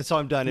done. so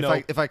I'm done.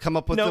 No. If I come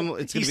up with them, No,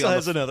 it's he gonna be still on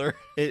has the, another.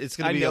 it's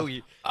gonna I be know on-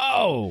 you.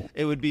 Oh.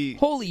 it would be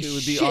Holy it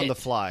would be on the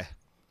shit. fly.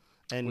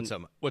 And What's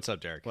up? What's up,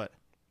 Derek? What?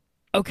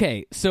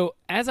 Okay, so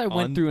as I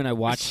went On- through and I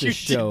watched you this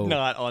show, did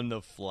not on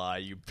the fly,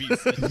 you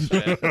piece of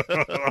shit.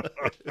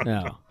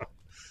 no.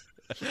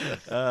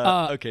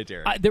 Okay,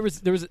 Derek. There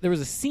was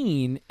a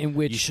scene in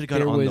which You should have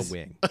there gone on was, the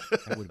wing.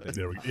 That would have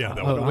been. Yeah, that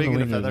Oh, would on wing the and a wing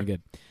would have feather. been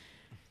good.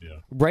 yeah.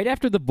 Right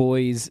after the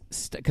boys,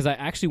 because I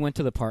actually went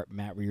to the part,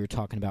 Matt, where you were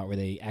talking about where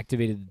they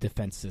activated the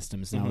defense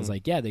systems, and I was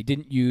like, yeah, they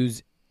didn't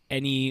use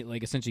any,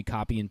 like, essentially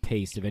copy and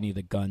paste of any of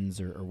the guns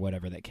or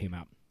whatever that came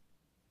out.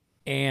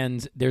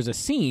 And there's a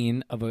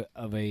scene of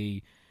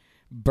a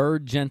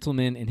bird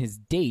gentleman and his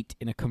date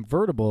in a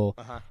convertible,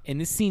 and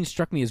this scene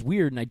struck me as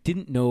weird, and I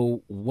didn't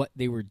know what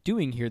they were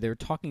doing here. They were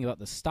talking about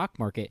the stock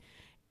market.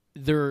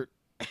 They're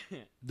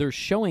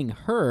showing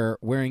her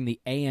wearing the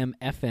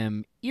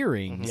AM/FM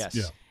earrings. Yes.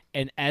 Yeah.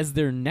 And as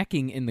they're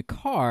necking in the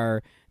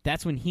car,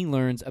 that's when he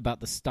learns about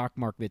the stock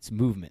market's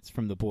movements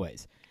from the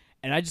boys.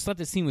 And I just thought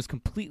the scene was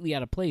completely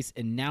out of place,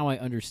 and now I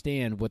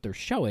understand what they're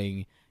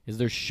showing is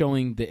they're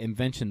showing the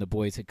invention the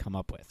boys had come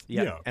up with.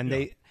 Yeah, Yeah, and yeah.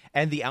 they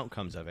and the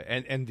outcomes of it,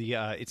 and the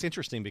it's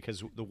interesting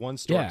because the one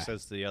stork Yeah.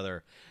 says to the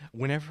other,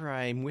 "Whenever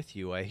I'm with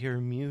you, I hear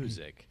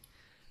music."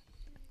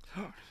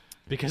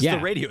 Because Yeah.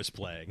 the radio's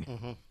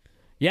playing.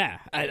 Yeah,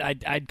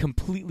 I'd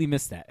completely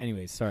missed that.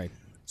 Anyways, sorry.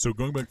 So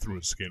going back through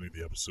and scanning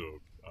the episode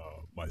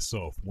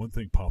myself, one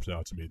thing popped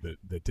out to me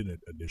that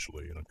didn't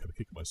initially, and I'm kind of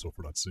kicking myself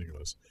for not seeing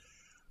this.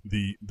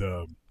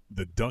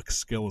 The duck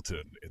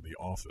skeleton in the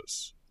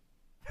office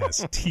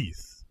has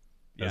teeth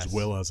Yes. as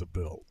well as a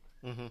bill.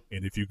 And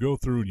if you go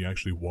through and you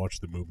actually watch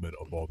the movement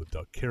of all the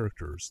duck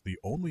characters, the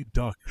only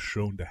duck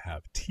shown to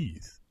have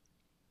teeth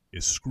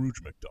is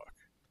Scrooge McDuck.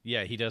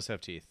 Yeah, he does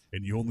have teeth.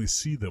 And you only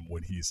see them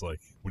when he's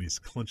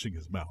clenching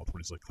his mouth, when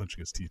he's like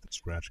clenching his teeth and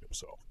scratching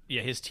himself.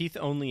 Yeah, his teeth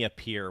only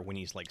appear when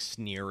he's like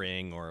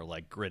sneering or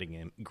like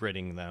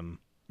gritting them.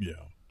 Yeah.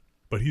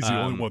 But he's the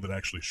only one that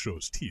actually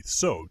shows teeth.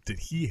 So, did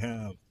he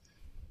have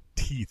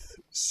teeth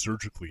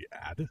surgically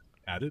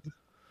added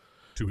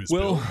to his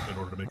Well- build in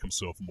order to make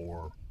himself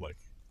more like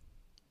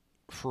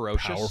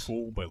Ferocious.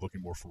 powerful by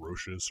looking more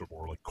ferocious or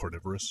more like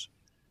carnivorous?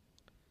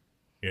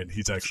 And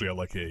he's actually at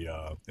like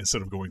a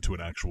instead of going to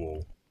an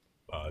actual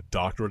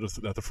doctor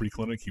at the free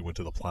clinic, he went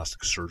to the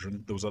plastic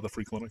surgeon that was at the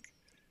free clinic.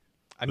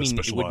 I mean, it would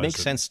make specialized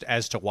in- sense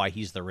as to why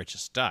he's the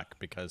richest duck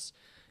because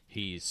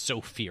he's so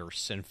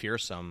fierce and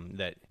fearsome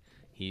that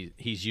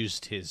he's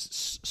used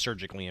his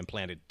surgically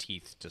implanted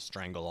teeth to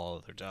strangle all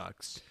other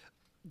ducks.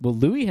 Well,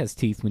 Louis has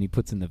teeth when he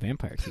puts in the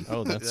vampire teeth.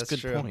 Oh, that's a That's good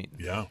true. point.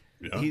 Yeah,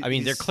 yeah. He- I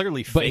mean, they're he's-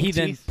 clearly fake But he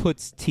then teeth.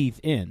 puts teeth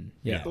in.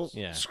 Yeah. Well,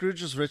 Yeah.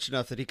 Scrooge is rich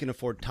enough that he can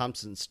afford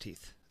Thompson's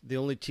teeth. The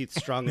only teeth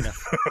strong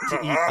enough to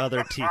eat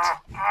other teeth.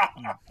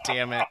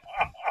 Damn it.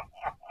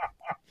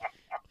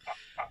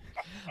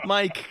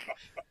 Mike,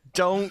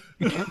 don't.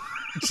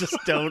 Just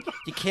don't.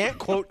 You can't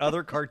quote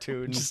other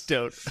cartoons. Just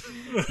don't.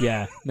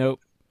 Yeah. Nope.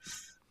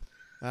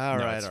 All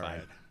No, right, it's all fine.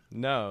 right.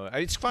 No,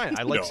 it's fine.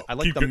 I like No, I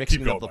like keep the go- mixing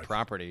keep of going, the Mike.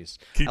 properties.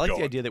 Keep I like the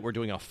going. idea that we're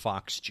doing a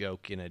Fox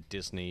joke in a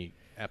Disney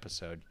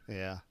episode.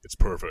 Yeah. It's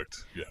perfect.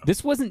 Yeah.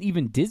 This wasn't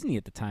even Disney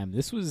at the time.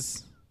 This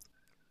was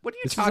What are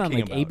you this was on talking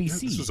like about?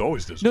 ABC. This was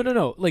always Disney.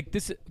 No. Like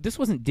this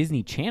wasn't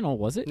Disney Channel,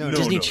 was it? No,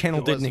 Disney no, Channel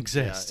it didn't wasn't.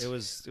 exist. Yeah, it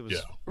was. Yeah.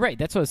 Right,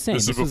 that's what I was saying.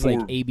 This This, is was like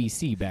before-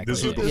 ABC back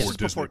This in is the before day. This is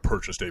Disney before-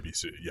 purchased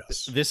ABC.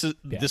 Yes.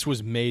 This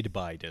was made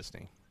by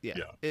Disney. Yeah.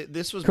 Yeah.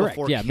 This was Correct.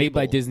 before Yeah, made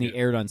by cable. Disney, Yeah.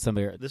 aired on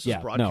somebody. This was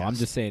yeah, no, I'm broadcast.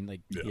 just saying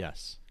like Yeah.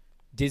 Yes.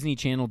 Disney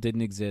Channel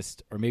didn't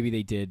exist, or maybe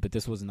they did, but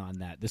this wasn't on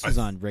that. This was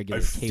on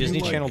regular I cable. feel Disney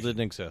like- Channel didn't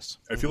exist.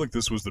 I feel like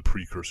this was the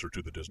precursor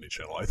to the Disney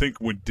Channel. I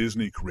think when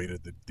Disney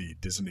created the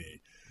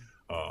Disney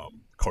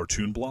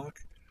cartoon block,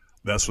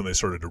 that's when they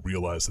started to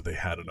realize that they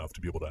had enough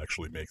to be able to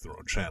actually make their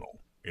own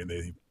channel. And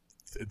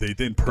they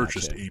then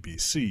purchased Gotcha.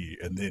 ABC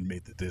and then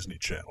made the Disney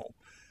Channel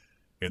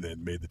and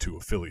then made the two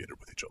affiliated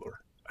with each other.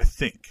 I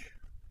think.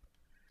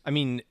 I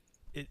mean,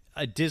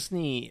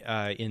 Disney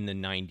in the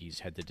 90s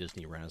had the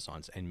Disney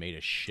Renaissance and made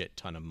a shit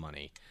ton of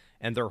money.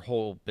 And their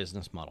whole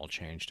business model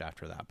changed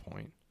after that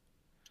point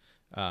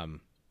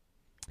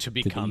to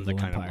become the evil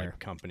kind of empire. like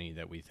company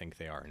that we think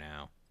they are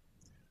now.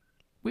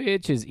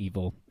 Which is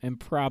evil and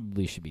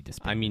probably should be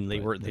disbanded. I mean, they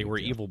but were what they do you were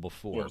do? evil Well,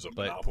 before, it was a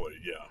but monopoly.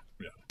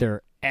 Yeah.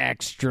 They're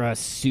extra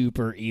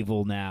super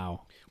evil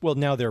now. well,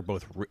 now they're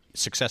both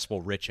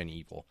successful, rich, and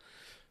evil.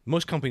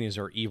 Most companies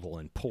are evil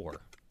and poor.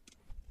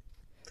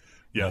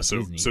 Yeah, Not so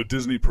Disney. so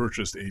Disney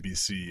purchased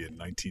ABC in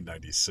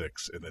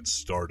 1996 and then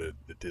started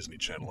the Disney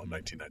Channel in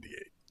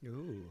 1998.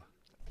 Ooh.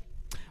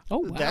 Oh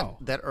wow!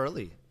 That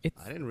early.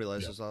 It's- I didn't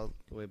realize it was all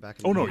the way back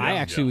in Oh, the no, day. yeah. I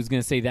actually was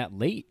going to say that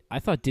late. I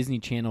thought Disney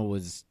Channel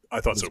was I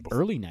thought was so before.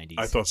 early 90s.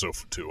 I thought so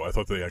too. I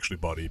thought they actually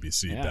bought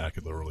ABC Yeah. back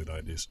in the early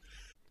 90s.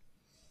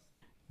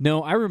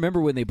 No, I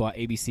remember when they bought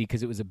ABC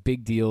because it was a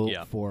big deal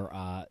Yeah. for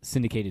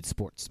syndicated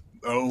sports.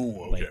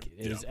 Oh, okay. Like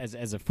it was,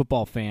 as a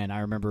football fan, I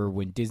remember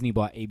when Disney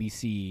bought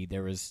ABC,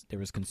 there was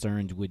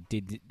concerns would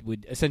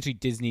essentially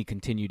Disney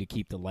continue to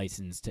keep the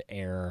license to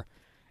air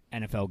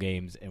NFL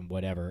games and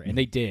whatever, and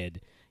they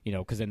did,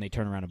 because then they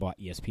turned around and bought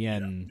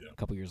ESPN Yeah. a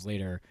couple years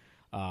later.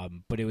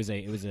 But it was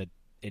an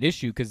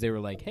issue because they were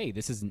like, hey,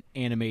 this is an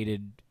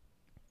animated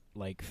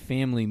like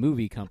family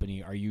movie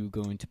company. Are you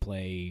going to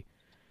play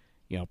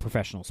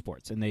professional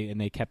sports? And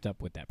they kept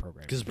up with that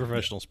program. Because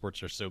professional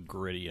sports are so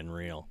gritty and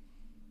real.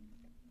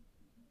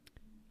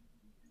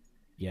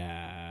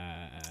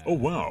 Yeah. Oh,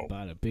 wow.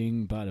 Bada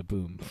bing, bada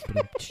boom.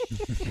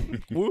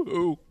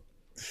 Woohoo!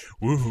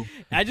 Woohoo!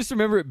 I just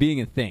remember it being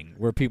a thing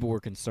where people were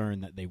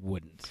concerned that they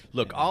wouldn't.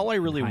 Look, all I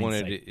really In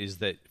wanted hindsight. is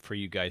that for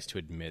you guys to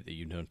admit that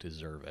you don't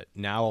deserve it.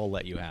 Now I'll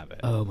let you have it.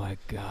 Oh my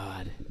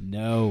god.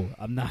 No,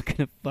 I'm not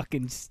gonna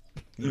fucking.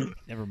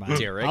 Never mind.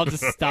 Derek. I'll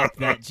just stop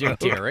that joke.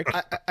 Derek,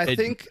 I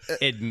think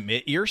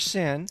admit your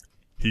sin.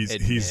 He's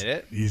Admit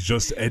it. he's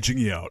just edging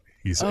you out.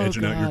 He's Oh,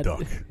 edging out your God.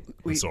 duck.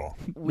 That's all.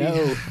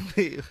 No.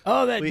 we,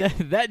 Oh, that, We-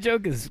 that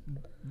joke is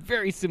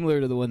very similar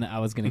to the one that I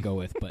was gonna go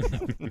with,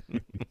 but no.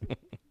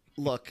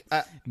 look.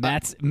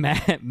 Matt's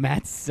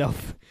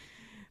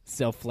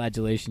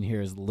self-flagellation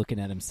here is looking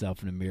at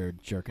himself in a mirror,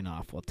 jerking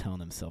off while telling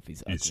himself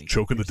he's ugly. He's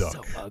choking the You're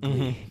duck. So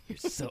ugly. You're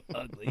so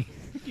ugly.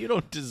 You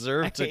don't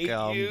deserve I to hate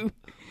come. you.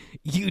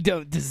 You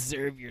don't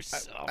deserve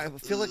yourself. I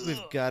feel like we've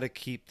got to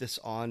keep this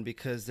on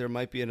because there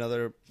might be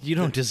another. You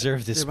don't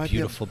deserve this there might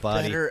beautiful be a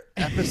body. better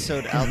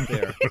episode out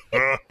there.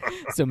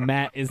 So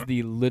Matt is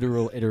the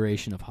literal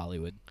iteration of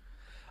Hollywood.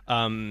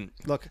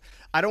 Look,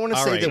 I don't want to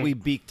All say right. that we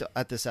beaked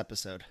at this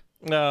episode.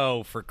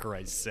 No, for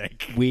Christ's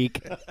sake. Weak.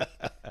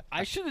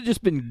 I should have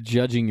just been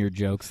judging your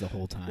jokes the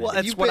whole time. Well,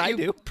 that's You- what but I you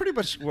do. Pretty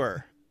much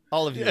were.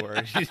 All of you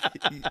were.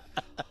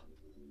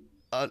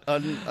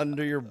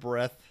 Under your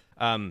breath.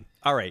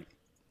 All right,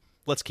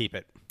 let's keep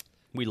it.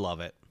 We love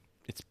it.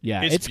 It's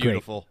It's great.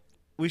 beautiful.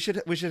 We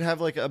should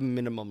have like a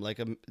minimum, like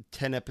a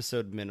 10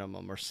 episode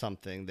minimum or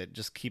something that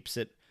just keeps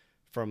it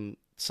from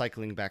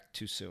cycling back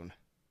too soon.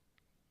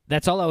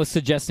 That's all I was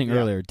suggesting Yeah.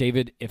 earlier.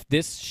 David, if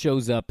this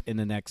shows up in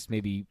the next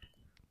maybe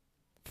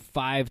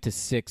 5 to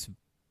 6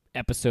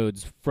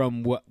 episodes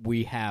from what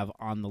we have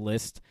on the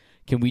list,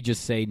 can we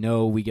just say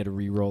no, we get a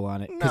re-roll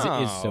on it? Because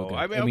it is so good.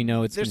 I mean, and we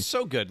know it's they're gonna...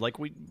 so good. Like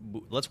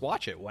let's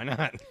watch it. Why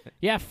not?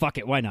 Yeah, fuck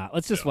it. Why not?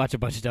 Let's just watch a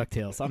bunch of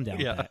DuckTales. I'm down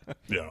with that.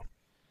 Yeah.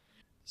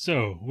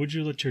 So, would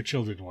you let your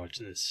children watch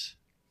this?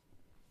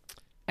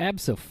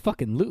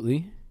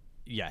 Abso-fucking-lutely.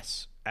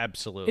 Yes,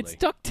 absolutely. It's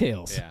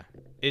DuckTales. Yeah,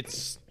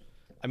 it's.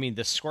 I mean,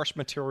 the source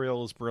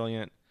material is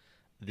brilliant.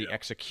 The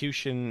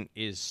execution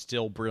is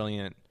still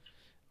brilliant.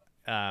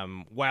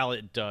 While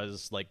it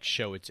does like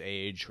show its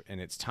age and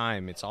its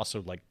time, it's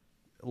also like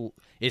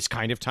it's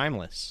kind of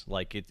timeless.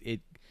 Like it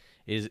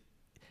is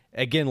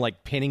again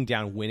like pinning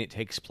down when it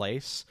takes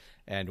place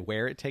and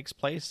where it takes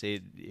place.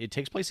 It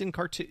takes place in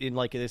cartoon in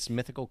like this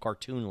mythical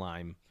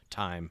cartoon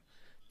time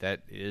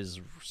that is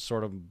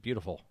sort of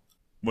beautiful.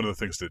 One of the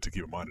things to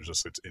keep in mind is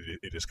just it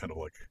is kind of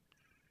like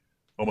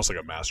almost like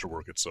a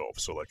masterwork itself.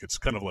 So like it's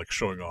kind of like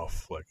showing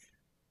off like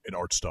an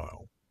art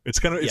style. It's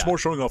Yeah. more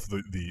showing off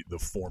the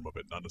form of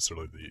it, not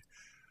necessarily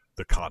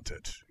the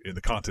content. And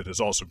the content is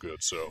also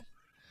good, so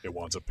it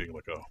winds up being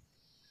like a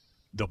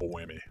double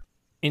whammy.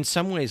 In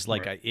some ways,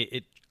 like Right.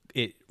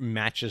 it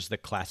matches the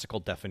classical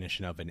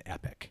definition of an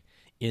epic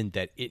in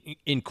that it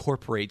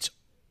incorporates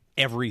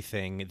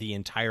everything. The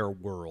entire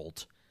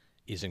world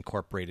is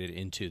incorporated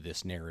into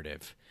this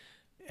narrative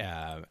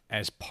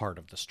as part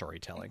of the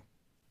storytelling.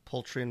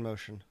 Poultry in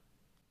motion.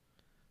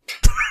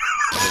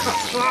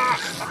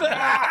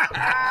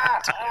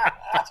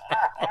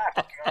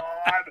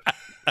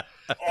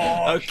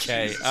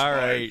 Okay, all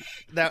right.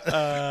 That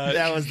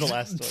that was the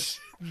last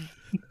one.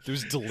 It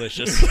was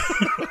delicious.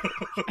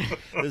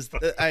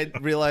 I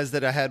realized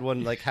that I had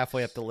one like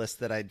halfway up the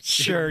list that I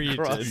Sure you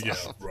crossed did. Yeah,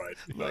 off. right.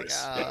 Like,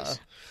 Nice.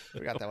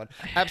 forgot that one.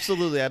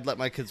 Absolutely, I'd let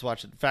my kids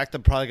watch it. In fact,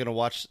 I'm probably gonna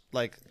watch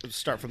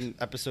start from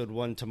episode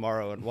 1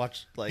 tomorrow and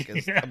watch I'm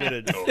gonna I'm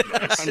gonna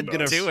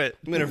Do it.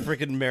 I'm gonna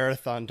freaking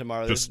marathon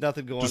tomorrow. There's Just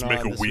nothing going Just on.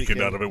 make a this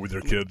weekend out of it with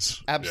your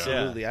kids.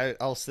 Absolutely,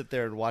 I'll sit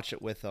there and watch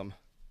it with them.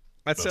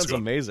 That That's sounds good.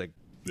 amazing.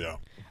 Yeah.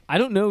 I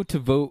don't know to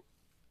vote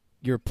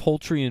your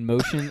poultry in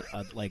motion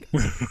like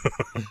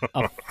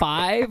a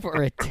 5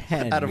 or a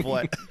 10 Out of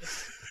what?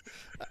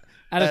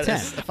 out of 10.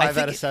 5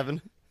 out of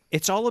 7.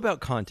 It's all about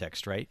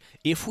context, right?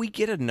 If we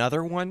get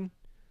another one,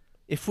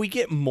 if we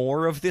get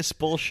more of this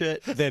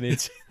bullshit, then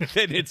it's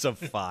a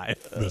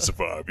 5. That's a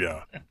 5,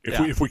 yeah.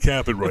 Yeah. If we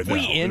cap it right If now, we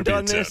it'll end be a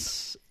on 10.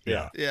 this,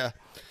 Yeah. Yeah.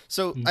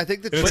 So I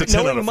think the And it's trick, a 10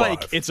 out knowing of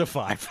Mike, 5. it's a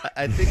 5.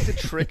 I think the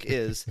trick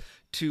is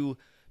to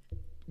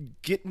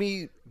get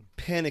me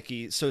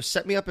panicky. So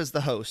set me up as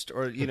the host,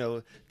 or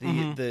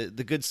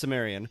the good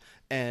Sumerian,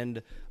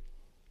 and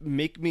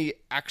make me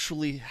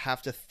actually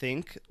have to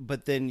think.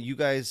 But then you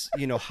guys,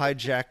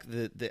 hijack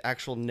the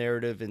actual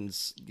narrative and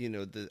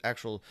the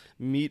actual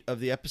meat of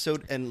the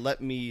episode, and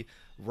let me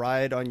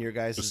ride on your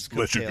guys' Just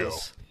let you go.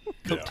 coattails. Yeah.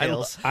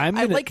 Coattails. I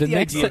like the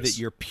next idea ex- that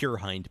you're pure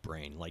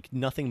hindbrain. Like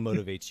nothing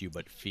motivates you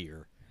but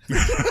fear.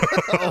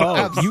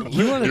 Oh, you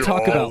want to You're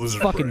talk all about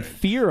lizard fucking brain.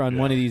 fear on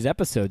one of these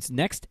episodes.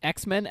 Next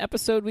X-Men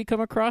episode we come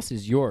across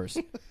is yours.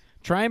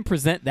 Try and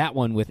present that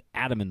one with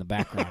Adam in the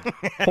background.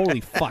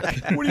 Holy fuck.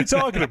 What are you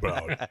talking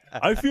about?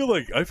 I feel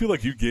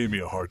like you gave me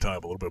a hard time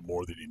a little bit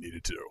more than you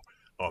needed to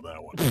on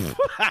that one.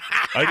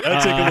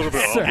 I take a little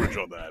bit of sir. umbrage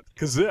on that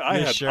because I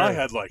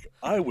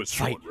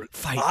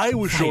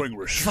was showing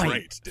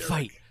restraint,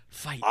 Derek.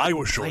 Fight. I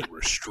was showing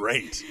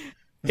restraint.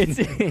 It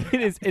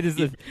is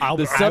the I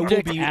will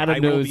subject be, Adam I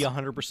will knows. be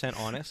 100%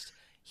 honest.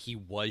 he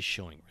was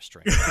showing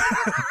restraint.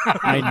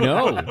 I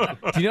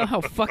know. Do you know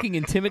how fucking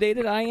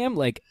intimidated I am?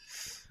 Like,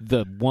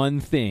 the one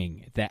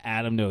thing that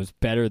Adam knows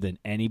better than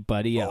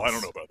anybody else. Oh, I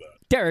don't know about that.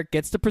 Derek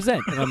gets to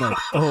present. And I'm like,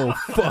 oh,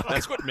 fuck.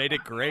 That's what made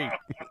it great.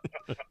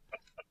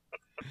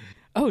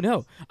 Oh,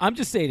 no. I'm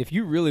just saying, if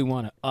you really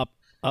want to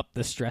up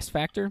the stress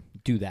factor,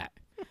 do that.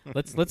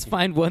 Let's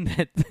find one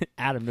that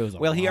Adam knows a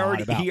Well, he lot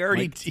already about. he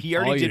already Like, he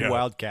already all did you-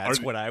 Wildcats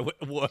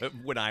Already-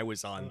 when I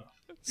was on.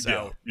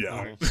 So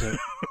Yeah. So,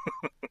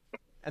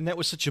 and that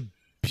was such a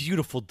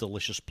beautiful,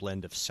 delicious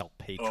blend of self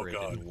Oh hatred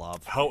God. and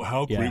love.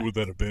 How Yeah. great would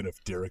that have been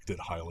if Derek did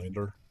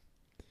Highlander,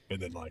 and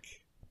then like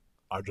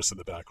I'm just in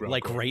the background,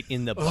 Like going, right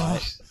in the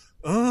butt.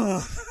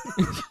 "Ugh."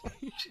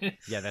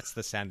 Yeah, that's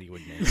the sound he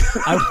would make.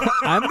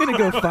 I'm going to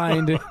go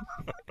find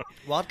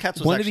Wildcats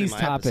was one of actually these my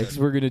topics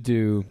episode. we're going to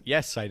do.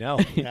 Yes, I know.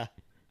 Yeah.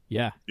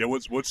 Yeah. Yeah,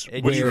 what's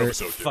And your you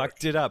episode? Derek?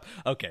 fucked it up.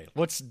 Okay,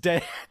 what's No.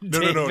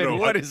 David,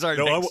 what is our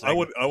no, next I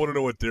segment? want to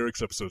know what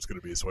Derek's episode's going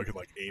to be, so I can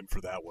like aim for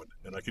that one,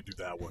 and I could do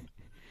that one.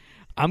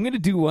 I'm going to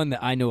do one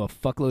that I know a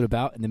fuckload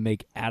about and then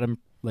make Adam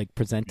like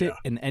present it. Yeah.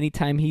 And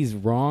anytime he's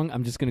wrong,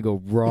 I'm just going to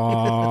go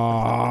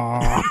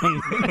wrong.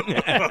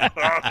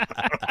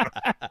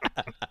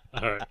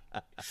 all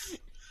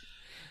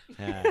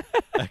right.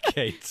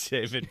 Okay,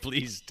 David,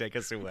 please take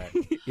us away.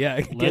 Yeah,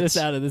 get Let's-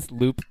 us out of this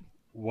loop.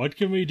 What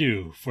can we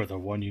do for the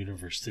one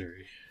universe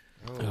theory?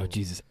 Oh,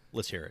 Jesus.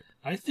 Let's hear it.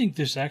 I think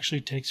this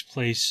actually takes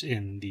place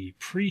in the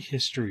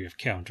prehistory of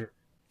Counter.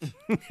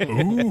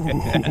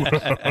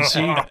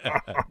 See,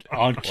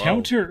 on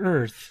Counter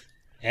Earth,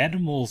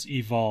 animals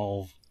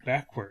evolve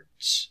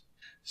backwards.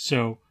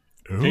 So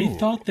they Ooh,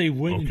 thought they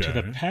went into the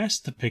okay.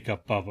 past to pick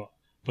up Bubba,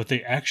 but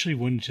they actually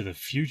went into the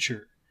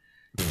future.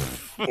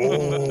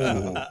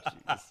 Oh,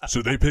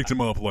 so they picked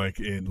him up like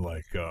in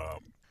like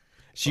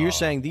So you're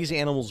saying these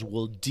animals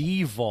will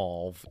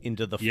devolve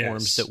into the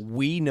forms Yes. that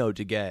we know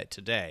to get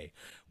today,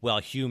 while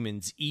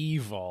humans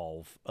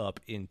evolve up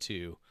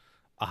into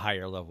a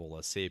higher level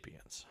of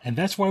sapiens. And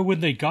that's why when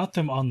they got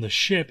them on the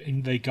ship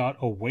and they got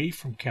away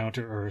from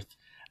Counter Earth,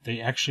 they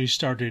actually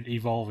started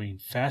evolving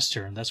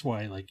faster. And that's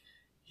why, like,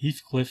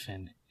 Heathcliff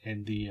and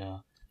the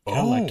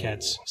Cadillac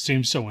cats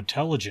seem so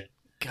intelligent.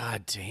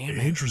 God damn it.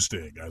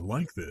 interesting. I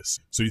like this.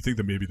 So you think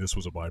that maybe this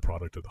was a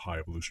byproduct of the High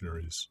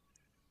Evolutionaries'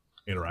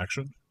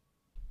 interaction?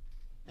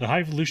 The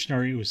High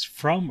Evolutionary was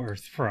from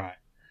Earth Prime,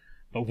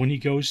 but when he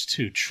goes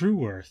to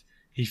True Earth,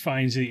 he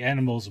finds the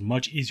animals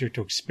much easier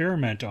to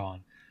experiment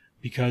on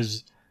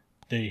because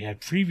they had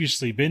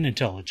previously been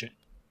intelligent.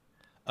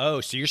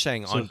 Oh, so you're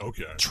saying on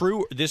Okay.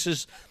 True,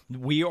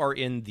 we are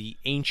in the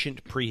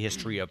ancient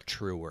prehistory of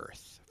True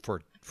Earth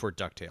for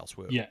DuckTales.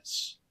 Woo.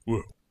 Yes.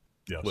 Woo.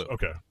 Yes. Woo.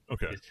 Okay.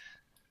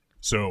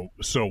 So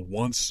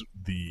once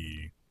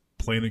the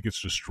planet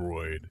gets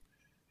destroyed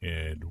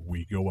and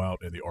we go out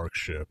in the Ark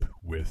ship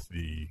with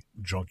the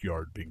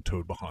junkyard being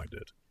towed behind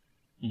it,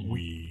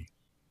 we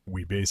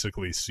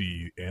basically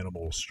see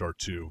animals start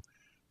to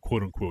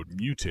quote unquote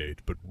mutate,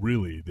 but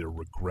really they're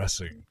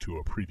regressing to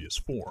a previous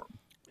form.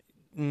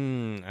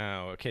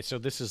 Okay. So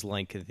this is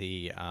like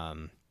the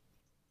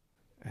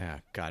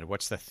God,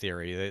 what's the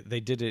theory? They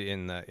did it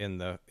in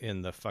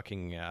the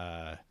fucking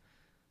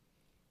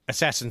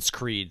Assassin's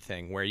Creed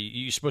thing, where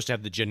you're supposed to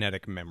have the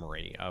genetic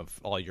memory of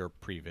all your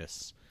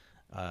previous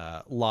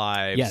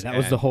lives. Yeah, that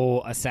was and- the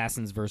whole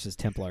Assassins versus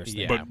Templars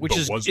thing. Yeah, which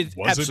is was it's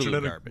it absolute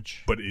genetic?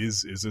 garbage. But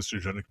is this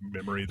genetic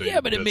memory? That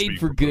Yeah, but it that's made being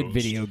for good proposed?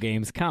 video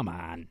games. Come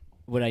on.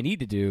 What I need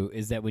to do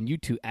is that when you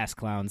two ass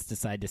clowns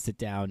decide to sit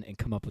down and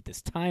come up with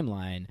this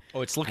timeline,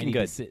 Oh, it's I looking need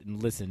good. to sit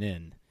and listen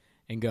in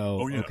and go,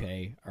 Oh, yeah.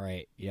 okay, all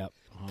right, yep.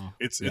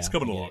 It's yeah,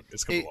 coming I get along. it.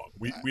 It's coming along.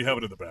 We have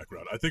it in the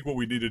background. I think what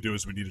we need to do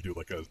is we need to do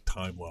like a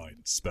timeline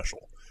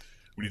special.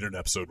 We need an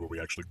episode where we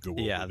actually go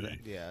over Yeah,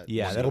 the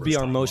Yeah, that'll be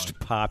our timeline. most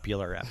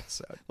popular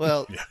episode.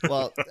 Well,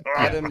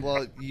 Adam,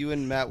 while you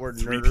and Matt were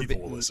Three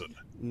people will listen.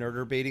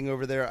 nerder baiting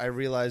over there, I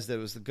realized that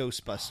it was the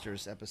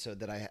Ghostbusters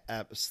episode that I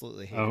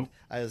absolutely hated.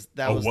 Oh.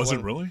 That Oh, was was the it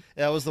one, really?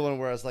 That was the one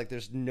where I was like,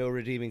 "There's no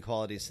redeeming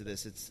qualities to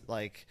this." It's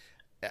like,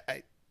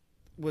 I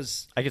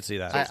was. I could see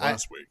that. That was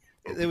last week.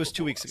 It was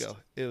 2 weeks ago.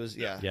 It was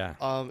Yeah.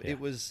 It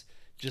was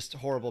just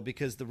horrible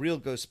because the real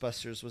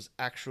Ghostbusters was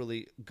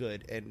actually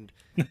good, and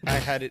I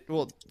had it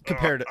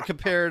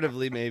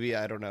comparatively maybe,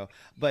 I don't know,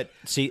 but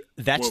See,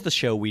 that's the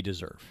show we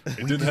deserve.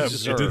 It did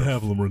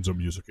have Lorenzo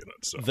music in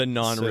it. So The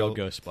non-real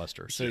So-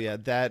 Ghostbusters. so yeah,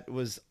 that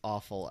was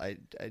awful. I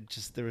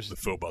just there was the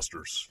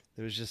Philbusters.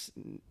 just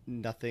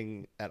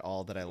nothing at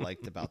all that I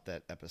liked about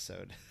that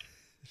episode.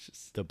 It's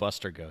just The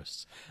Buster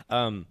Ghosts.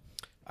 All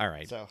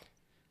right. so.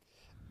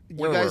 You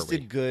Where guys were we?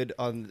 did good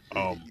on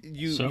So-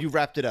 you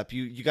wrapped it up.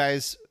 You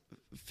guys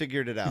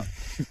figured it out.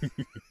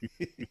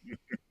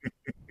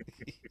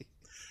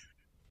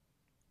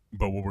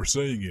 But what we're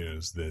saying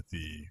is that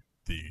the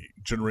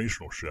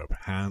generational ship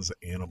has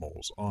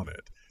animals on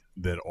it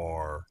that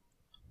are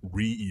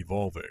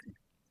re-evolving.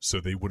 So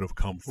they would have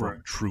come from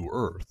Right. True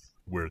Earth,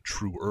 where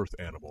True Earth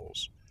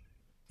animals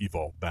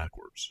evolve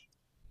backwards.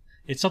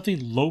 It's something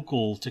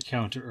local to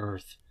Counter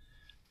Earth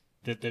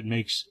that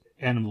makes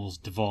animals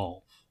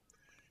devolve.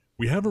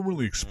 We haven't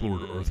really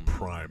explored Earth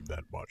Prime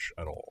that much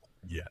at all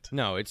yet.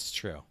 No, it's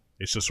true.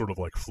 It's just sort of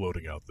like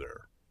floating out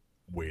there,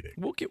 waiting.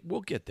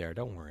 We'll get there.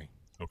 Don't worry.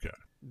 Okay.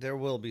 There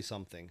will be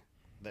something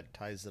that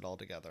ties it all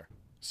together.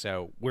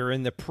 So we're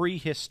in the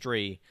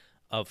prehistory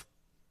of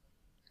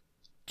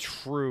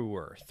True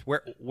Earth.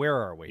 Where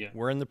are we? Yeah.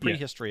 We're in the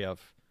prehistory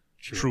of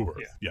True Earth.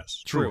 Yeah.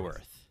 Yes. True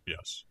Earth.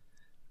 Yes.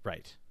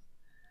 Right.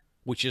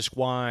 Which is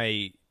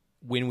why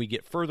when we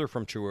get further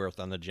from True Earth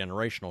on the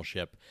generational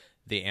ship,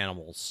 the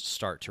animals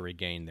start to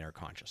regain their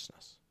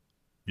consciousness.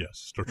 Yes.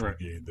 Start to Right.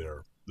 regain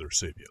their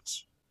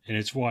sapience. And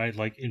it's why,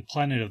 like, in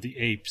Planet of the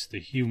Apes, the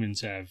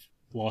humans have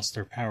lost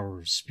their power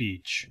of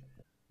speech.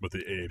 But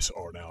the apes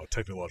are now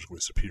technologically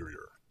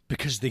superior.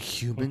 Because the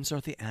humans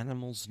are the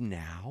animals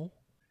now?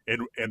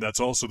 And that's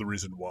also the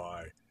reason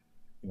why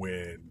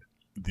when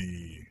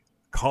the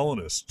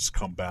colonists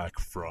come back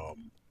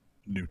from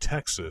New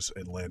Texas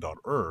and land on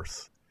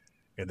Earth,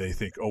 and they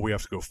think, oh, we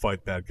have to go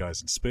fight bad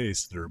guys in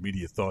space, their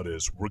immediate thought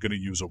is, we're going to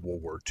use a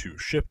World War II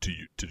ship to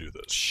do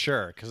this.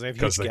 Sure, because they've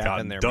 'Cause huge they gap got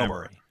in their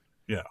dumber. memory.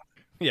 Yeah.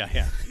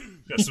 Yeah.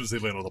 As soon as they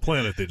land on the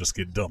planet, they just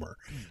get dumber.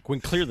 When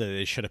clearly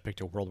they should have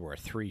picked a World War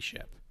III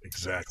ship.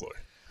 Exactly.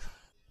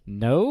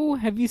 No?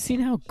 Have you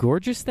seen how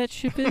gorgeous that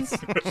ship is?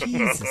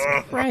 Jesus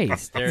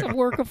Christ. It's a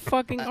work of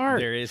fucking art.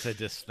 There is a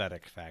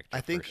aesthetic factor.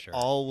 I think for sure.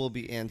 all will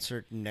be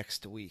answered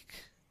next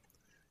week.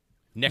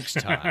 Next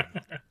time.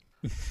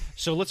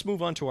 So let's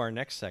move on to our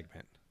next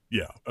segment.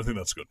 Yeah, I think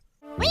that's good.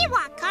 We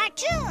want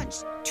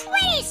cartoons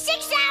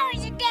 26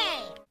 hours a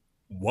day.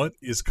 What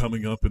is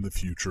coming up in the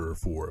future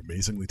for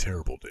Amazingly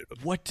Terrible,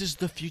 David? What does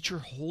the future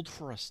hold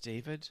for us,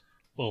 David?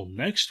 Well,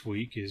 next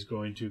week is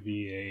going to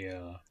be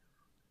a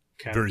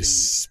Captain... Very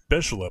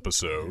special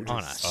episode.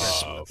 On a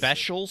special.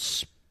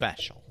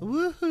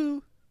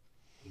 Woohoo!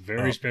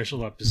 very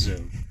special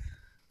episode.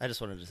 I just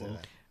wanted to say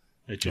that.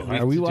 That you'll Are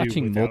have we to do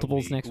watching without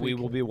multiples me. next We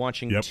week? will be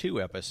watching Yep.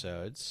 2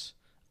 episodes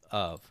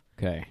of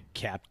Okay.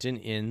 Captain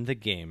in the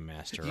Game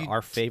Master, You-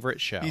 our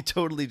favorite show. You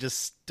totally just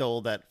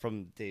stole that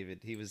from David.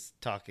 He was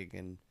talking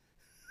and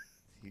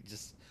he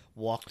just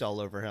walked all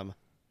over him.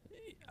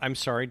 I'm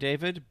sorry,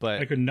 David,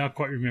 but I could not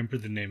quite remember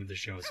the name of the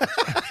show.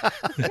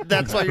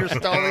 That's why you're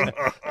stalling.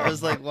 I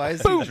was like, why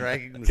is he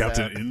dragging this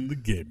Captain out? in the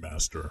Game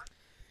Master.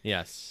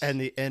 yes. And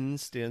the N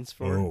stands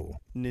for Oh.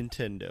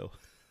 Nintendo.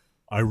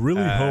 I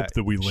really hope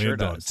that we sure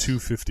land on does.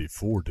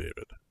 254, David.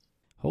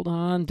 Hold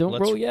on. Don't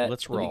Let's- roll yet.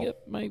 let's Let me roll.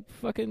 get my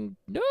fucking...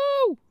 No!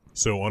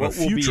 So on What a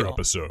will be future on-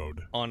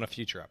 episode on a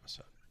future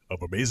episode.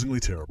 of Amazingly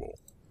Terrible,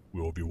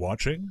 we will be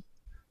watching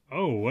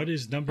Oh, what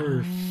is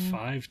number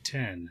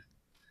 510?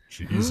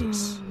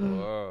 Jesus.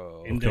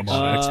 Whoa. Index. Come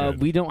on, X-Men.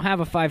 We don't have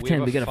a 510.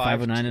 We We, have a got a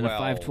 509 and a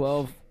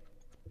 512. 512.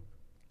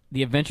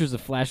 The Adventures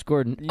of Flash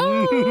Gordon.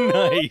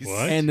 Nice.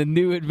 What? And the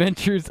New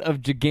Adventures of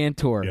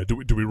Gigantor. Yeah,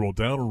 do we roll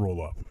down or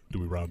roll up? Do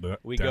we round that?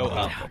 We down go or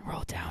up.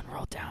 Roll down.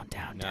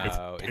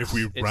 No, If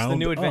we it's the round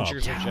New up,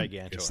 Adventures of Down.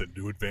 Gigantor. It's the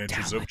New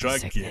Adventures Down of with the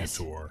sickness.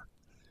 Gigantor.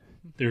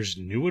 There's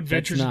New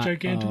Adventures That's of not,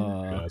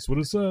 Gigantor? That's what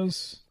it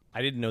says.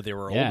 I didn't know they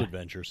were Yeah. old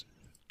adventures.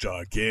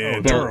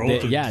 Gigantor. they're Well,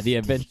 old. the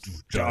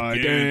Adventures.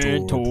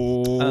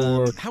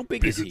 Gigantor. How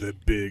big is Bigger he? than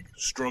big,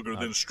 stronger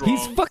than strong.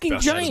 He's fucking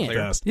faster than giant.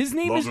 fast, His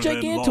name is longer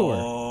than Gigantor.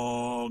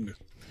 long.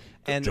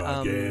 And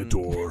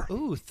Gigantor.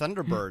 Ooh,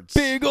 Thunderbirds.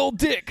 Big old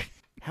dick.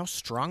 how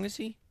strong is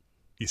he?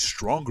 He's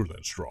stronger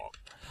than strong.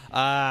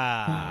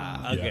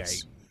 Ah, okay.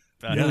 Yes.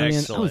 Uh, Yeah. Man, I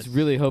Excellent. was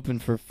really hoping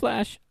for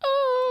Flash.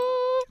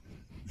 Oh.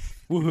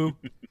 Woohoo!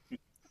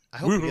 I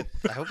hope we get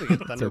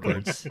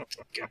Thunderbirds.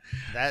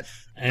 That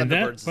And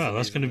that, Thunderbirds is wow,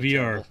 that's going to be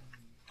amazingly our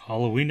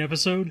Halloween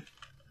episode?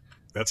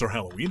 That's our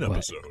Halloween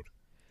episode.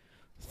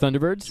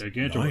 Thunderbirds?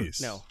 Gigantor. Nice.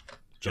 terrible.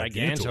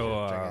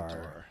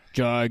 Gigantor.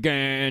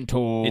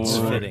 Gigantor. It's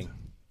fitting.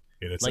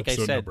 And it's Like I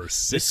episode said, number the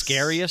 6.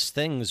 scariest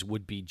things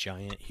would be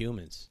giant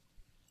humans.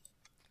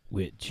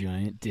 With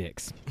giant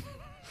dicks.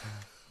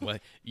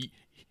 What?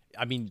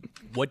 I mean,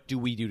 what do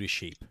we do to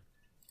sheep?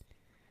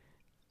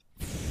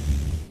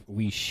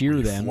 We shear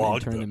We them and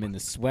flog turn them them. into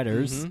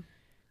sweaters.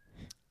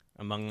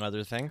 Among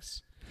other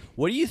things.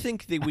 What do you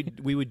think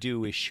we would do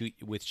with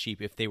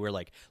sheep if they were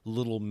like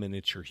little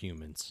miniature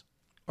humans?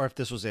 Or if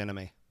this was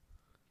anime.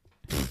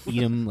 Eat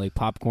them like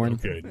popcorn.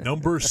 Okay,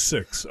 number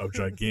 6 of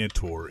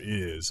Gigantor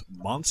is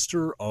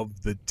Monster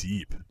of the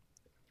Deep.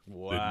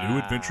 Wow. The New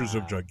Adventures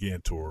of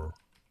Gigantor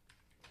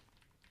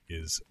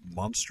is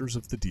Monsters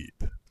of the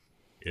Deep.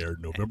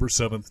 Aired November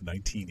 7th,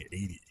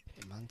 1980.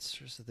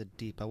 Monsters of the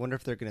Deep. I wonder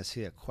if they're going to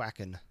see a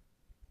Quacken.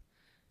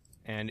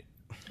 And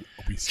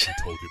I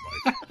told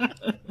you,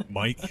 Mike.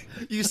 Mike,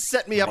 You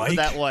set me up for Mike?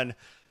 that one.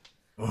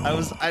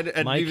 I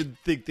didn't Mike? even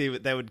think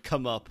that would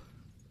come up.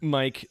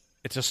 Mike,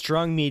 it's a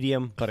strong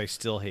medium, but I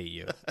still hate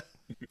you.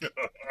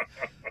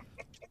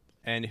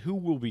 And who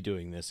will be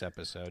doing this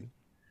episode?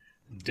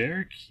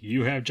 Derek,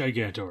 you have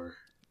Gigantor.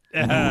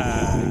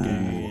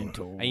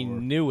 I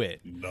knew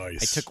it.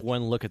 nice. I took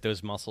one look at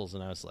those muscles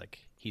and I was like,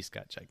 he's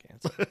got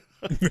gigantic.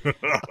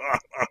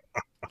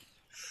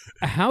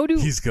 How do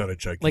He's got a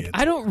Gigantor. like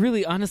I don't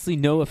really honestly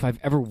know if I've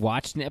ever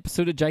watched an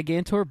episode of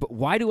Gigantor, but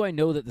why do I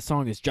know that the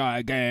song is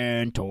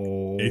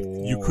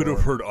Gigantor? You could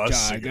have heard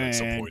us sing it at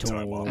some point in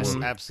time. Gigantor. Because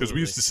Absolutely. we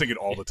used to sing it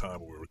all the time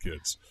when we were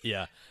kids.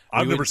 Yeah.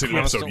 I've We never would seen an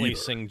episode constantly either.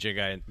 sing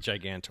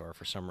Gigantor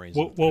for some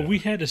reason. Well, we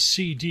had a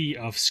CD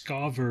of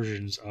ska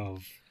versions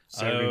of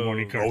Saturday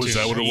morning cartoons. is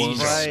that what it was?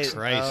 Jesus Right.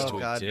 Christ, Oh,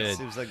 we God. did. It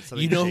seems like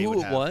something You know Jay who would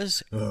it have.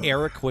 was?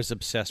 Eric was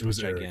obsessed It was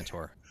with Eric.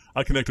 Gigantor.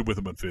 I connected with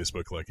him on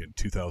Facebook like in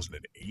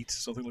 2008,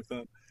 something like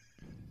that,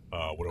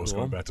 when I was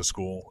going back to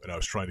school, and I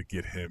was trying to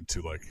get him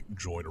to like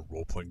join a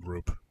role playing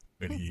group,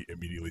 and he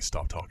immediately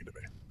stopped talking to me.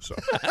 So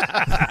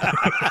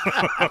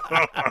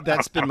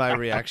That's been my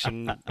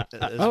reaction.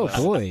 As Oh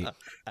well. boy!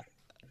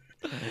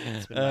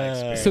 It's been my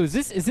experience. So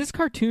is this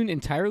cartoon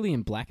entirely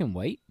in black and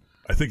white?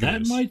 I think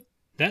it is.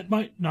 That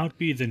might not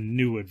be the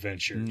new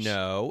adventures.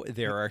 No,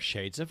 there are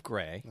shades of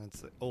gray.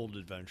 That's the old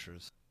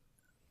adventures.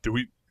 Do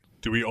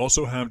we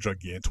also have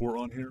Gigantor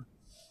on here?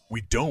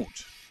 We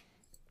don't.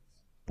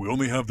 We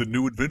only have the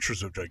new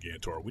adventures of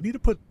Gigantor. We need to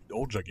put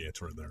old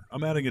Gigantor in there.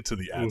 I'm adding it to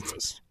the ad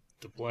list.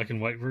 The black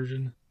and white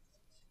version.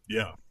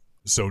 Yeah.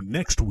 So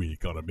next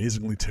week on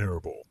Amazingly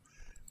Terrible,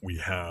 we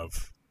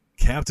have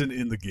Captain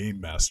in the Game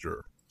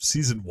Master,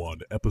 Season 1,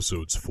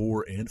 Episodes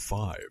 4 and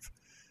 5,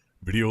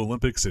 Video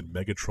Olympics and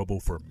Mega Trouble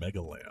for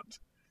Megaland.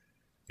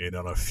 And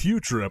on a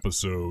future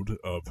episode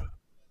of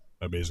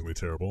Amazingly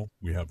Terrible,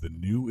 we have the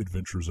new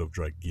adventures of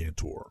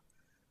Gigantor.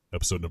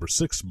 Episode number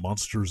 6,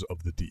 Monsters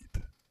of the Deep.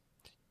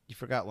 You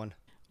forgot one.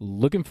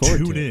 Looking forward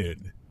Tune to it.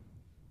 in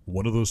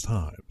one of those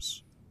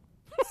times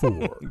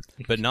for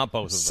But not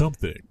both of them.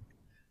 something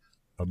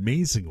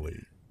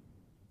amazingly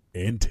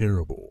and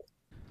terrible.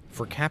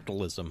 For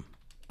capitalism,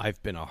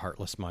 I've been a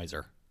heartless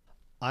miser.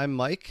 I'm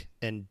Mike,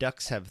 and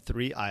ducks have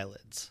 3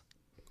 eyelids.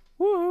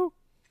 Woo!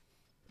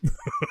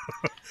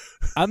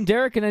 I'm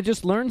Derek, and I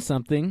just learned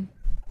something.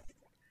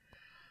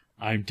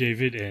 I'm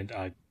David, and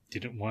I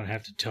didn't want to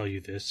have to tell you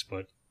this,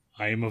 but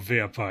I am a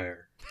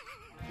vampire.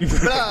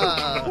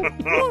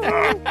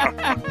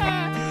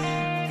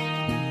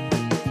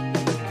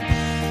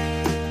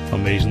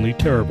 Amazingly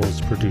Terrible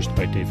is produced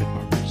by David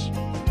Marcus.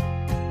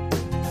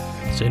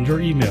 Send your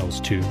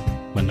emails to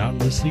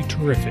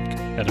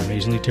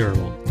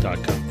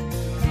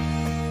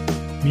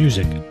monotonouslyterrific@amazinglyterrible.com.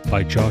 Music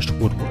by Josh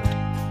Woodward.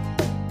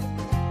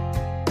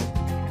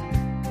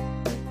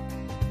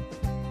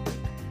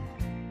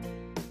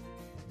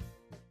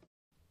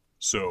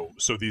 So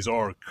these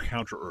are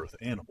counter-Earth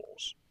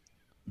animals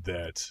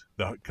that,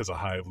 because a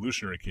high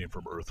evolutionary came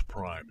from Earth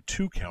Prime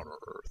to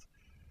counter-Earth,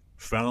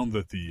 found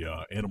that the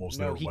animals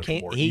there No, were he much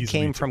came, more he easily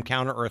came to- from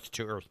Counter Earth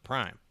to Earth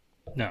Prime.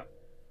 No.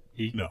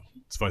 No,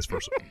 it's vice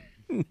versa.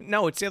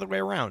 No, it's the other way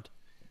around.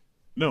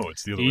 No,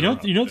 it's the other You way know,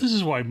 around. you know this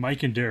is why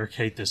Mike and Derek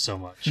hate this so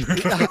much.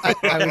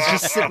 I was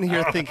just sitting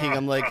here thinking,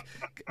 I'm like,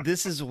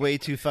 this is way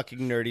too fucking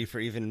nerdy for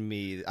even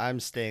me. I'm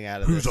staying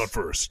out of Who's this. on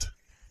first?